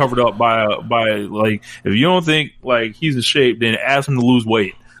see him covered up by like, if you don't think like he's in shape, then ask him to lose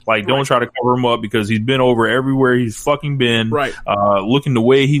weight. Like, don't try to cover him up, because he's been over everywhere he's fucking been. Right. Looking the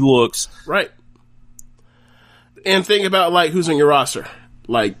way he looks. Right. And think about like who's on your roster.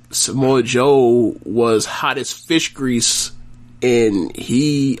 Like, Samoa Joe was hot as fish grease, and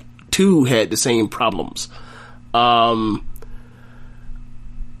he too had the same problems.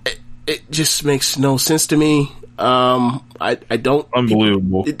 It just makes no sense to me. I don't.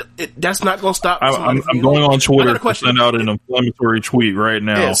 Unbelievable. That's not going to stop. I'm going on Twitter to send out an inflammatory tweet right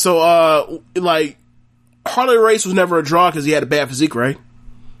now. Yeah. So, like, Harley Race was never a draw because he had a bad physique, right?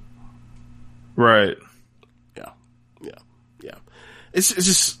 Right. Yeah.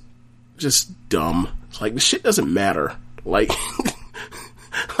 It's just dumb. It's like, the shit doesn't matter. Like,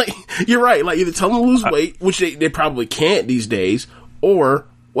 you're right. Like, either tell them to lose weight, which they probably can't these days, or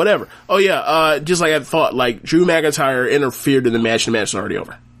whatever. Oh yeah, just like I thought, like, Drew McIntyre interfered in the match. The match is already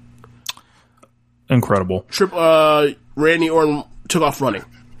over. Incredible. Randy Orton took off running.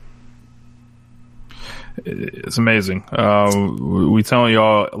 It's amazing. We telling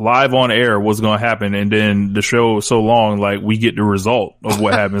y'all live on air what's going to happen, and then the show is so long, like, we get the result of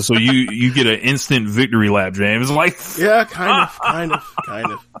what happened. So you get an instant victory lap, James. Like, yeah, kind of.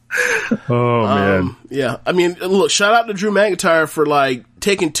 Oh man. Yeah. I mean, look, shout out to Drew McIntyre for like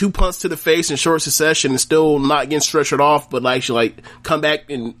taking 2 punts to the face in short succession and still not getting stretchered off, but actually like come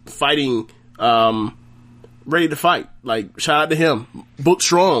back and fighting, ready to fight. Like, shout out to him. Book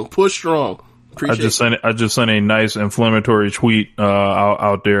strong, push strong. I just sent a nice inflammatory tweet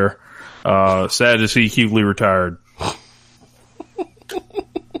out there. Sad to see Keith Lee retired.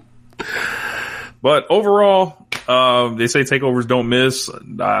 But overall, they say takeovers don't miss.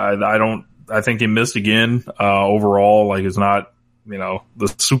 I think he missed again. Overall, like, it's not, the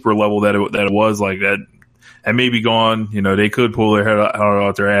super level that it was, like, that may be gone. They could pull their head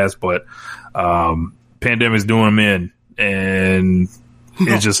out their ass, but pandemic's doing them in, and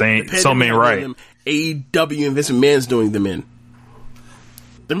it just ain't, something ain't right. AEW and Vince McMahon's doing them in.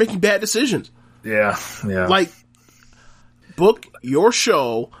 They're making bad decisions. Yeah. Like, book your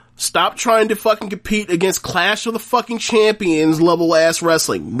show. Stop trying to fucking compete against Clash of the fucking Champions level ass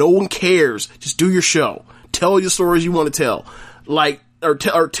wrestling. No one cares. Just do your show. Tell your stories you want to tell. Like, or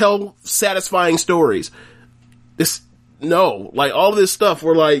tell satisfying stories. Like, all of this stuff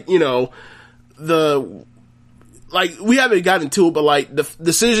where, like, like, we haven't gotten to it, but like the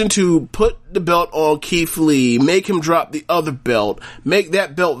decision to put the belt on Keith Lee, make him drop the other belt, make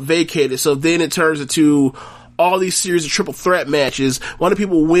that belt vacated, so then it turns into all these series of triple threat matches. One of the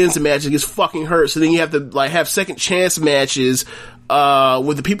people wins the match and gets fucking hurt, so then you have to like have second chance matches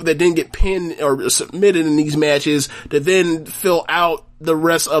with the people that didn't get pinned or submitted in these matches to then fill out the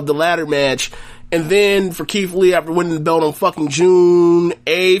rest of the ladder match. And then for Keith Lee, after winning the belt on fucking June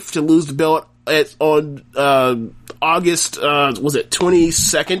 8th, to lose the belt on August, was it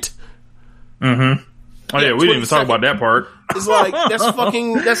 22nd? Mm-hmm. Oh yeah, we didn't even talk about that part. It's like,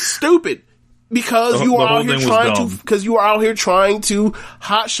 that's stupid. Because you are out here trying to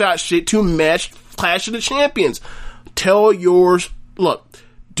hotshot shit to match Clash of the Champions. Do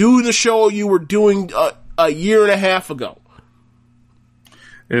the show you were doing a year and a half ago.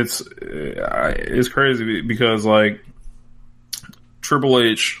 It's crazy because like Triple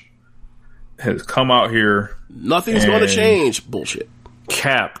H has come out here. Nothing's going to change. Bullshit.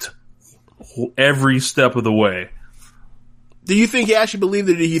 Capped every step of the way. Do you think he actually believed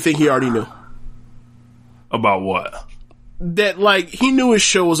it, or do you think he already knew? About what? That, like, he knew his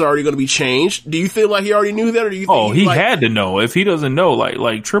show was already going to be changed. Do you feel like he already knew that, or do you think he had to know? If he doesn't know,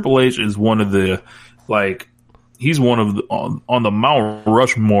 like Triple H is one of the, like, he's one of the, on the Mount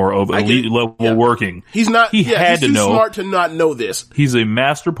Rushmore of elite level working. He's not. He had to know. He's smart to not know this. He's a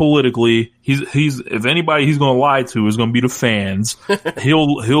master politically. He's if anybody he's going to lie to is going to be the fans.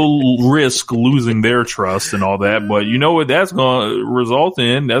 he'll risk losing their trust and all that. But you know what that's going to result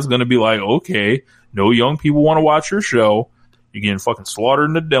in? That's going to be like, okay, no young people want to watch your show. You're getting fucking slaughtered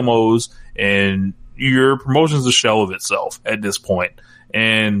in the demos, and your promotion's a shell of itself at this point.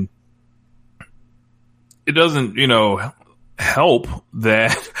 And it doesn't, help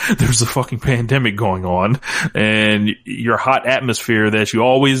that there's a fucking pandemic going on and your hot atmosphere that you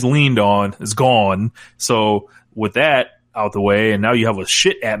always leaned on is gone. So with that out the way, and now you have a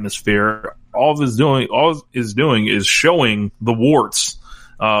shit atmosphere, all it's doing is showing the warts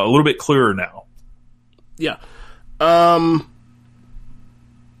a little bit clearer now. Yeah.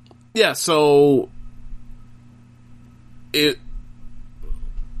 Yeah, so I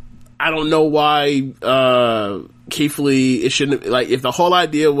don't know why Keith Lee, it shouldn't, like, if the whole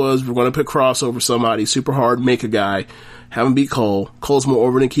idea was we're going to put Cross over somebody super hard, make a guy, have him beat Cole. Cole's more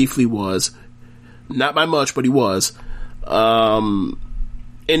over than Keith Lee was. Not by much, but he was. And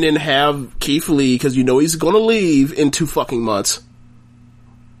then have Keith Lee, because he's going to leave in 2 fucking months.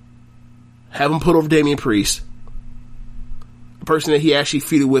 Have him put over Damian Priest. A person that he actually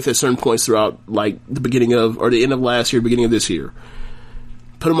feuded with at certain points throughout, like, the beginning of, or the end of last year, beginning of this year.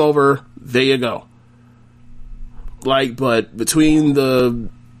 Put him over, there you go. Like, but between the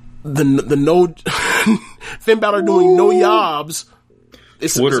no Finn Balor doing no yobs,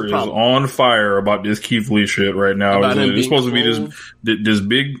 Twitter is on fire about this Keith Lee shit right now. It's supposed to be this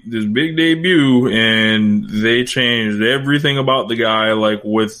big debut, and they changed everything about the guy. Like,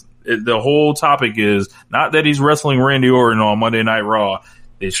 with it, the whole topic is not that he's wrestling Randy Orton on Monday Night Raw.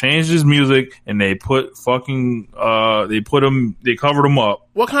 They changed his music and they put fucking they covered him up.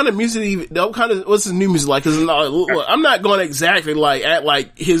 What kind of music? What's his new music like? Cause I'm not going to exactly act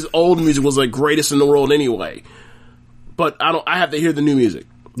like his old music was the greatest in the world anyway. But I have to hear the new music.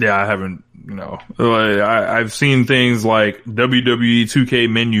 Yeah, I haven't. I've seen things like WWE 2K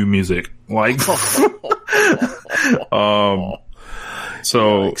menu music, like. So.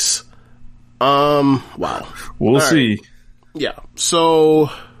 Yikes. Wow. We'll see. Yeah. So,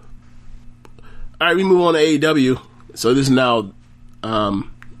 all right, we move on to AEW. So this is now,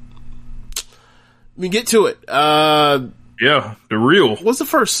 we get to it. Yeah, the real. What was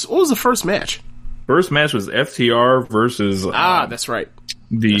the first match? First match was FTR versus that's right.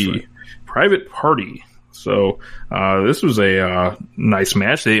 Private Party. So this was a nice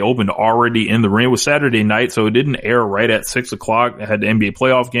match. They opened already in the ring. It was Saturday night, so it didn't air right at 6:00. It had the NBA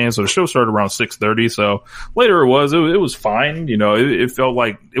playoff game, so the show started around 6:30. So later it was fine. It felt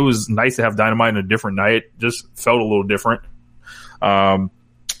like it was nice to have Dynamite on a different night. Just felt a little different. And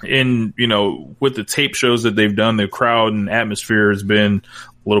with the tape shows that they've done, the crowd and atmosphere has been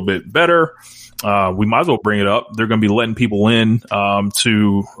a little bit better. We might as well bring it up. They're going to be letting people in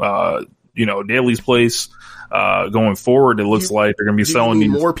to Daly's place going forward. It looks like they're going to be selling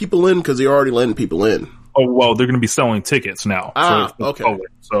more people in because they're already letting people in. Oh, well, they're going to be selling tickets now. Okay.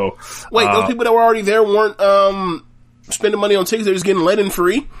 So wait, those people that were already there weren't spending money on tickets. They're just getting let in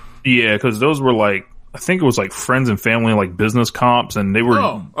free. Yeah, because those were like, I think it was like friends and family, like business comps, and they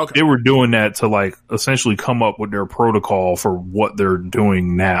were they were doing that to like essentially come up with their protocol for what they're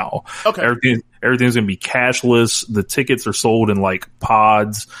doing now. Okay, everything's gonna be cashless. The tickets are sold in like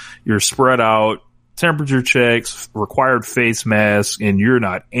pods. You're spread out, temperature checks, required face mask, and you're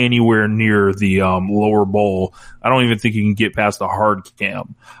not anywhere near the lower bowl. I don't even think you can get past the hard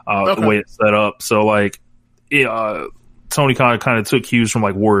cam the way it's set up. So like, Tony Khan kind of took cues from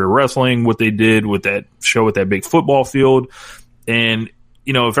like Warrior Wrestling, what they did with that show at that big football field. And,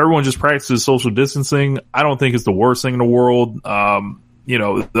 if everyone just practices social distancing, I don't think it's the worst thing in the world.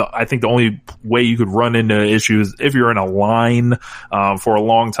 I think the only way you could run into issues if you're in a line for a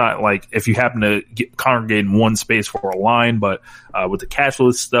long time, like if you happen to congregate in one space for a line. But with the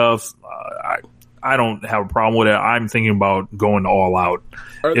cashless stuff, I don't have a problem with it. I'm thinking about going all out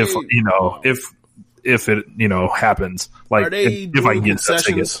if it happens. Like if I can get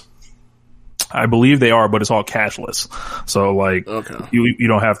tickets. I believe they are, but it's all cashless. So like you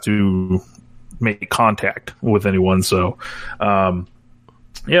don't have to make contact with anyone. So opening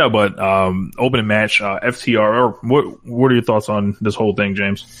match, FTR. What are your thoughts on this whole thing,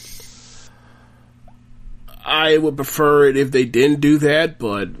 James? I would prefer it if they didn't do that,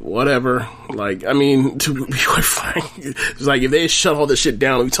 but whatever. Like, I mean, to be quite frank, it's like if they shut all this shit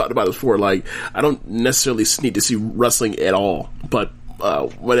down, we talked about it before, like, I don't necessarily need to see wrestling at all, but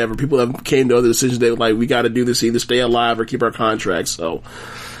whatever. People have came to other decisions. They were like, we got to do this, either stay alive or keep our contracts. So,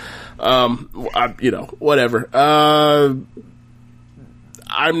 whatever.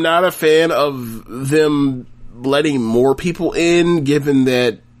 I'm not a fan of them letting more people in, given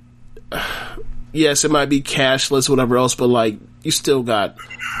that, yes, it might be cashless, whatever else, but like, you still gotta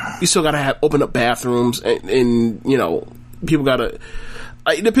open up bathrooms and people gotta,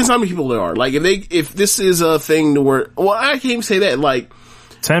 it depends on how many people there are. Like, if this is a thing to where, well, I can't even say that, like,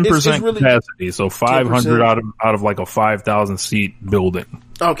 10% really, capacity, so 500 out of like a 5,000 seat building.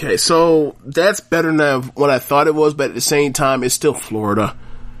 Okay, so that's better than what I thought it was, but at the same time, it's still Florida.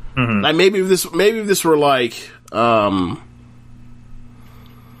 Mm-hmm. Like maybe if this were like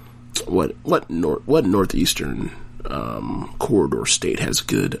what northeastern corridor state has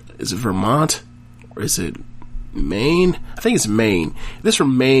good? Is it Vermont or is it Maine? I think it's Maine. If this were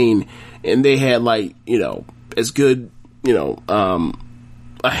Maine and they had like as good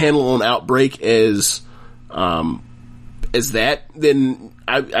a handle on outbreak as that, then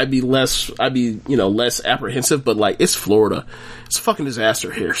I'd be less apprehensive. But like, it's Florida, it's a fucking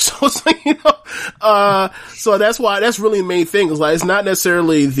disaster here. So it's like, so that's why, that's really the main thing. Is like, it's not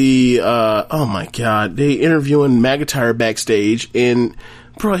necessarily the, oh my God, they interviewing McIntyre backstage and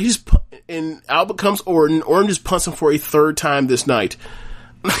bro, and Albert comes Orton just punts him for a third time this night.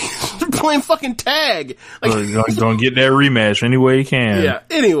 They're playing fucking tag. Like, gonna get that rematch any way you can. Yeah.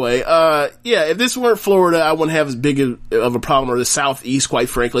 Anyway, if this weren't Florida, I wouldn't have as big of a problem, or the Southeast, quite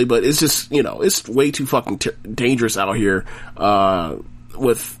frankly. But it's just, it's way too fucking dangerous out here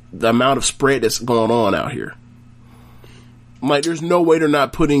with the amount of spread that's going on out here. Like, there's no way they're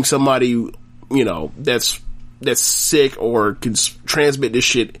not putting somebody, that's sick or can transmit this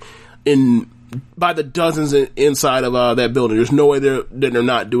shit by the dozens inside of that building. There's no way that they're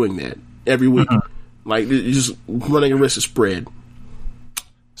not doing that every week. Mm-hmm. Like, you're just running a risk of spread.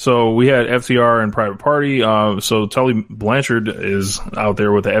 So we had FTR and Private Party. So Tully Blanchard is out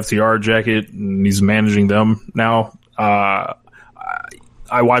there with the FTR jacket, and he's managing them now. I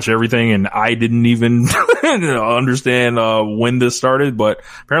watch everything, and I didn't even understand when this started, but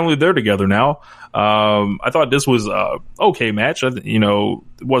apparently they're together now. I thought this was a okay match. It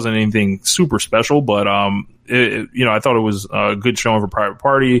wasn't anything super special, but I thought it was a good showing for Private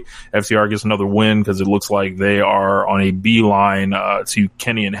Party. FTR gets another win because it looks like they are on a beeline to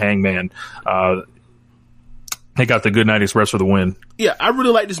Kenny and Hangman. They got the Good Night Express for the win. Yeah, I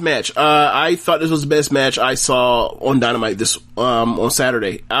really like this match. I thought this was the best match I saw on Dynamite this on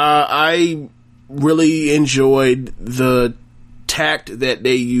Saturday. I really enjoyed the tact that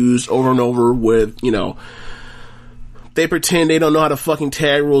they used over and over with, they pretend they don't know how the fucking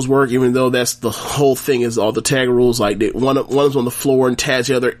tag rules work, even though that's the whole thing, is all the tag rules. Like, one is on the floor and tags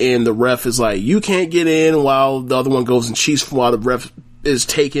the other, and the ref is like, you can't get in, while the other one goes and cheats while the ref is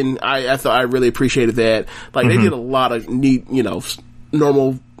taken. I thought I really appreciated that. Like, they did a lot of neat,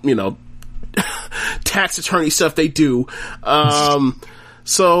 normal, tax attorney stuff they do.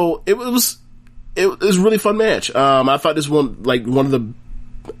 So it was a really fun match. I thought this one, like,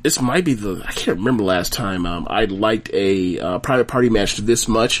 this might be I can't remember last time, I liked a, Private Party match this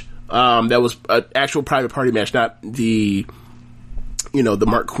much. That was an actual Private Party match, not the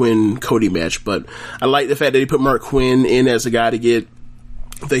Mark Quinn Cody match, but I like the fact that he put Mark Quinn in as a guy to get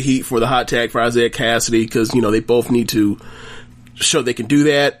the heat for the hot tag for Isaiah Cassidy, because, they both need to show they can do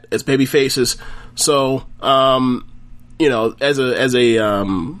that as baby faces. So, as a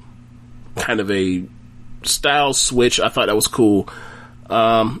kind of a style switch, I thought that was cool.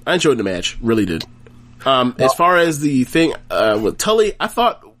 I enjoyed the match, really did. As far as the thing with Tully, I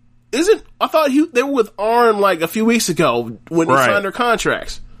thought they were with Arn like a few weeks ago when they signed their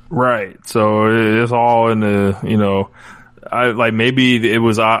contracts. Right. So it's all in the maybe it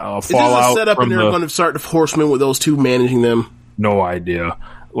was a fallout. Is this a setup, and they're going to start the Horsemen with those two managing them? No idea.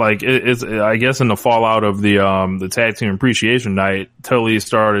 like it's I guess in the fallout of the tag team appreciation night, Tully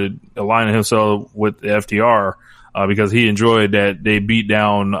started aligning himself with the FTR because he enjoyed that they beat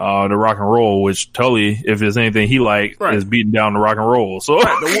down the Rock and Roll, which Tully, if there's anything he liked, is beating down the Rock and Roll. So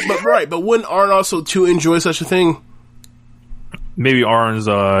but wouldn't Arn also too enjoy such a thing? Maybe Arn's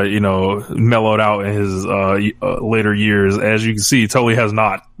mellowed out in his later years. As you can see, Tully has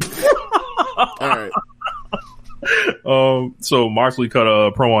not. All right. So Moxley cut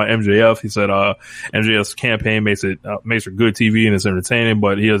a promo on MJF. He said MJF's campaign makes for good TV and it's entertaining,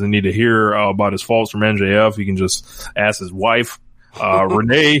 but he doesn't need to hear about his faults from MJF. He can just ask his wife,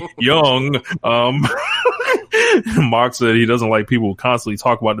 Renee Young. Mox said he doesn't like people who constantly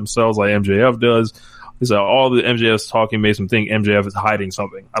talk about themselves like MJF does. He said all the MJF's talking makes him think MJF is hiding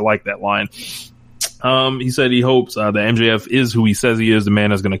something. I like that line. He said he hopes that MJF is who he says he is, the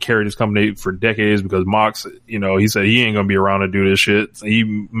man that's going to carry this company for decades, because Mox, he said he ain't going to be around to do this shit. He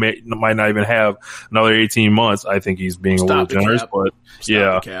might not even have another 18 months. I think he's being a little generous, but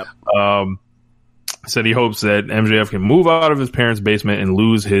said he hopes that MJF can move out of his parents' basement and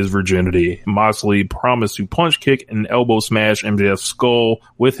lose his virginity. Moxley promised to punch, kick, and elbow smash MJF's skull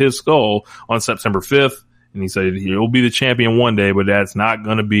with his skull on September 5th. And he said he'll be the champion one day, but that's not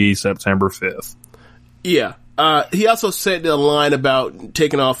going to be September 5th. Yeah. He also said the line about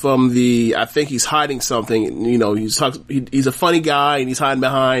taking off from I think he's hiding something. He's a funny guy and he's hiding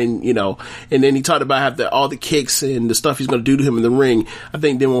behind, and then he talked about all the kicks and the stuff he's going to do to him in the ring. I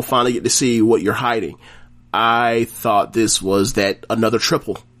think then we'll finally get to see what you're hiding. I thought this was another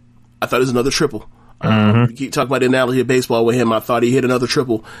triple. You keep talking about the analogy of baseball with him. I thought he hit another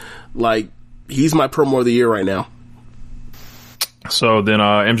triple. Like, he's my promo of the year right now. So then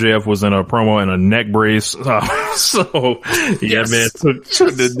MJF was in a promo in a neck brace. Man took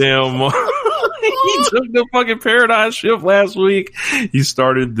the damn he took the fucking Paradigm Shift last week. He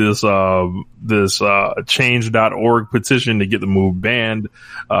started this change.org petition to get the move banned.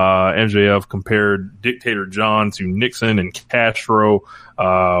 MJF compared Dictator John to Nixon and Castro.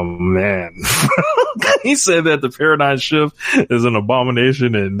 Man. He said that the Paradigm Shift is an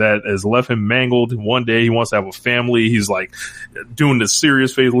abomination and that has left him mangled. One day he wants to have a family. He's like doing this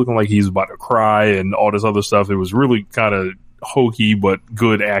serious face, looking like he's about to cry and all this other stuff. It was really kind of hokey, but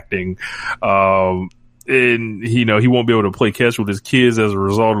good acting. And he won't be able to play catch with his kids as a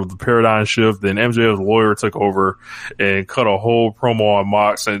result of the Paradigm Shift. Then MJF's lawyer took over and cut a whole promo on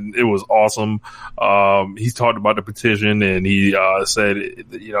Mox, and it was awesome. He talked about the petition, and he said,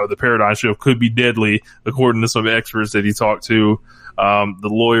 the Paradigm Shift could be deadly, according to some experts that he talked to. The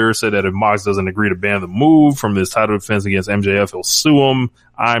lawyer said that if Mox doesn't agree to ban the move from his title defense against MJF, he'll sue him.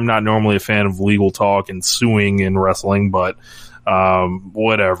 I'm not normally a fan of legal talk and suing in wrestling, but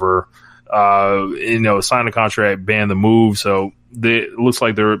whatever. Sign the contract, ban the move. So it looks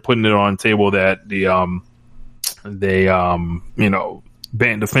like they're putting it on the table that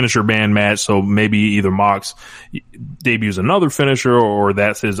ban the finisher ban match. So maybe either Mox debuts another finisher or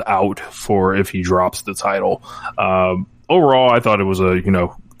that's his out for if he drops the title. Overall, I thought it was a,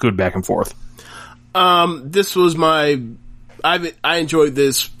 good back and forth. This was I enjoyed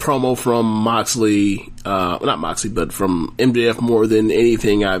this promo from Moxley, not Moxley, but from MJF more than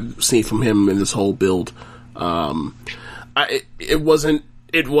anything I've seen from him in this whole build. It wasn't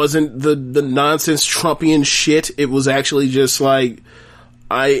the nonsense Trumpian shit. It was actually just like,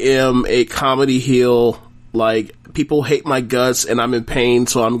 I am a comedy heel. Like, people hate my guts and I'm in pain,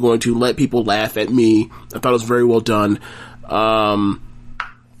 so I'm going to let people laugh at me. I thought it was very well done.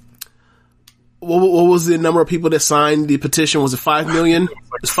 What was the number of people that signed the petition? Was it 5 million?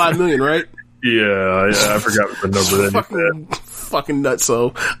 It's 5 million, right? Yeah, I forgot the number that fucking nuts.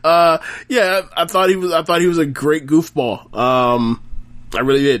 So, I thought he was a great goofball. I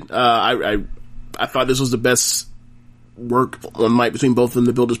really did. I thought this was the best work on mic between both of them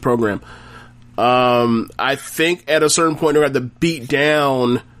to build this program. I think at a certain point they're going to have to beat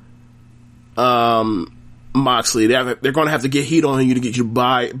down, Moxley. They're going to have to get heat on you to get you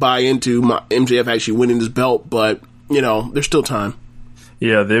buy into MJF actually winning this belt, but there's still time.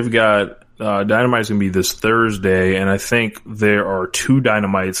 Yeah, they've got Dynamite's going to be this Thursday, and I think there are 2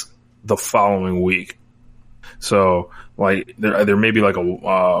 Dynamites the following week. So like there may be like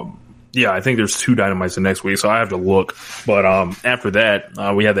I think there's 2 Dynamites the next week, so I have to look. But after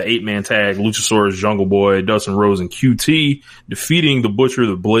that, we have the 8-man tag: Luchasaurus, Jungle Boy, Dustin Rhodes, and QT defeating the Butcher,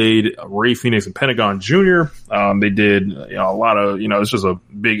 the Blade, Ray Phoenix, and Pentagon Jr. They did a lot of it's just a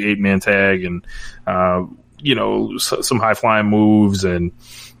big 8-man tag, and some high flying moves, and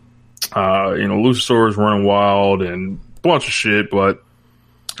Luchasaurus running wild and a bunch of shit. But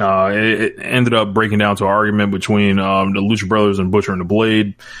It ended up breaking down to an argument between the Lucha Brothers and Butcher and the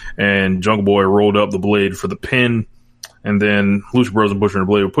Blade, and Jungle Boy rolled up the Blade for the pin. And then Lucha Bros and Butcher and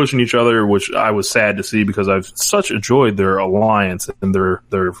the Blade were pushing each other, which I was sad to see because I've such enjoyed their alliance and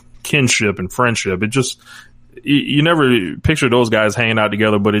their kinship and friendship. It just, you never picture those guys hanging out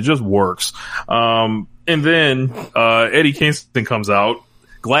together, but it just works. And then Eddie Kingston comes out.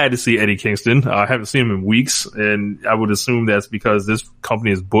 Glad to see Eddie Kingston. I haven't seen him in weeks, and I would assume that's because this company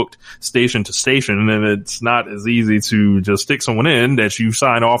is booked station to station, and it's not as easy to just stick someone in that you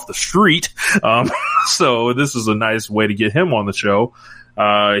sign off the street. So this is a nice way to get him on the show.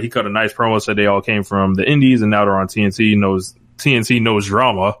 He cut a nice promo, said they all came from the Indies, and now they're on TNT. TNT knows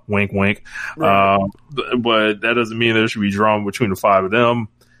drama, wink, wink. Right. But that doesn't mean there should be drama between the five of them.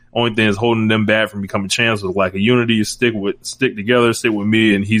 Only thing is holding them back from becoming champs with lack of unity. Stick together, stick with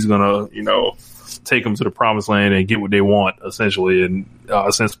me, and he's gonna, take them to the promised land and get what they want, essentially. And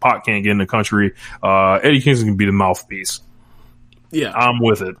since Pac can't get in the country, Eddie Kingston can be the mouthpiece. Yeah, I'm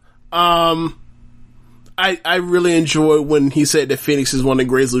with it. I really enjoy when he said that Phoenix is one of the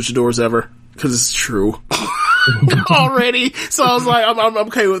greatest luchadors ever, because it's true. Already, so I was like, I'm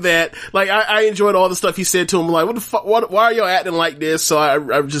okay with that. Like, I enjoyed all the stuff he said to him. Like, what the fuck? Why are y'all acting like this? So I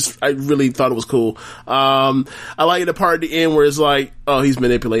really thought it was cool. I like the part at the end where it's like, oh, he's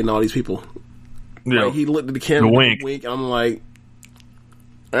manipulating all these people. Yeah, like, he looked at the camera, wink. And I'm like,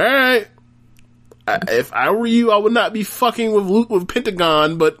 all right. If I were you, I would not be fucking with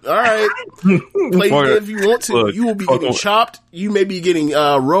Pentagon, but all right. Play it if you want to. Look, you will be getting chopped. You may be getting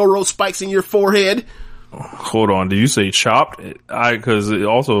railroad spikes in your forehead. Hold on, did you say chopped? Because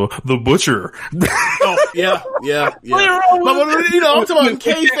also the Butcher. Oh, yeah. But, I'm talking about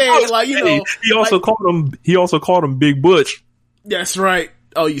kayfabe, like, He also called him Big Butch. That's right.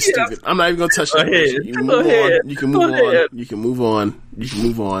 Oh, you stupid! I'm not even gonna touch that. You can move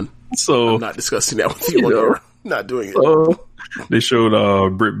on. So I'm not discussing that with you. Or not doing it. They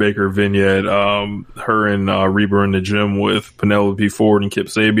showed Britt Baker vignette, her and Reba in the gym with Penelope Ford and Kip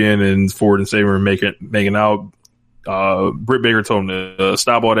Sabian, and Ford and Sabian were making out. Britt Baker told him to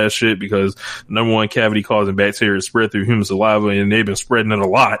stop all that shit because number one, cavity causing bacteria spread through human saliva, and they've been spreading it a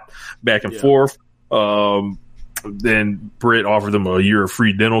lot back and forth. Then Britt offered them a year of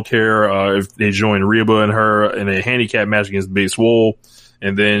free dental care if they joined Reba and her in a handicap match against Big Swole.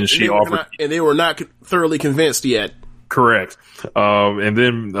 And then they were not thoroughly convinced yet. Correct. And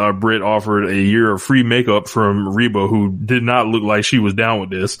then Britt offered a year of free makeup from Reba, who did not look like she was down with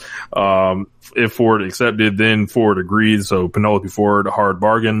this. If Ford accepted, then Ford agreed. So Penelope Ford, a hard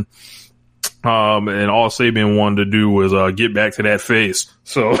bargain. And all Sabian wanted to do was get back to that face.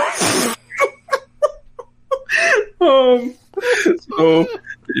 So, so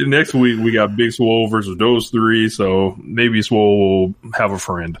next week we got Big Swole versus those three. So maybe Swole will have a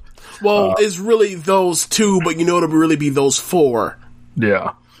friend. Well, it's really those two, but it'll really be those four.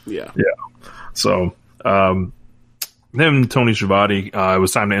 Yeah. So, then Tony Schiavone, it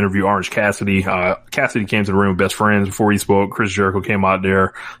was time to interview Orange Cassidy. Cassidy came to the ring with best friends before he spoke. Chris Jericho came out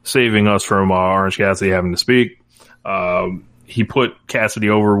there, saving us from Orange Cassidy having to speak. He put Cassidy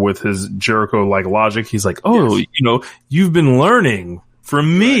over with his Jericho-like logic. He's like, you've been learning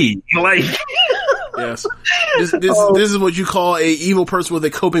from me. Like, yes. This is what you call a evil person with a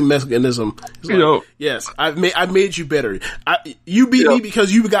coping mechanism. Yes, I've made you better. You beat me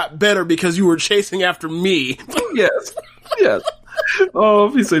because you got better because you were chasing after me. Yes.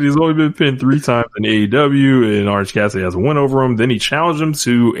 He said he's only been pinned 3 times in AEW, and Orange Cassidy has a win over him. Then he challenged him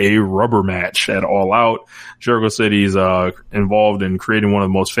to a rubber match at All Out. Jericho said he's involved in creating one of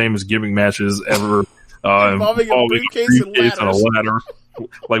the most famous gimmick matches ever, involving a briefcase and a ladder.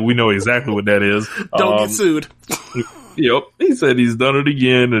 Like, we know exactly what that is. Don't get sued. Yep. He said he's done it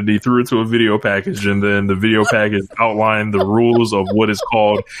again, and he threw it to a video package, and then the video package outlined the rules of what is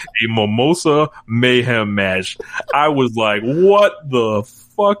called a Mimosa Mayhem match. I was like, what the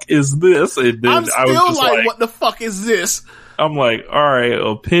fuck is this? And then I'm still like, what the fuck is this? I'm like, all right,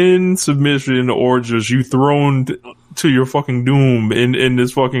 a pin, submission, or just you thrown to your fucking doom in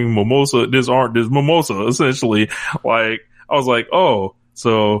this fucking mimosa, this mimosa, essentially. Like, I was like, oh,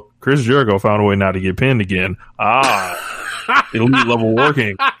 so Chris Jericho found a way not to get pinned again. Elite level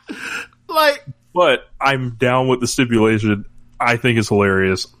working. But I'm down with the stipulation. I think it's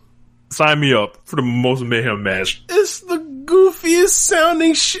hilarious. Sign me up for the Mimosa Mayhem match. It's the goofiest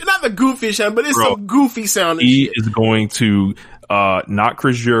sounding shit. Not the goofiest sound, but it's some goofy sounding shit. He is going to knock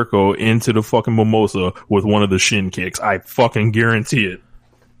Chris Jericho into the fucking mimosa with one of the shin kicks. I fucking guarantee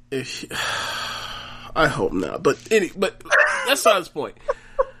it. I hope not, but that's not his point.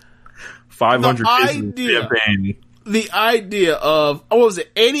 500 cases of champagne the idea of, what was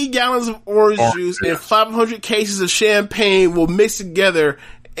it, 80 gallons of orange juice and 500 cases of champagne will mix together,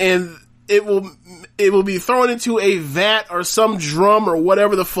 and it will be thrown into a vat or some drum or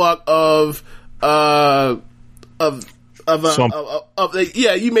whatever the fuck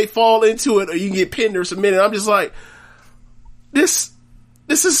you may fall into it or you can get pinned or submitted. I'm just like, this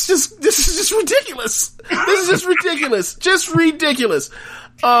is just ridiculous. This is just ridiculous. Just ridiculous.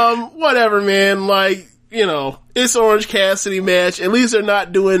 Whatever, man. Like, you know, it's Orange Cassidy match. At least they're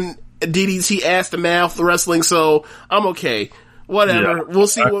not doing DDT ass to mouth wrestling, so I'm okay. Whatever. Yeah, we'll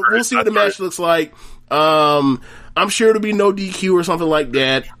see what the match looks like. I'm sure it'll be no DQ or something like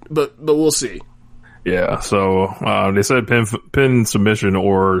that, but we'll see. Yeah, so they said pin submission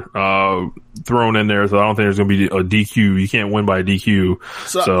or thrown in there, so I don't think there's going to be a DQ. You can't win by a DQ.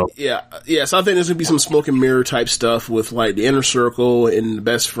 So yeah. So I think there's going to be some smoke and mirror type stuff with like the Inner Circle and the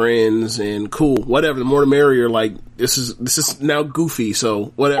Best Friends and cool, whatever. The more the merrier. Like this is now goofy. So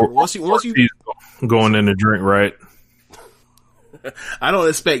whatever. Once you going in to drink, right? I don't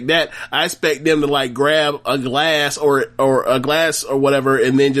expect that. I expect them to like grab a glass or a glass or whatever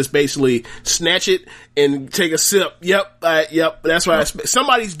and then just basically snatch it and take a sip. Yep. That's what I expect.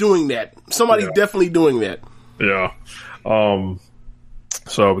 Somebody's doing that. Somebody's definitely doing that. Yeah.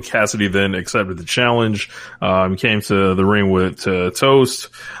 So Cassidy then accepted the challenge. He came to the ring with Toast,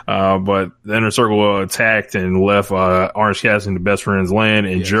 but the Inner Circle attacked and left Orange Cassidy in the Best Friends land,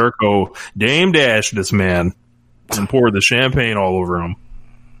 and Jericho Dame dashed this man and poured the champagne all over him.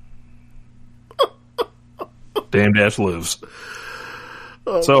 Damn Dash lives.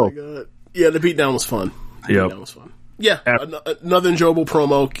 Oh my God. Yeah, the beatdown was fun. Yeah, another enjoyable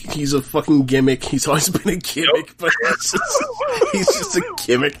promo. He's a fucking gimmick. He's always been a gimmick, but he's just a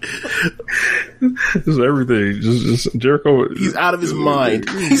gimmick. Just everything. Just Jericho. He's out of his mind.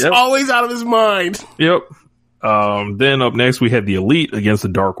 He's always out of his mind. Yep. Then up next we had the Elite against the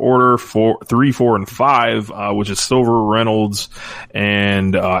Dark Order 3, 4, and 5, which is Silver, Reynolds,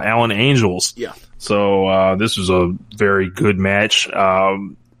 and Alan Angels. Yeah. So this was a very good match.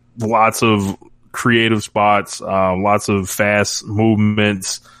 Lots of creative spots, lots of fast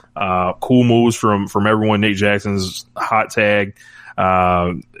movements, cool moves from everyone. Nate Jackson's hot tag,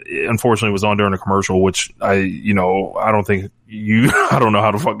 unfortunately was on during a commercial, which I don't know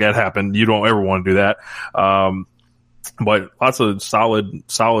how the fuck that happened. You don't ever want to do that. But lots of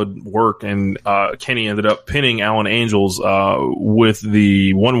solid work, and Kenny ended up pinning Alan Angels with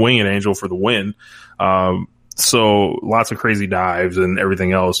the one-winged angel for the win. So lots of crazy dives and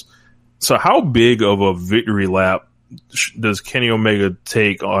everything else. So how big of a victory lap does Kenny Omega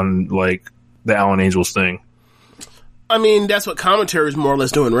take on like the Alan Angels thing? I mean, that's what commentary is more or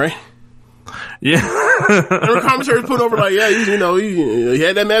less doing, right? Yeah. And commentary's put over like, he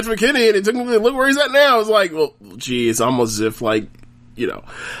had that match with Kenny and it took him to look where he's at now. It's like, well, gee, it's almost as if like,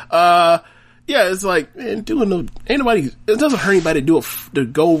 it's like, man, it doesn't hurt anybody to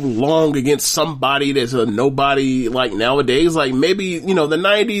go long against somebody that's a nobody like nowadays. Like maybe, the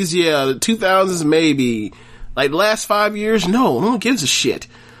 90s, the 2000s, maybe. Like the last 5 years, no one gives a shit.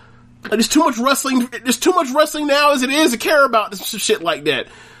 Like, there's too much wrestling now as it is to care about some shit like that.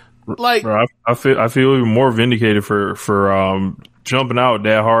 Like, bro, I feel even more vindicated for jumping out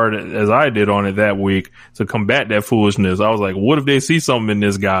that hard as I did on it that week to combat that foolishness. I was like, what if they see something in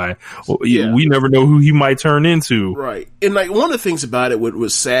this guy? Well, we never know who he might turn into. Right. And like one of the things about it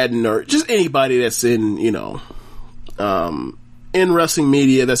was sadden, or just anybody that's in, in wrestling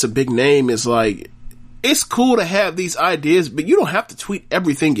media that's a big name, is like, it's cool to have these ideas, but you don't have to tweet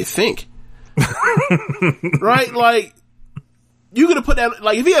everything you think. Right? Like, you could have put that,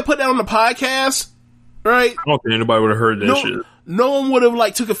 like, if he had put that on the podcast, right? I don't think anybody would have heard that shit. No one would have,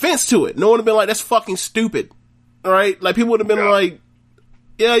 like, took offense to it. No one would have been like, that's fucking stupid. Right? Like, people would have been like,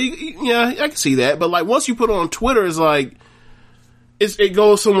 I can see that. But, like, once you put it on Twitter, it's like, it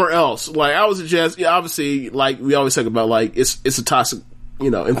goes somewhere else. Like, I would suggest, obviously, like, we always talk about, like, it's a toxic,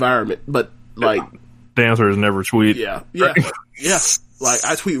 environment. But, like, the answer is never tweet. Yeah. Like,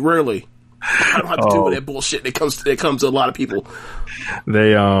 I tweet rarely. I don't have to deal with that bullshit that comes to a lot of people.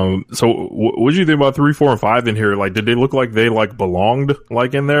 They so what did you think about 3, 4, and 5 in here? Like, did they look like they like belonged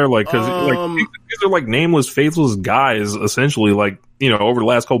like in there? Like, because these are like nameless, faithless guys essentially. Like, over the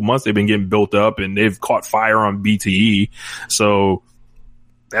last couple months they've been getting built up and they've caught fire on BTE. So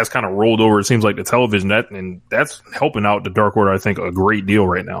that's kind of rolled over. It seems like the television and that's helping out the Dark Order, I think, a great deal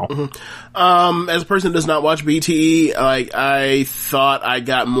right now. Mm-hmm. As a person that does not watch BTE, like, I thought I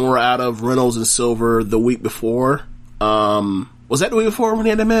got more out of Reynolds and Silver the week before. Was that the week before when he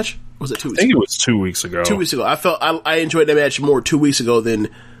had that match? Or was it 2 weeks ago? I think it was 2 weeks ago. 2 weeks ago. I felt I enjoyed that match more 2 weeks ago than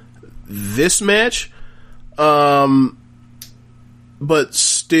this match. But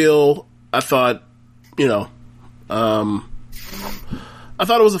still, I thought, I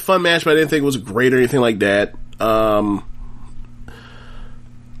thought it was a fun match, but I didn't think it was great or anything like that.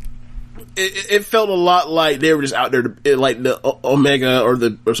 It felt a lot like they were just out there to, like the Omega or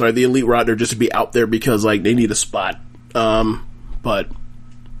the Elite were out there just to be out there because like they need a spot. But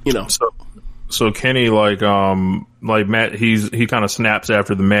so Kenny, like Matt, he kind of snaps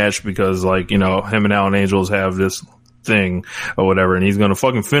after the match because like, him and Alan Angels have this thing or whatever, and he's gonna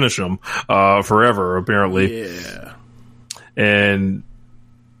fucking finish him, forever, apparently. Yeah. And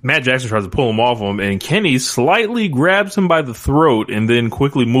Matt Jackson tries to pull him off him, and Kenny slightly grabs him by the throat and then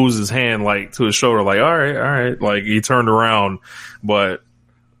quickly moves his hand like to his shoulder, like, all right. Like he turned around, but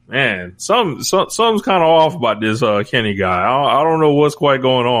man, something's kind of off about this Kenny guy. I don't know what's quite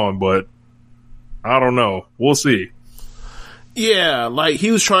going on, but I don't know. We'll see. Yeah, like he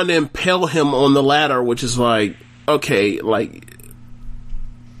was trying to impale him on the ladder, which is like, okay, like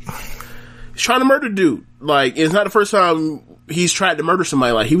he's trying to murder dude. Like it's not the first time he's tried to murder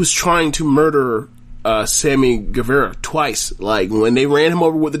somebody. Like he was trying to murder Sammy Guevara twice. Like when they ran him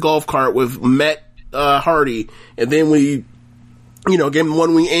over with the golf cart with Matt Hardy, and then we, gave him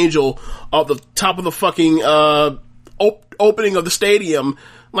one wing angel off the top of the fucking opening of the stadium.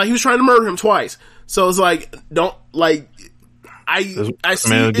 Like he was trying to murder him twice. So it's like, don't like. I see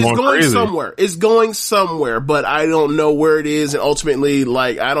it's going crazy. Somewhere. It's going somewhere, but I don't know where it is, and ultimately,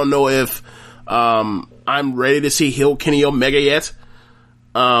 like I don't know if I'm ready to see heel Kenny Omega yet.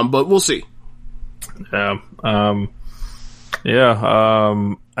 But we'll see. Yeah.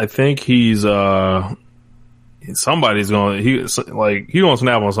 I think he's somebody's gonna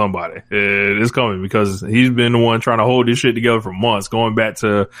snap on somebody. It's coming because he's been the one trying to hold this shit together for months, going back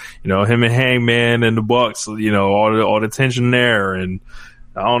to him and Hangman and the Bucks, all the tension there, and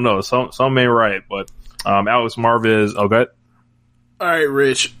I don't know, something ain't right. But Alex Marvez, okay. All right,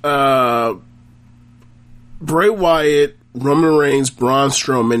 Rich. Bray Wyatt, Roman Reigns, Braun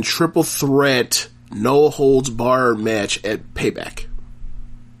Strowman, triple threat, no holds barred match at Payback.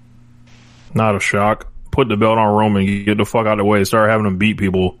 Not a shock. Put the belt on Roman, get the fuck out of the way, start having him beat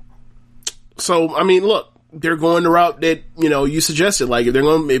people. So, I mean, look, they're going the route that, you suggested. Like, if they're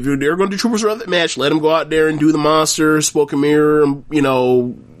going to do triple threat match, let them go out there and do the monster, smoke and mirror,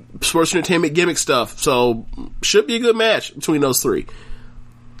 sports entertainment gimmick stuff. So, should be a good match between those three.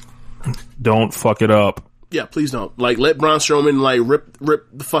 Don't fuck it up. Yeah, please don't. Like, let Braun Strowman, like, rip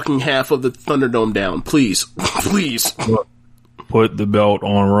the fucking half of the Thunderdome down. Please. Please. Put the belt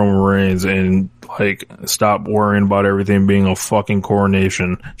on Roman Reigns and, like, stop worrying about everything being a fucking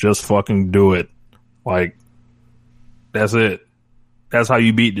coronation. Just fucking do it. Like, that's it. That's how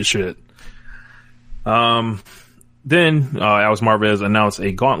you beat the shit. Then Alex Marvez announced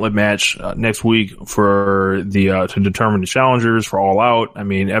a gauntlet match next week for the to determine the challengers for All Out. I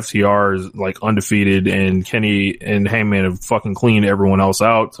mean, FTR is like undefeated, and Kenny and Hangman have fucking cleaned everyone else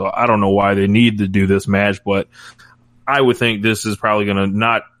out. So I don't know why they need to do this match, but I would think this is probably going to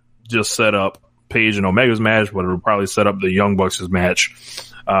not just set up Page and Omega's match, but it'll probably set up the Young Bucks' match,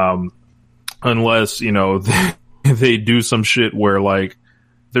 unless they do some shit where like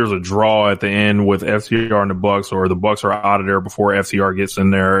there's a draw at the end with FTR and the Bucks, or the Bucks are out of there before FTR gets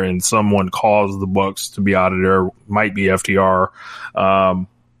in there, and someone calls the Bucks to be out of there. Might be FTR.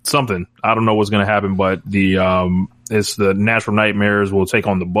 Something. I don't know what's going to happen, but it's the Natural Nightmares will take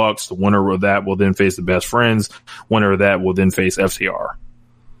on the Bucks. The winner of that will then face the Best Friends. Winner of that will then face FTR.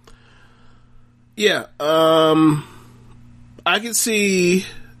 Yeah. I can see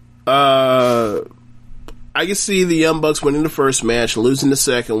the Young Bucks winning the first match, losing the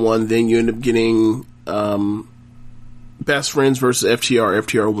second one, then you end up getting Best Friends versus FTR.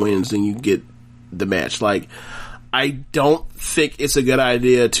 FTR wins, then you get the match. Like, I don't think it's a good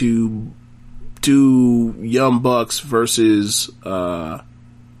idea to do Young Bucks versus FTR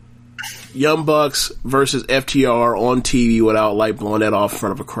on TV without like blowing that off in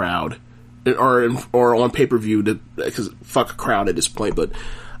front of a crowd, or on pay-per-view, because fuck a crowd at this point. But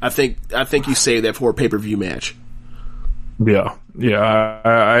I think you save that for a pay-per-view match. Yeah.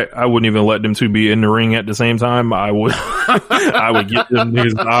 I wouldn't even let them two be in the ring at the same time. I would get them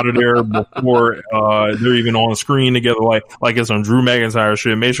niggas out of there before they're even on the screen together. Like it's on Drew McIntyre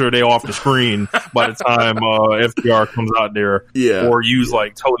shit. Make sure they off the screen by the time FTR comes out there. Yeah. Or use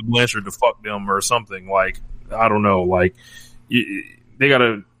like Tully Blanchard to fuck them or something. Like, I don't know. Like, they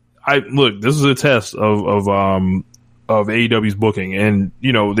gotta. Look, this is a test of AEW's booking, and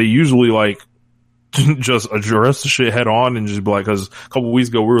they usually like just address the shit head on and just be like, because a couple weeks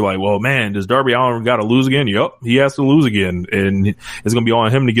ago we were like, well, man, does Darby Allin got to lose again? Yep, he has to lose again, and it's going to be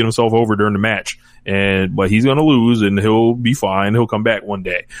on him to get himself over during the match. But he's going to lose, and he'll be fine. He'll come back one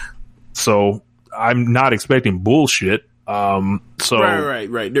day. So I'm not expecting bullshit. Right.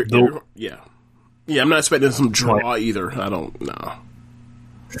 Yeah. I'm not expecting some draw either. I don't know.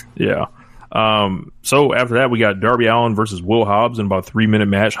 Yeah. So after that, we got Darby Allin versus Will Hobbs in about a 3-minute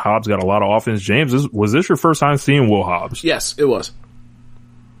match. Hobbs got a lot of offense. James, was this your first time seeing Will Hobbs? Yes, it was.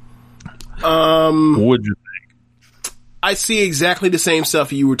 What'd you think? I see exactly the same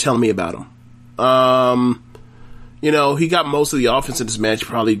stuff you were telling me about him. He got most of the offense in this match.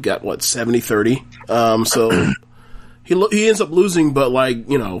 Probably got 70-30. So he ends up losing, but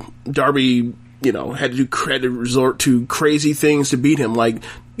Darby, had to resort to crazy things to beat him. Like,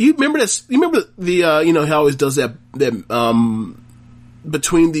 you remember this? You remember he always does that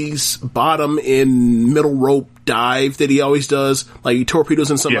between these bottom and middle rope dive that he always does, like he torpedoes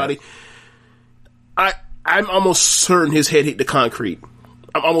in somebody. Yeah. I'm almost certain his head hit the concrete.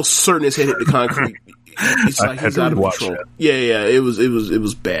 It's like he's out of control. Yeah, it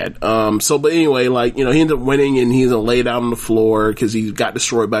was bad. But anyway, he ended up winning, and he's laid out on the floor because he got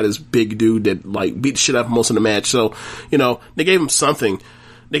destroyed by this big dude that beat the shit out of most of the match. So, they gave him something.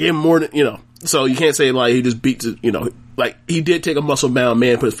 They gave him more than, so you can't say he just beat he did take a muscle bound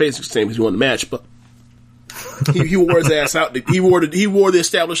man, put his face in the same because he won the match, but he wore his ass out. He wore the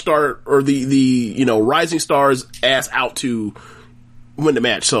established star or the rising star's ass out to win the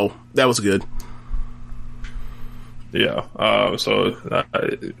match. So that was good. Yeah.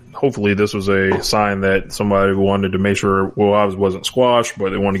 Hopefully this was a sign that somebody wanted to make sure Will Hobbs wasn't squashed, but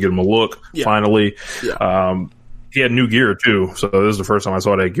they wanted to get him a look. Yeah. Finally. Yeah. He had new gear too, so this is the first time I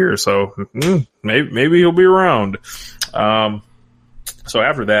saw that gear. So maybe he'll be around. So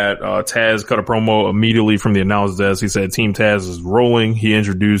after that, Taz cut a promo immediately from the announce desk. He said Team Taz is rolling. He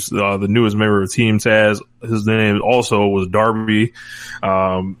introduced the newest member of Team Taz. His name also was Darby.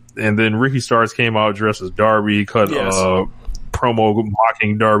 And then Ricky Starks came out dressed as Darby, cut a promo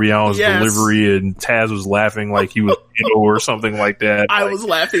mocking Darby Allin's delivery, and Taz was laughing like he was or something like that. I was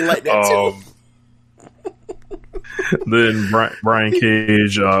laughing like that too. Then Brian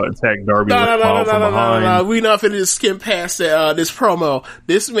Cage attacked Darby from behind. No. We not finna just skim past this promo.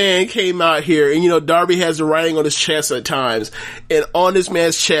 This man came out here, and Darby has the writing on his chest at times, and on this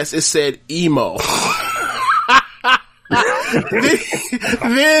man's chest it said emo.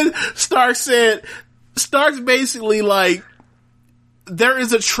 then Starks basically there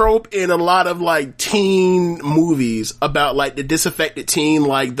is a trope in a lot of teen movies about the disaffected teen,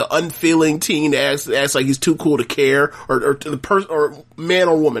 the unfeeling teen that acts like he's too cool to care, or the person, or man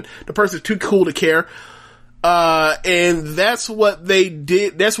or woman, the person's too cool to care. And that's what they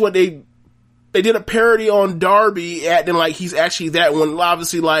did. That's what they did a parody on Darby, acting like he's actually that one.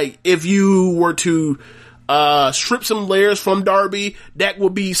 Obviously, if you were to strip some layers from Darby, that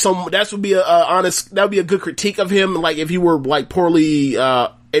would be a good critique of him. If he were a poorly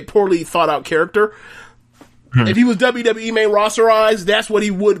thought out character. If he was WWE main rosterized, that's what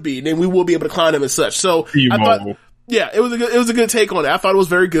he would be. Then we will be able to clown him as such. So I thought, it was a good take on it. I thought it was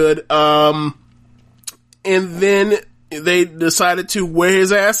very good. And then they decided to wear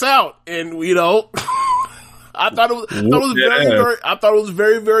his ass out, and I thought it was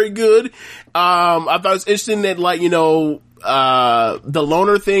very, very good. I thought it was interesting that the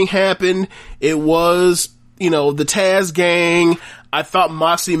loner thing happened. It was, the Taz gang. I thought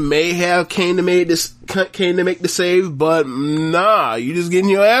Moxley may have came to make the save, but nah, you just getting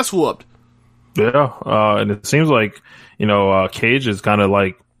your ass whooped. Yeah. And it seems like, Cage is kind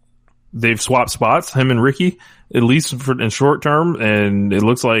of they've swapped spots, him and Ricky, at least in short term. And it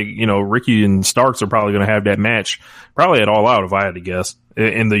looks like, Ricky and Starks are probably going to have that match probably at All Out, if I had to guess,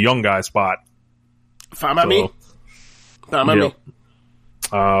 in the young guy spot. Fine by me.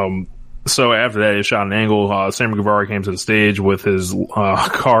 So after that, he shot an angle. Sammy Guevara came to the stage with his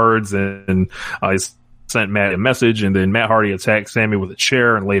cards, and he sent Matt a message, and then Matt Hardy attacked Sammy with a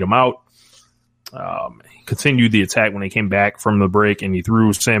chair and laid him out. He continued the attack when they came back from the break, and he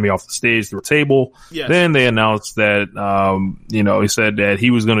threw Sammy off the stage through a table. Yes. Then they announced that, he said that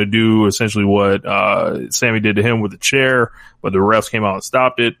he was going to do essentially what Sammy did to him with the chair, but the refs came out and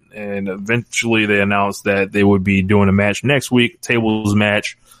stopped it. And eventually they announced that they would be doing a match next week, tables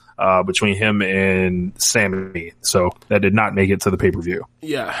match, between him and Sammy. So that did not make it to the pay-per-view.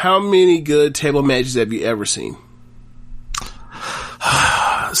 Yeah. How many good table matches have you ever seen?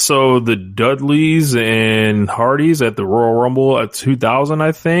 So the Dudleys and Hardys at the Royal Rumble at 2000,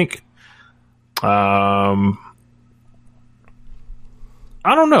 I think.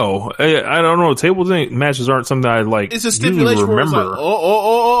 I don't know. I don't know. Table matches aren't something I like. It's a stipulation where it's like,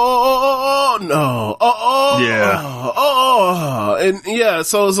 and yeah.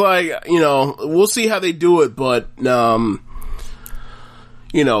 So it's like, we'll see how they do it, but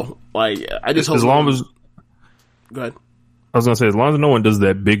like I just hope as long as. Go ahead. I was gonna say, as long as no one does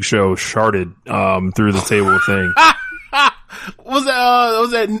that Big Show sharded through the table thing. Was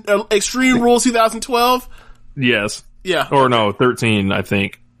that Extreme Rules 2012? Yes. Yeah. Or no, 13, I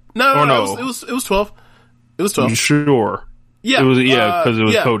think. No, it was 12. It was 12. You sure? Yeah. It was, because it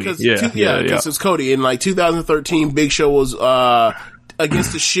was Cody. Because it was Cody. In like 2013, Big Show was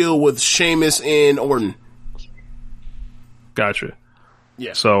against the Shield with Sheamus and Orton. Gotcha.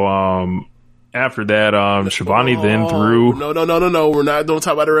 Yeah. So, after that, Shivani then threw. No. We're not going to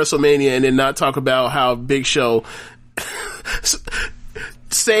talk about the WrestleMania and then not talk about how Big Show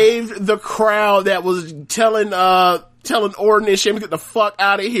saved the crowd that was telling Orton and Sheamus, get the fuck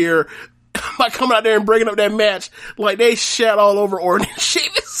out of here by coming out there and breaking up that match. Like, they shat all over Orton and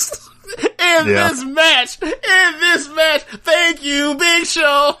Sheamus in this match. Thank you, Big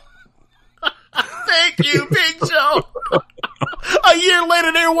Show. Thank you, Big Show. A year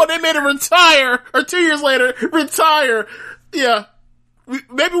later, they made him retire, or 2 years later, retire. Yeah.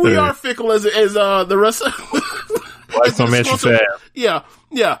 Maybe we are fickle as the rest of Life don't match you fast. Yeah.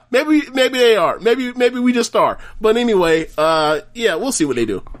 Maybe they are. Maybe we just are. But anyway, we'll see what they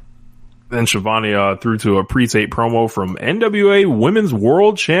do. Then Shivani threw to a pre-tape promo from NWA Women's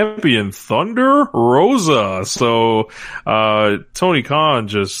World Champion Thunder Rosa. So Tony Khan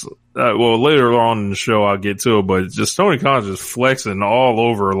just later on in the show I'll get to it, but just Tony Khan just flexing all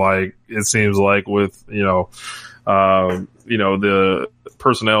over, like it seems like, with the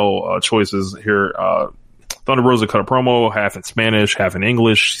personnel choices here. Thunder Rosa cut a promo, half in Spanish, half in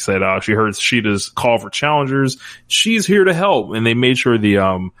English. She said she heard Sheeta's call for challengers. She's here to help. And they made sure the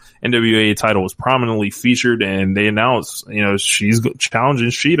NWA title was prominently featured, and they announced, she's challenging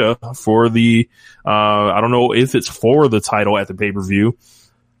Sheeta for the, I don't know if it's for the title at the pay-per-view.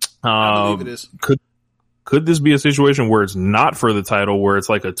 I believe it is. Could this be a situation where it's not for the title, where it's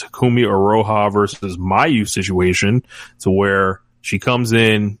like a Takumi Oroha versus Mayu situation, to where she comes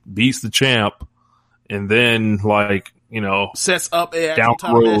in, beats the champ, and then, sets up a down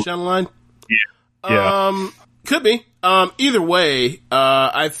title match down the line? Yeah. Could be. Either way,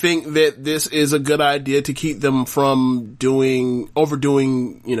 I think that this is a good idea to keep them from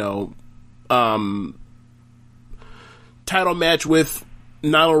overdoing, title match with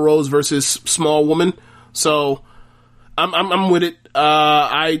Nyla Rose versus Small Woman. So, I'm with it.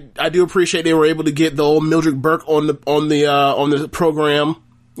 I do appreciate they were able to get the old Mildred Burke on the program,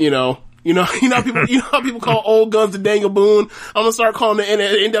 You know how people call old guns to Daniel Boone? I'm gonna start calling the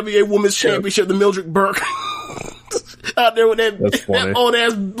NWA Women's Championship the Mildred Burke. Out there with that old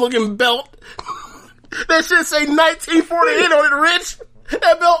ass looking belt. That shit say 1948 on it, Rich.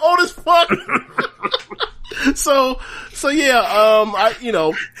 That belt old as fuck. So yeah,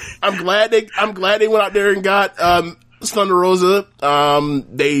 I'm glad they went out there and got, Thunder Rosa.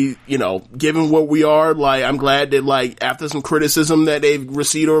 They, given what we are, like, I'm glad that, after some criticism that they've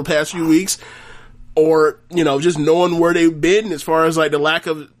received over the past few weeks, or, just knowing where they've been as far as, the lack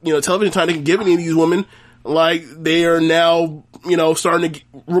of, television time they can give any of these women, they are now, starting to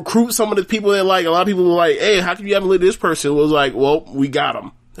recruit some of the people that, a lot of people were like, hey, how come you haven't let this person? It was like, well, we got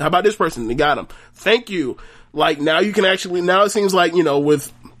them. How about this person? They got them. Thank you. Now you can actually, now it seems like,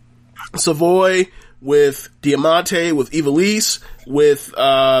 with Savoy, with Diamante, with Ivelisse, with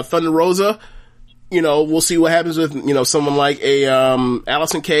Thunder Rosa, we'll see what happens with, someone like a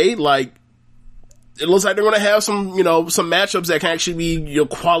Allison Kay. It looks like they're going to have some, some matchups that can actually be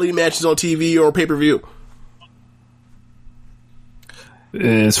quality matches on TV or pay-per-view.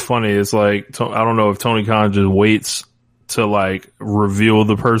 It's funny. It's like, I don't know if Tony Khan just waits to reveal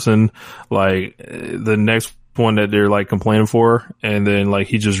the person, the next one that they're complaining for, and then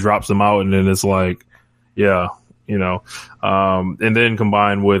he just drops them out, and then it's yeah, and then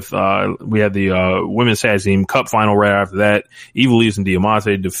combined with, we had the, women's tag team cup final right after that, Ivelisse and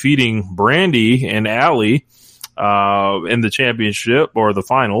Diamante defeating Brandy and Allie, in the championship or the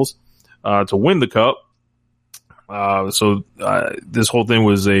finals, to win the cup. So this whole thing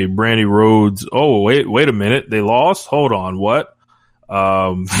was a Brandy Rhodes. Oh, wait a minute. They lost. Hold on. What?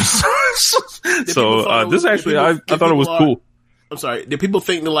 This actually, I thought it was cool. I'm sorry. Did people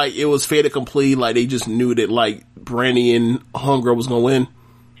think that it was fait accompli? They just knew that Brandy and Homegirl was gonna win?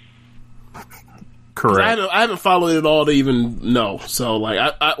 Correct. I haven't followed it all to even know. So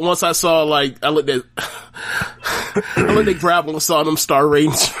I once I saw I looked at Gravel and saw them star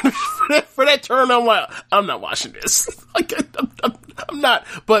ratings for that turn. I'm like, I'm not watching this. I'm I'm not.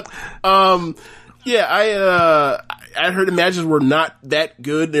 But, yeah, I heard the matches were not that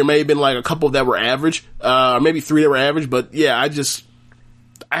good. There may have been like a couple that were average, maybe 3 that were average. But yeah, I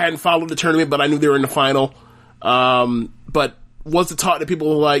hadn't followed the tournament, but I knew they were in the final. But was the talk that people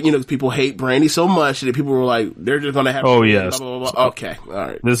were like, people hate Brandy so much that people were like, they're just going to have. Oh yes. Blah, blah, blah. Okay. All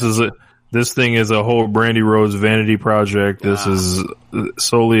right. This thing is a whole Brandy Rose vanity project. This is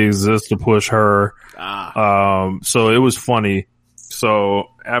solely exists to push her. So it was funny. So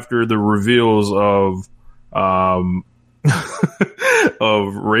after the reveals of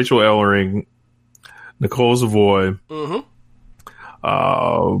of Rachel Ellering, Nicole Savoy, who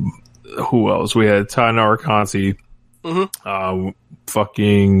else? We had Ty Narakanti,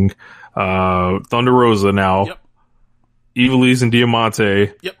 fucking Thunder Rosa now, Ivelisse and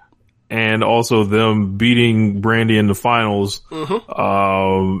Diamante, and also them beating Brandy in the finals,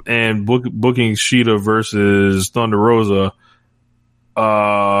 and booking Sheeta versus Thunder Rosa.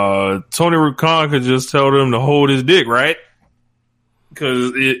 Tony Khan could just tell them to hold his dick, right?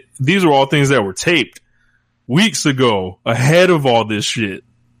 Because these are all things that were taped weeks ago, ahead of all this shit.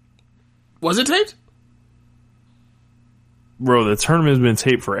 Was it taped? Bro, the tournament's been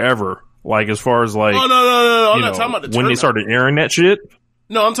taped forever. Like, as far as like, no. I'm not talking about the tournament. When they started airing that shit.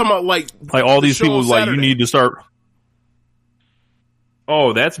 No, I'm talking about like all these people like, you need to start.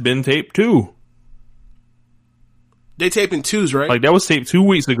 Oh, that's been taped too. They tape in 2s, right? Like, that was taped 2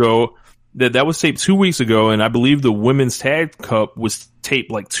 weeks ago. That was taped 2 weeks ago, and I believe the Women's Tag Cup was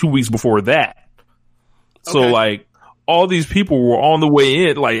taped like 2 weeks before that. So, like, all these people were on the way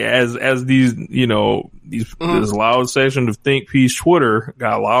in, like, as these, this loud section of Think Peace Twitter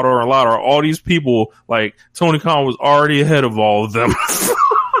got louder and louder. All these people, like, Tony Khan was already ahead of all of them.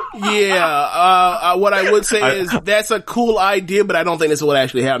 Yeah, what I would say is that's a cool idea, but I don't think that's what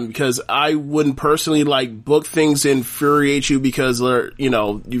actually happened, because I wouldn't personally like book things that infuriate you because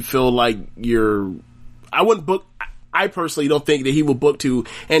you feel like I personally don't think that he would book to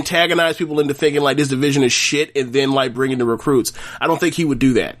antagonize people into thinking like this division is shit and then like bring in the recruits. I don't think he would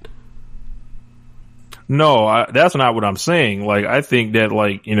do that. No, that's not what I'm saying. Like, I think that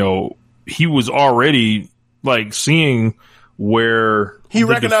he was already like seeing where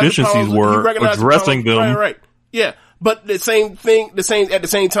the deficiencies were, addressing them. Right. Yeah. But at the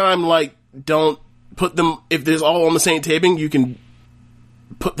same time, like, don't put them, if there's all on the same taping, you can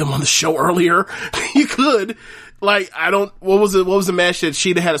put them on the show earlier. You could. Like, what was the match that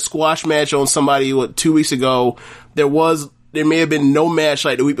Sheeta had a squash match on somebody 2 weeks ago? There may have been no match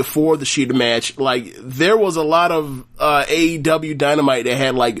like the week before the Sheeta match. Like, there was a lot of AEW Dynamite that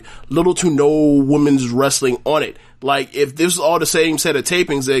had like little to no women's wrestling on it. Like, if this was all the same set of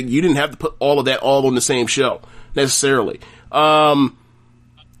tapings, like, you didn't have to put all of that all on the same show necessarily. I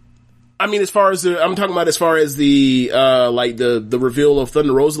mean, I'm talking about as far as the reveal of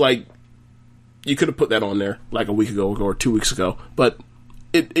Thunder Rosa, like, you could have put that on there like a week ago or 2 weeks ago, but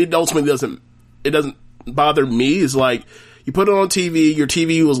it ultimately doesn't bother me. It's like, you put it on TV, your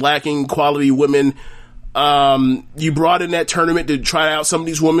TV was lacking quality women. You brought in that tournament to try out some of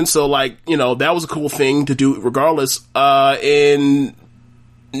these women, so like, that was a cool thing to do regardless. And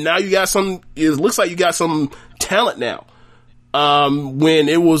now it looks like you got some talent now. When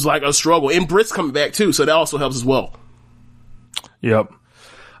it was like a struggle. And Britt's coming back too, so that also helps as well. Yep.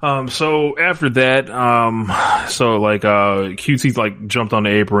 So after that, QT jumped on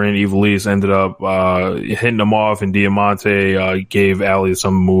the apron. Ivelisse ended up hitting them off, and Diamante gave Allie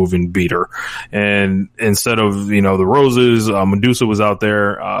some move and beat her. And instead of the Roses, Medusa was out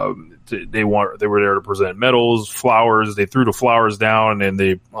there. They were there to present medals, flowers. They threw the flowers down, and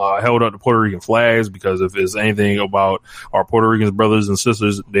they held up the Puerto Rican flags, because if it's anything about our Puerto Rican brothers and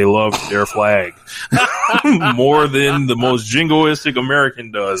sisters, they love their flag more than the most jingoistic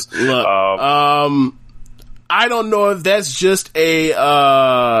American does. Look, I don't know if that's just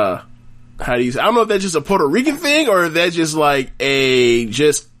I don't know if that's just a Puerto Rican thing, or if that's just like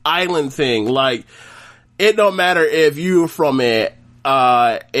just island thing. Like, it don't matter if you're from a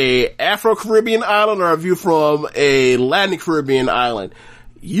Afro-Caribbean island or if you're from a Latin Caribbean island,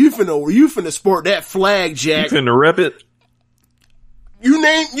 you finna sport that flag, Jack. You finna rep it. You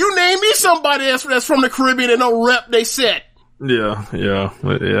name me somebody that's from the Caribbean and don't rep they set. Yeah. They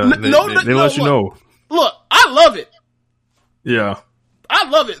let you know. Look, I love it. Yeah. I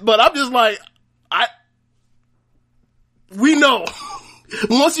love it, but I'm just like, we know.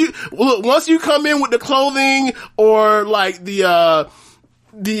 Once you come in with the clothing or like the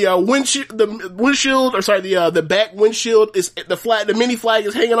back windshield is the mini flag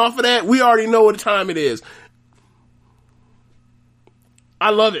is hanging off of that, we already know what time it is. I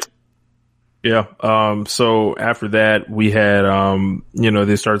love it. Yeah. So after that, we had,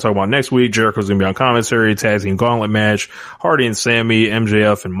 they started talking about next week. Jericho's going to be on commentary, tag team gauntlet match. Hardy and Sammy,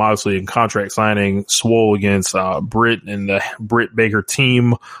 MJF and Moxley in contract signing. Swole against, Britt and the Britt Baker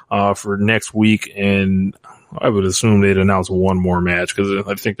team, for next week. And I would assume they'd announce one more match because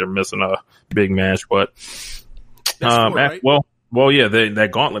I think they're missing a big match, but, right? Well, yeah, that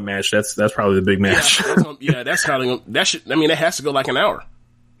gauntlet match, that's probably the big match. That's how that has to go like an hour.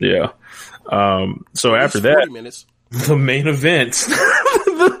 Yeah. So after that, the main event,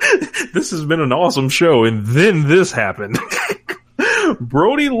 this has been an awesome show. And then this happened.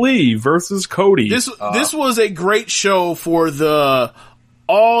 Brody Lee versus Cody. This was a great show for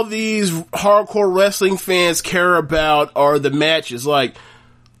all these hardcore wrestling fans care about are the matches. Like,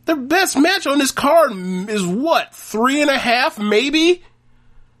 the best match on this card is what? 3.5, maybe?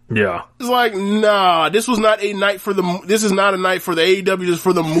 Yeah. It's like, nah, this is not a night for the AEW, just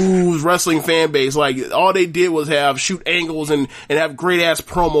for the moves wrestling fan base. Like, all they did was shoot angles and have great ass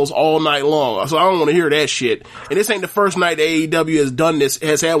promos all night long. So I don't want to hear that shit. And this ain't the first night the AEW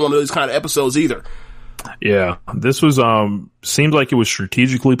has had one of those kind of episodes either. Yeah. This was, seems like it was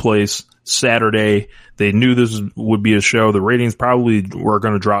strategically placed Saturday. They knew this would be a show. The ratings probably were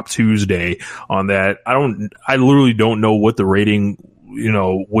going to drop Tuesday on that. I literally don't know what the rating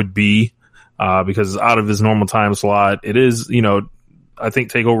would be, because it's out of his normal time slot. It is, I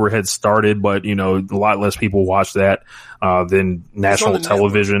think Takeover had started, but, a lot less people watch that, than national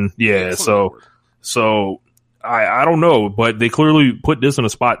television. Yeah. So I don't know, but they clearly put this in a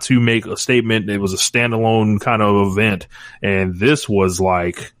spot to make a statement. It was a standalone kind of event. And this was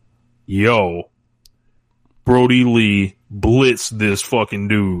like, yo, Brody Lee blitzed this fucking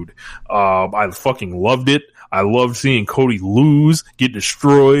dude. I fucking loved it. I loved seeing Cody lose, get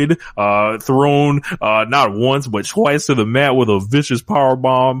destroyed, thrown, not once, but twice to the mat with a vicious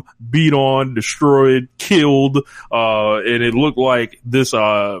powerbomb, beat on, destroyed, killed. And it looked like this,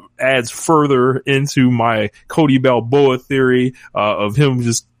 adds further into my Cody Balboa theory, of him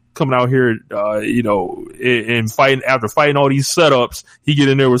just coming out here, and fighting, after fighting all these setups, he get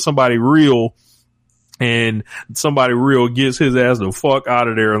in there with somebody real. And somebody real gets his ass the fuck out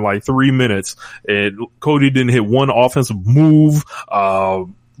of there in like 3 minutes. And Cody didn't hit one offensive move.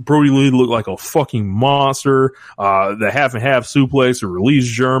 Brody Lee looked like a fucking monster. The half and half suplex, the release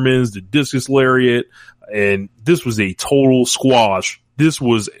Germans, the discus lariat. And this was a total squash. This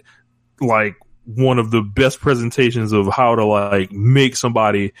was like one of the best presentations of how to like make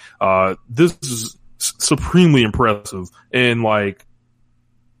somebody, this is supremely impressive. And like,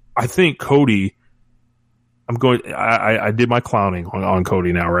 I think Cody, I did my clowning on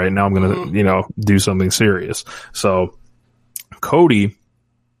Cody now, right? Now I'm going to, do something serious. So Cody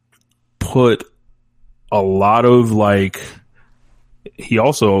put a lot of he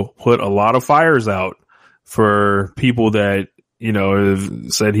also put a lot of fires out for people that,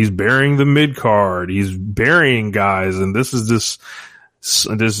 have said he's burying the mid card. He's burying guys. And this is this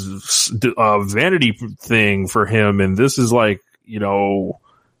vanity thing for him. And this is like,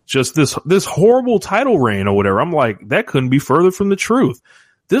 just this horrible title reign or whatever. I'm like, that couldn't be further from the truth.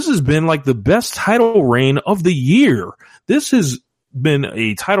 This has been like the best title reign of the year. This has been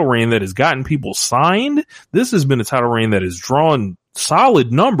a title reign that has gotten people signed. This has been a title reign that has drawn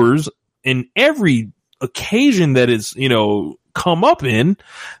solid numbers in every occasion that it's, come up in.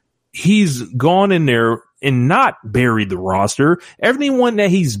 He's gone in there and not buried the roster. Everyone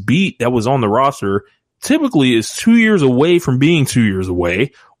that he's beat that was on the roster typically is 2 years away from being 2 years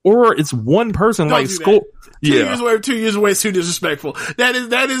away. Or it's one person Don't like Skull. 2 years away, 2 years away is too disrespectful. That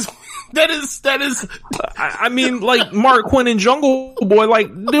is. I mean, like Mark Quinn and Jungle Boy, like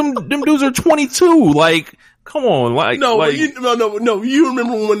them dudes are 22. Like, come on, no. You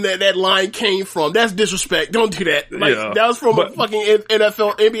remember when that line came from? That's disrespect. Don't do that. Like, that was from a fucking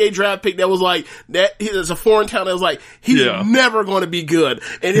NFL NBA draft pick that was like that. It's a foreign talent that was like he's never going to be good,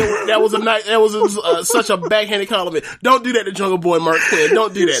 and that was such a backhanded compliment. Don't do that to Jungle Boy Mark Quinn.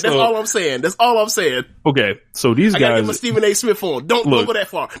 Don't do that. That's all I'm saying. That's all I'm saying. Okay, so these guys. I gotta get my Stephen A. Smith on. Don't go that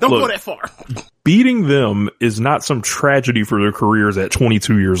far. Don't go that far. Beating them is not some tragedy for their careers at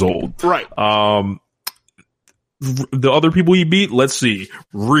 22 years old. Right. The other people he beat, let's see.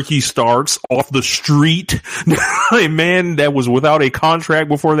 Ricky Starks off the street, a man that was without a contract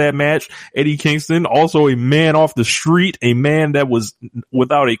before that match. Eddie Kingston, also a man off the street, a man that was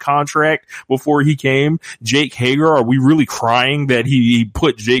without a contract before he came. Jake Hager, are we really crying that he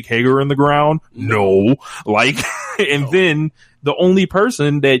put Jake Hager in the ground? No. Like, And then the only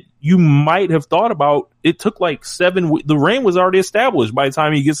person that you might have thought about, it took like 7 the reign was already established by the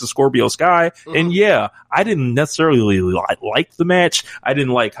time he gets to Scorpio Sky. And yeah, I didn't necessarily like the match. I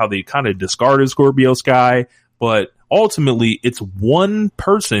didn't like how they kind of discarded Scorpio Sky, but ultimately it's one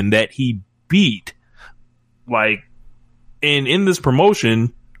person that he beat. Like, and in this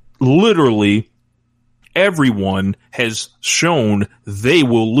promotion, literally everyone has shown they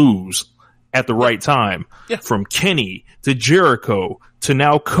will lose at the right time. Yeah. From Kenny to Jericho to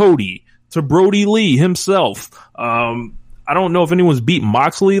now Cody to Brody Lee himself. I don't know if anyone's beat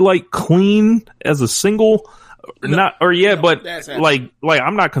Moxley like clean as a single. But like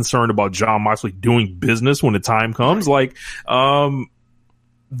I'm not concerned about Jon Moxley doing business when the time comes. Right. Like,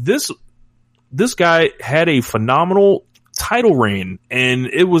 this guy had a phenomenal title reign, and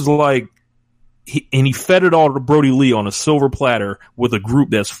it was like, he fed it all to Brody Lee on a silver platter with a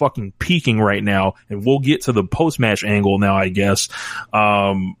group that's fucking peaking right now. And we'll get to the post-match angle now, I guess.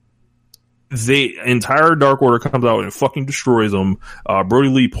 The entire Dark Order comes out and fucking destroys them. Brody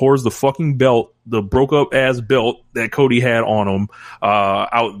Lee pours the fucking belt, the broke up ass belt that Cody had on him,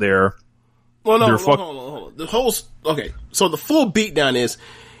 out there. Well, no, hold on. Okay. So the full beatdown is,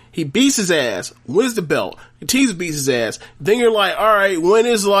 he beats his ass, wins the belt, continues to beat his ass. Then you're like, all right, when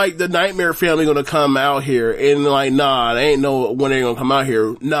is like the Nightmare family gonna come out here? And like, nah, they ain't know when they're gonna come out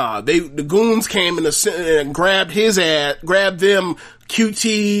here. Nah, the goons came in and grabbed his ass, grabbed them,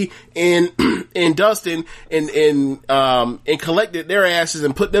 QT and Dustin, and collected their asses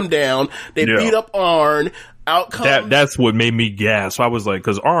and put them down. They beat up Arn. That's what made me gasp. I was like,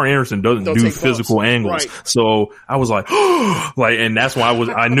 cause Arn Anderson doesn't do physical angles. Right. So I was like, and that's why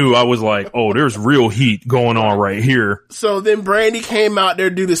I knew I was like, oh, there's real heat going on right here. So then Brandy came out there,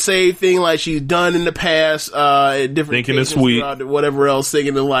 do the same thing like she's done in the past, at different thinking it's sweet, whatever else,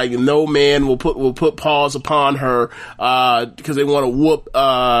 thinking that like no man will put paws upon her, because they want to whoop,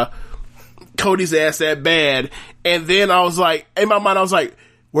 Cody's ass that bad. And then I was like, in my mind, I was like,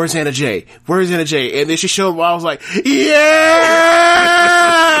 where's Anna Jay? Where's Anna Jay? And then she showed up. I was like, yes!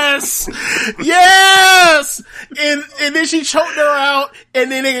 Yes! And then she choked her out, and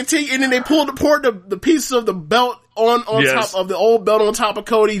then they poured the pieces of the belt on top of the old belt on top of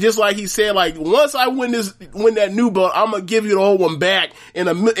Cody, just like he said, like, once I win that new belt, I'm gonna give you the old one back in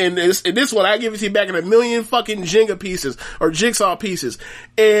this one, I give it to you back in 1,000,000 fucking Jenga pieces or jigsaw pieces.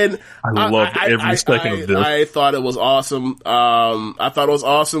 And I loved every second of this. I thought it was awesome.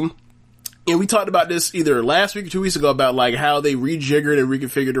 And we talked about this either last week or 2 weeks ago about like how they rejiggered and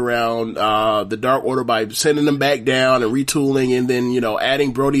reconfigured around the Dark Order by sending them back down and retooling, and then,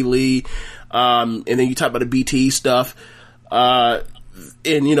 adding Brody Lee. And then you talk about the BT stuff. And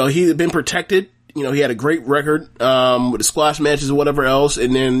he had been protected. He had a great record, with the squash matches or whatever else.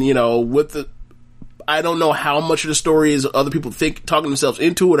 And then, I don't know how much of the story is other people talking themselves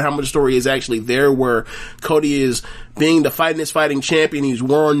into it, or how much story is actually there where Cody is being the fighting champion. He's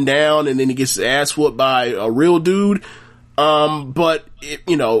worn down, and then he gets his ass whooped by a real dude. But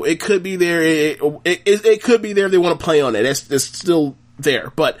it could be there. It could be there if they want to play on it. It's still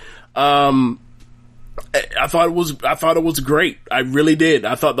there. But, I thought it was great. I really did.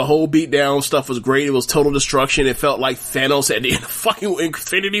 I thought the whole beatdown stuff was great. It was total destruction. It felt like Thanos at the end of fucking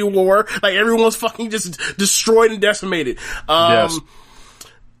Infinity War. Like everyone's fucking just destroyed and decimated. Yes.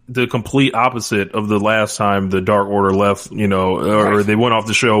 The complete opposite of the last time the Dark Order left, or they went off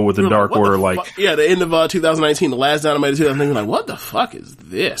the show with the Dark Order, the end of 2019, the last Dynamite of 2019. Like, what the fuck is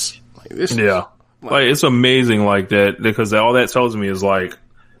this? Like this. Yeah. Like it's amazing like that, because all that tells me is like,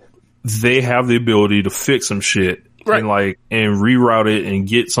 they have the ability to fix some shit, right, and reroute it and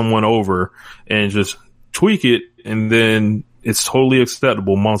get someone over and just tweak it, and then it's totally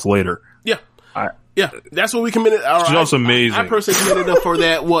acceptable months later. Yeah. That's what we committed. It's just amazing. I personally committed up for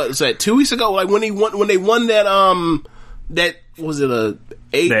that. What was that? 2 weeks ago? Like when they won that that was it that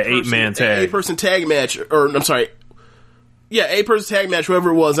 8-man tag, 8-person tag match, or I'm sorry, 8-person tag match,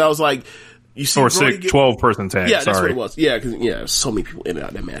 whoever it was. I was like, you see, or 12-person tag. Yeah, that's what it was. Yeah, because so many people in and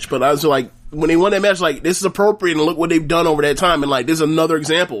out of that match. But I was like, when they won that match, like, this is appropriate, and look what they've done over that time. And like, this is another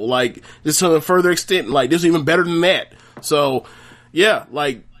example. Like, this to a further extent. Like, this is even better than that. So, yeah,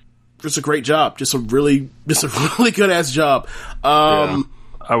 like, just a great job. Just a really good ass job. I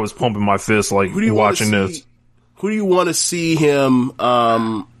was pumping my fist like watching this. Who do you want to see him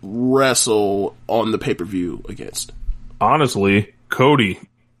wrestle on the pay-per-view against? Honestly, Cody.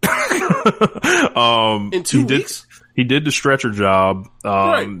 In 2 weeks? He did the stretcher job.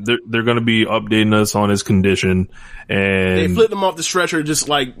 They're going to be updating us on his condition, and they flipped him off the stretcher just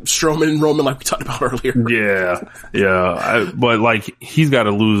like Strowman and Roman, like we talked about earlier. But like he's got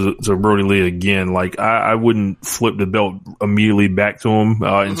to lose to Brody Lee again. Like I wouldn't flip the belt immediately back to him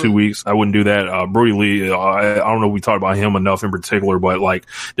in 2 weeks. I wouldn't do that. Brody Lee, I don't know if we talked about him enough in particular, but like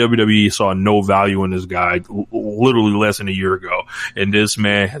WWE saw no value in this guy literally less than a year ago, and this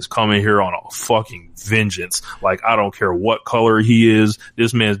man has come in here on a fucking vengeance. Like I don't care what color he is,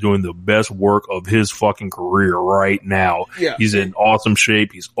 this man's doing the best work of his fucking career right now. Yeah. He's in awesome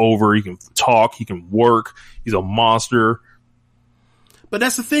shape. He's over. He can talk. He can work. He's a monster. But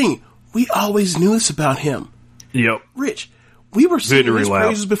that's the thing. We always knew this about him. Yep. Rich, we were seeing his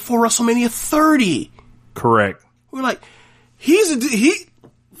praises before WrestleMania 30. Correct. We're like,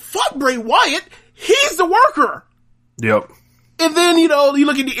 fuck Bray Wyatt. He's the worker. Yep. And then, you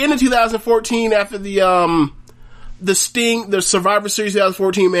look at the end of 2014 after the Sting, the Survivor Series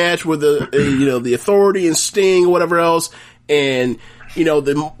 2014 match with the Authority and Sting or whatever else. And,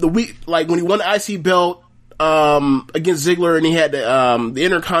 the week, like when he won the IC belt, against Ziggler and he had the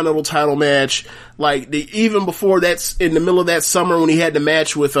Intercontinental title match, like even before that's in the middle of that summer when he had the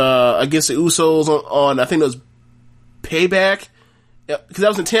match with, against the Usos on I think it was Payback. Cause that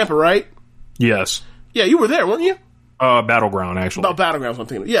was in Tampa, right? Yes. Yeah, you were there, weren't you? Battleground, actually. About Battleground,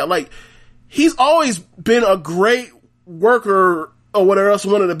 something. Yeah, like, he's always been a great worker or whatever else,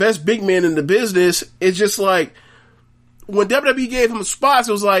 one of the best big men in the business. It's just like, when WWE gave him spots,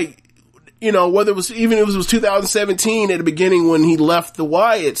 it was like, whether it was 2017 at the beginning when he left the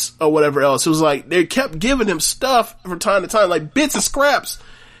Wyatts or whatever else, it was like, they kept giving him stuff from time to time, like bits and scraps.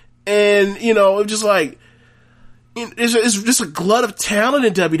 And, it was just like, it's just a glut of talent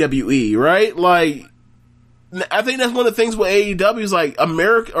in WWE, right? Like, I think that's one of the things with AEW is like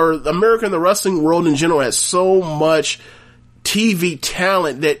America in the wrestling world in general has so much TV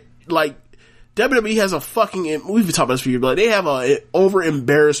talent that like WWE has a fucking, we've been talking about this for years, but they have an over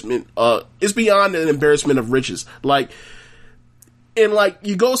embarrassment, it's beyond an embarrassment of riches. Like, and like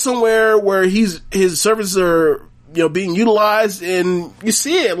you go somewhere where his services are, being utilized and you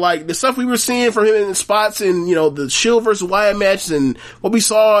see it, like the stuff we were seeing from him in spots in, the Shield versus Wyatt match and what we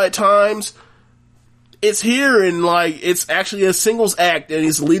saw at times. It's here and like, it's actually a singles act and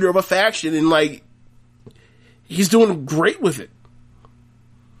he's the leader of a faction and like, he's doing great with it.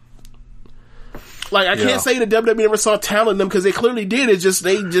 Like, I can't say that WWE never saw talent in them because they clearly did. It's just,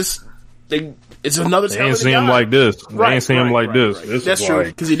 it's another talent. They ain't seen him like this. They ain't seen him like this. Right. That's true.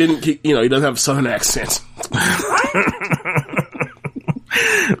 Because he doesn't have a southern accent.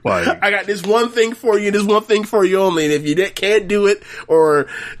 Like, I got this one thing for you, this one thing for you only, and if you can't do it, or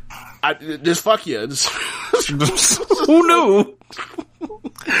just fuck you. Who knew?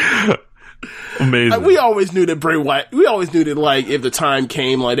 Amazing. Like, we always knew that Bray Wyatt, we always knew that like if the time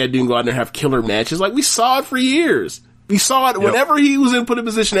came, like that dude can go out there and have killer matches. Like we saw it for years. We saw it whenever he was put in a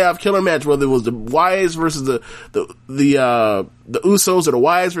position to have killer match, whether it was the Wyatts versus the Usos or the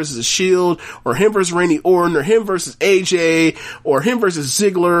Wyatts versus the Shield or him versus Randy Orton or him versus AJ or him versus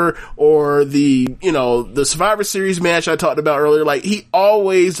Ziggler or the Survivor Series match I talked about earlier. Like he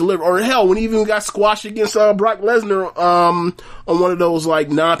always delivered. Or hell, when he even got squashed against Brock Lesnar on one of those like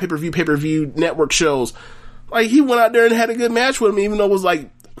pay-per-view network shows. Like he went out there and had a good match with him, even though it was like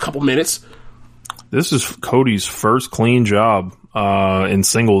a couple minutes. This is Cody's first clean job in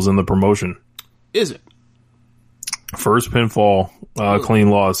singles in the promotion. Is it? First pinfall, clean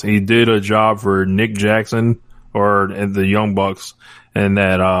loss. He did a job for Nick Jackson or the Young Bucks in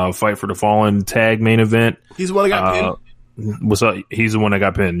that Fight for the Fallen tag main event. He's the one that got pinned? What's up? He's the one that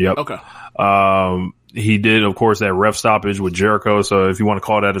got pinned, yep. Okay. He did, of course, that ref stoppage with Jericho, so if you want to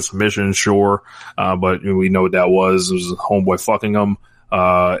call that a submission, sure. But we know what that was. It was homeboy fucking him.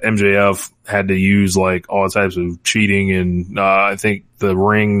 MJF had to use like all types of cheating and I think the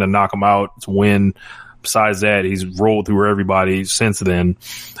ring to knock him out to win. Besides that, he's rolled through everybody since then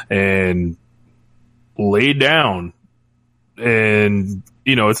and laid down. And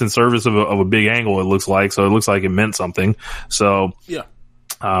it's in service of a big angle. It looks like, so it looks like it meant something. So yeah,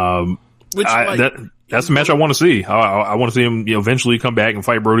 that's the match I want to see. I want to see him eventually come back and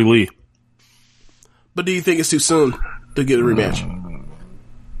fight Brody Lee. But do you think it's too soon to get a rematch?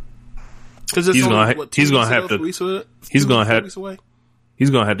 Because he's gonna have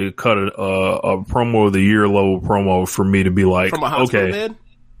to cut a promo of the year low promo for me to be like, from a hospital bed?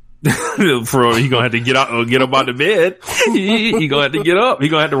 He gonna have to get up out the bed. He gonna have to get up. He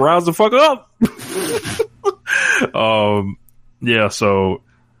gonna have to rouse the fuck up. Yeah. So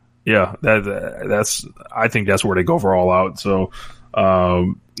yeah, that's I think that's where they go for All Out. So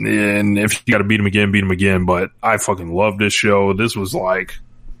And if you got to beat him again, beat him again. But I fucking love this show. This was like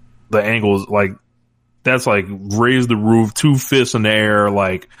the angles, like that's like raise the roof, 2 fists in the air.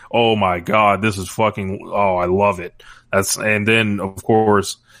 Like, oh my God, this is fucking, oh, I love it. And then of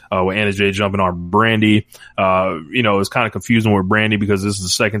course, with Anna Jay jumping on Brandy, it's kind of confusing with Brandy because this is the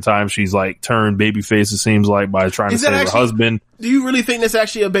second time she's like turned babyface, it seems like, by trying to save her husband. Do you really think that's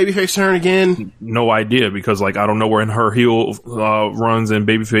actually a babyface turn again? No idea, because like I don't know where her heel runs and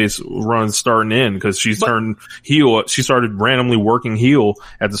babyface runs starting in, because turned heel. She started randomly working heel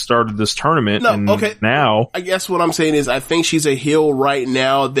at the start of this tournament. Now I guess what I'm saying is I think she's a heel right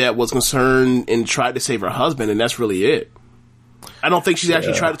now that was concerned and tried to save her husband, and that's really it. I don't think she's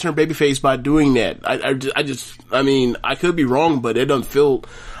actually tried to turn babyface by doing that. I mean, I could be wrong, but it doesn't feel.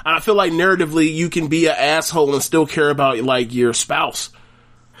 I feel like narratively, you can be an asshole and still care about like your spouse.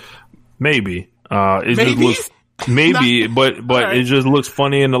 Maybe. It just looks but right. It just looks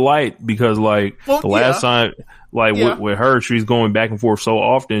funny in the light because like the last time, like with her, she's going back and forth so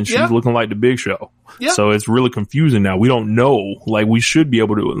often. She's looking like the Big Show. Yeah. So it's really confusing now. We don't know. Like we should be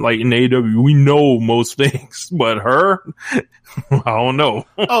able to, like in AEW, we know most things, but her, I don't know.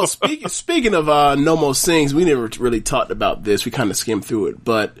 Speaking of know most things, we never really talked about this. We kind of skimmed through it,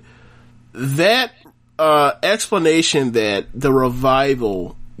 but that explanation that the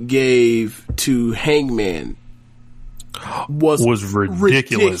Revival gave to Hangman was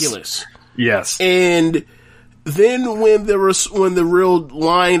ridiculous. Yes. And then when the real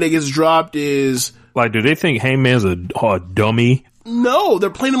line that gets dropped is like, do they think Hangman's a dummy? No, they're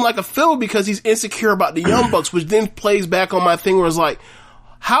playing him like a fiddle because he's insecure about the Young Bucks, which then plays back on my thing where it's like,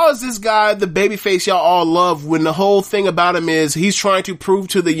 how is this guy the babyface y'all all love when the whole thing about him is he's trying to prove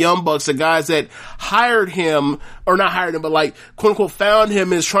to the Young Bucks, the guys that hired him, or not hired him, but like quote unquote found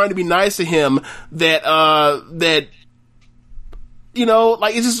him and is trying to be nice to him, that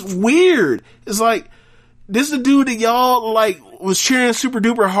like it's just weird. It's like, this is the dude that y'all like was cheering super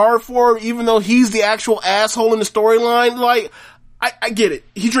duper hard for, even though he's the actual asshole in the storyline. Like, I get it.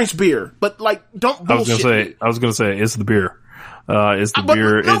 He drinks beer, but like, don't bullshit. I was gonna say it's the beer. It's the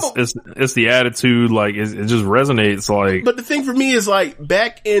beer. No. It's the attitude. Like it just resonates. Like, but the thing for me is like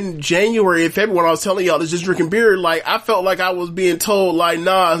back in January and February when I was telling y'all it's just drinking beer. Like I felt like I was being told like,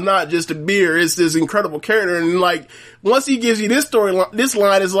 nah, it's not just a beer. It's this incredible character. And like once he gives you this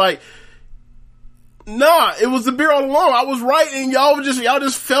line is like, nah, it was the beer all along. I was right, and y'all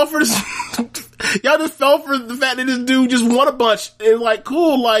just fell for this. Y'all just fell for the fact that this dude just won a bunch. And like,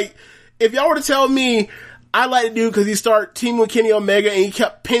 cool. Like, if y'all were to tell me I like the dude because he started teaming with Kenny Omega and he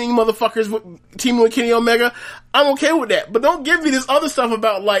kept pinning motherfuckers with teaming with Kenny Omega, I'm okay with that. But don't give me this other stuff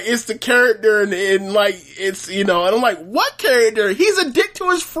about like it's the character and like it's and I'm like, what character? He's a dick to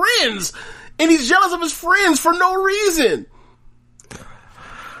his friends, and he's jealous of his friends for no reason.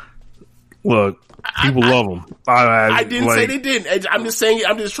 Look. People love him. I didn't say they didn't. I'm just saying.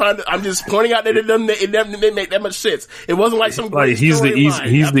 I'm just pointing out that it didn't make that much sense. It wasn't like some great he's the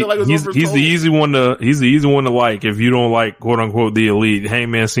easy one to like if you don't like quote unquote the elite.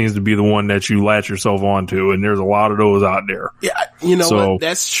 Hangman seems to be the one that you latch yourself onto, and there's a lot of those out there. Yeah, what?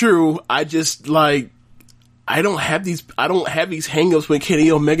 That's true. I just like. I don't have these hang-ups with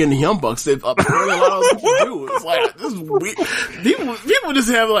Kenny Omega and the Young Bucks that apparently a lot of people do. It's like, this is weird. People just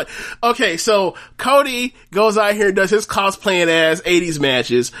have like, okay, so Cody goes out here and does his cosplaying ass 80s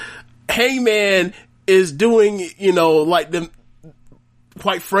matches. Hangman is doing, like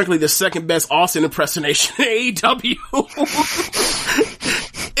quite frankly, the second best Austin impersonation in AEW.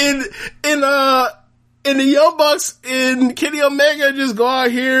 And the Young Bucks and Kenny Omega just go out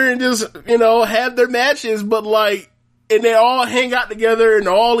here and just, have their matches, but like, and they all hang out together and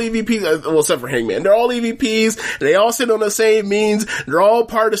they're all EVPs, well, except for Hangman. They're all EVPs, and they all sit on the same means, they're all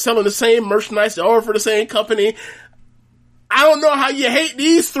part of selling the same merchandise, they're all for the same company. I don't know how you hate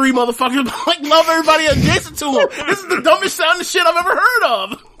these three motherfuckers, but like love everybody adjacent to them. This is the dumbest sounding shit I've ever heard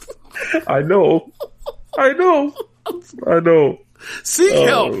of. I know. Seek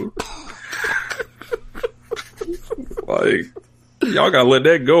help. Like, y'all gotta let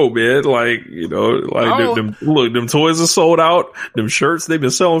that go, man. Like, them toys are sold out. Them shirts they've been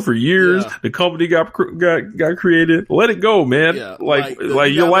selling for years. Yeah. The company got created. Let it go, man. Yeah, like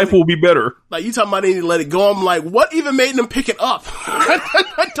your life will be better. Like, you talking about they need to let it go. I'm like, what even made them pick it up?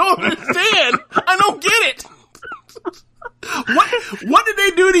 I don't understand. I don't get it. What did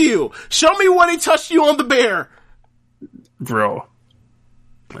they do to you? Show me when they touched you on the bear. Bro.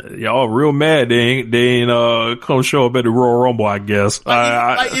 Y'all real mad they ain't come show up at the Royal Rumble, I guess.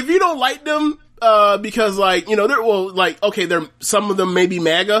 Like if you don't like them, because like, you know, they're some of them may be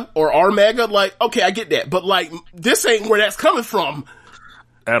MAGA or are MAGA. Like, okay, I get that, but like, this ain't where that's coming from.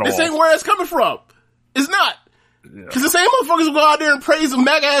 This ain't where that's coming from. It's not. Because the same motherfuckers will go out there and praise the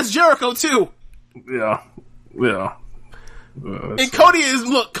MAGA ass Jericho too. Yeah. And Cody's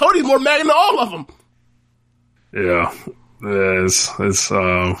more MAGA than all of them. Yeah. It's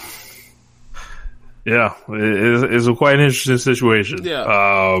a quite interesting situation.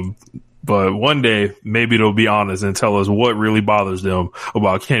 Yeah. But one day, maybe they'll be honest and tell us what really bothers them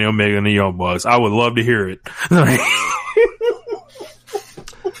about Kenny Omega and the Young Bucks. I would love to hear it.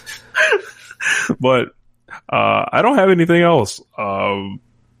 But I don't have anything else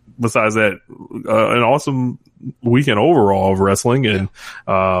besides that. An awesome weekend overall of wrestling, and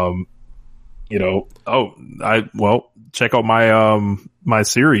check out my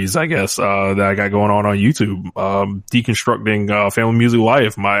series, I guess, that I got going on YouTube, Deconstructing Family Music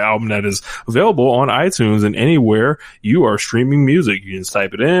Life, my album that is available on iTunes and anywhere you are streaming music. You can just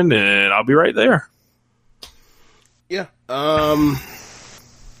type it in and I'll be right there. Yeah.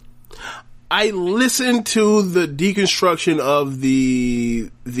 I listened to the deconstruction of the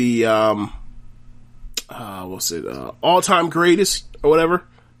all-time greatest or whatever.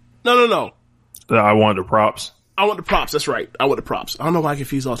 No. I wanted the props. That's right. I want the props. I don't know why I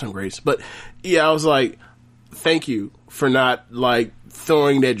confused all-time greatest, but yeah, I was like, thank you for not like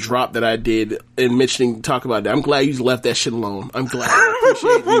throwing that drop that I did and talk about that. I'm glad you left that shit alone. I'm glad. I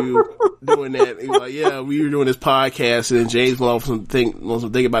appreciate you doing that. He was like, yeah, we were doing this podcast, and then James went off some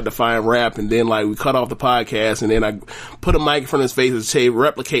thing about Defying Rap, and then like we cut off the podcast, and then I put a mic in front of his face and say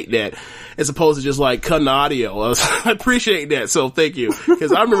replicate that, as opposed to just like cutting the audio. I appreciate that, so thank you.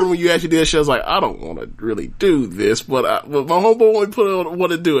 Because I remember when you actually did that shit, I was like, I don't want to really do this, but my homeboy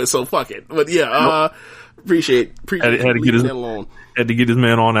want to do it, so fuck it. But yeah, appreciate had to get his alone. Had to get his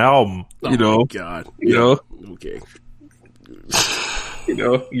man on the album, you know. My God. You know. Okay. You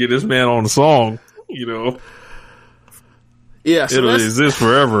know, get this man on the song, you know. Yeah, so it'll exist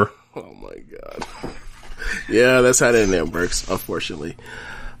forever. Oh my God. Yeah, that's how the internet works, unfortunately.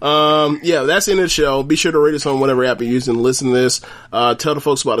 Yeah, that's the end of the show. Be sure to rate us on whatever app you're using to listen to this. Tell the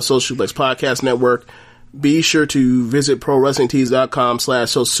folks about the Social Suplex Podcast Network. Be sure to visit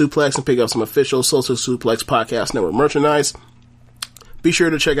ProWrestlingTees.com/Social Suplex and pick up some official Social Suplex Podcast Network merchandise. Be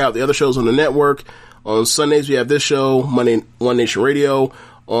sure to check out the other shows on the network. On Sundays, we have this show, Monday, One Nation Radio.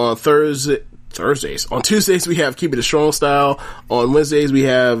 On on Tuesdays, we have Keep It a Strong Style. On Wednesdays, we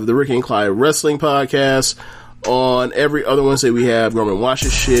have the Ricky and Clyde Wrestling Podcast. On every other Wednesday, we have Roman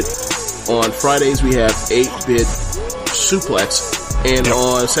Watches Shit. On Fridays, we have 8-Bit Suplex. And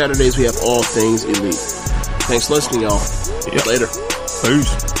on Saturdays, we have All Things Elite. Thanks for listening, y'all. Yep. Later.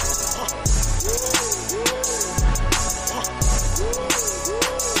 Peace.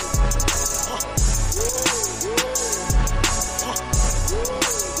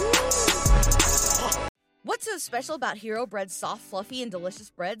 What's so special about Hero Bread's soft, fluffy, and delicious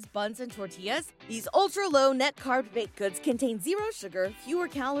breads, buns, and tortillas? These ultra-low net-carb baked goods contain 0 sugar, fewer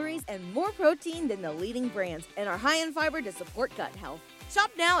calories, and more protein than the leading brands, and are high in fiber to support gut health. Shop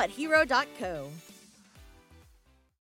now at Hero.co.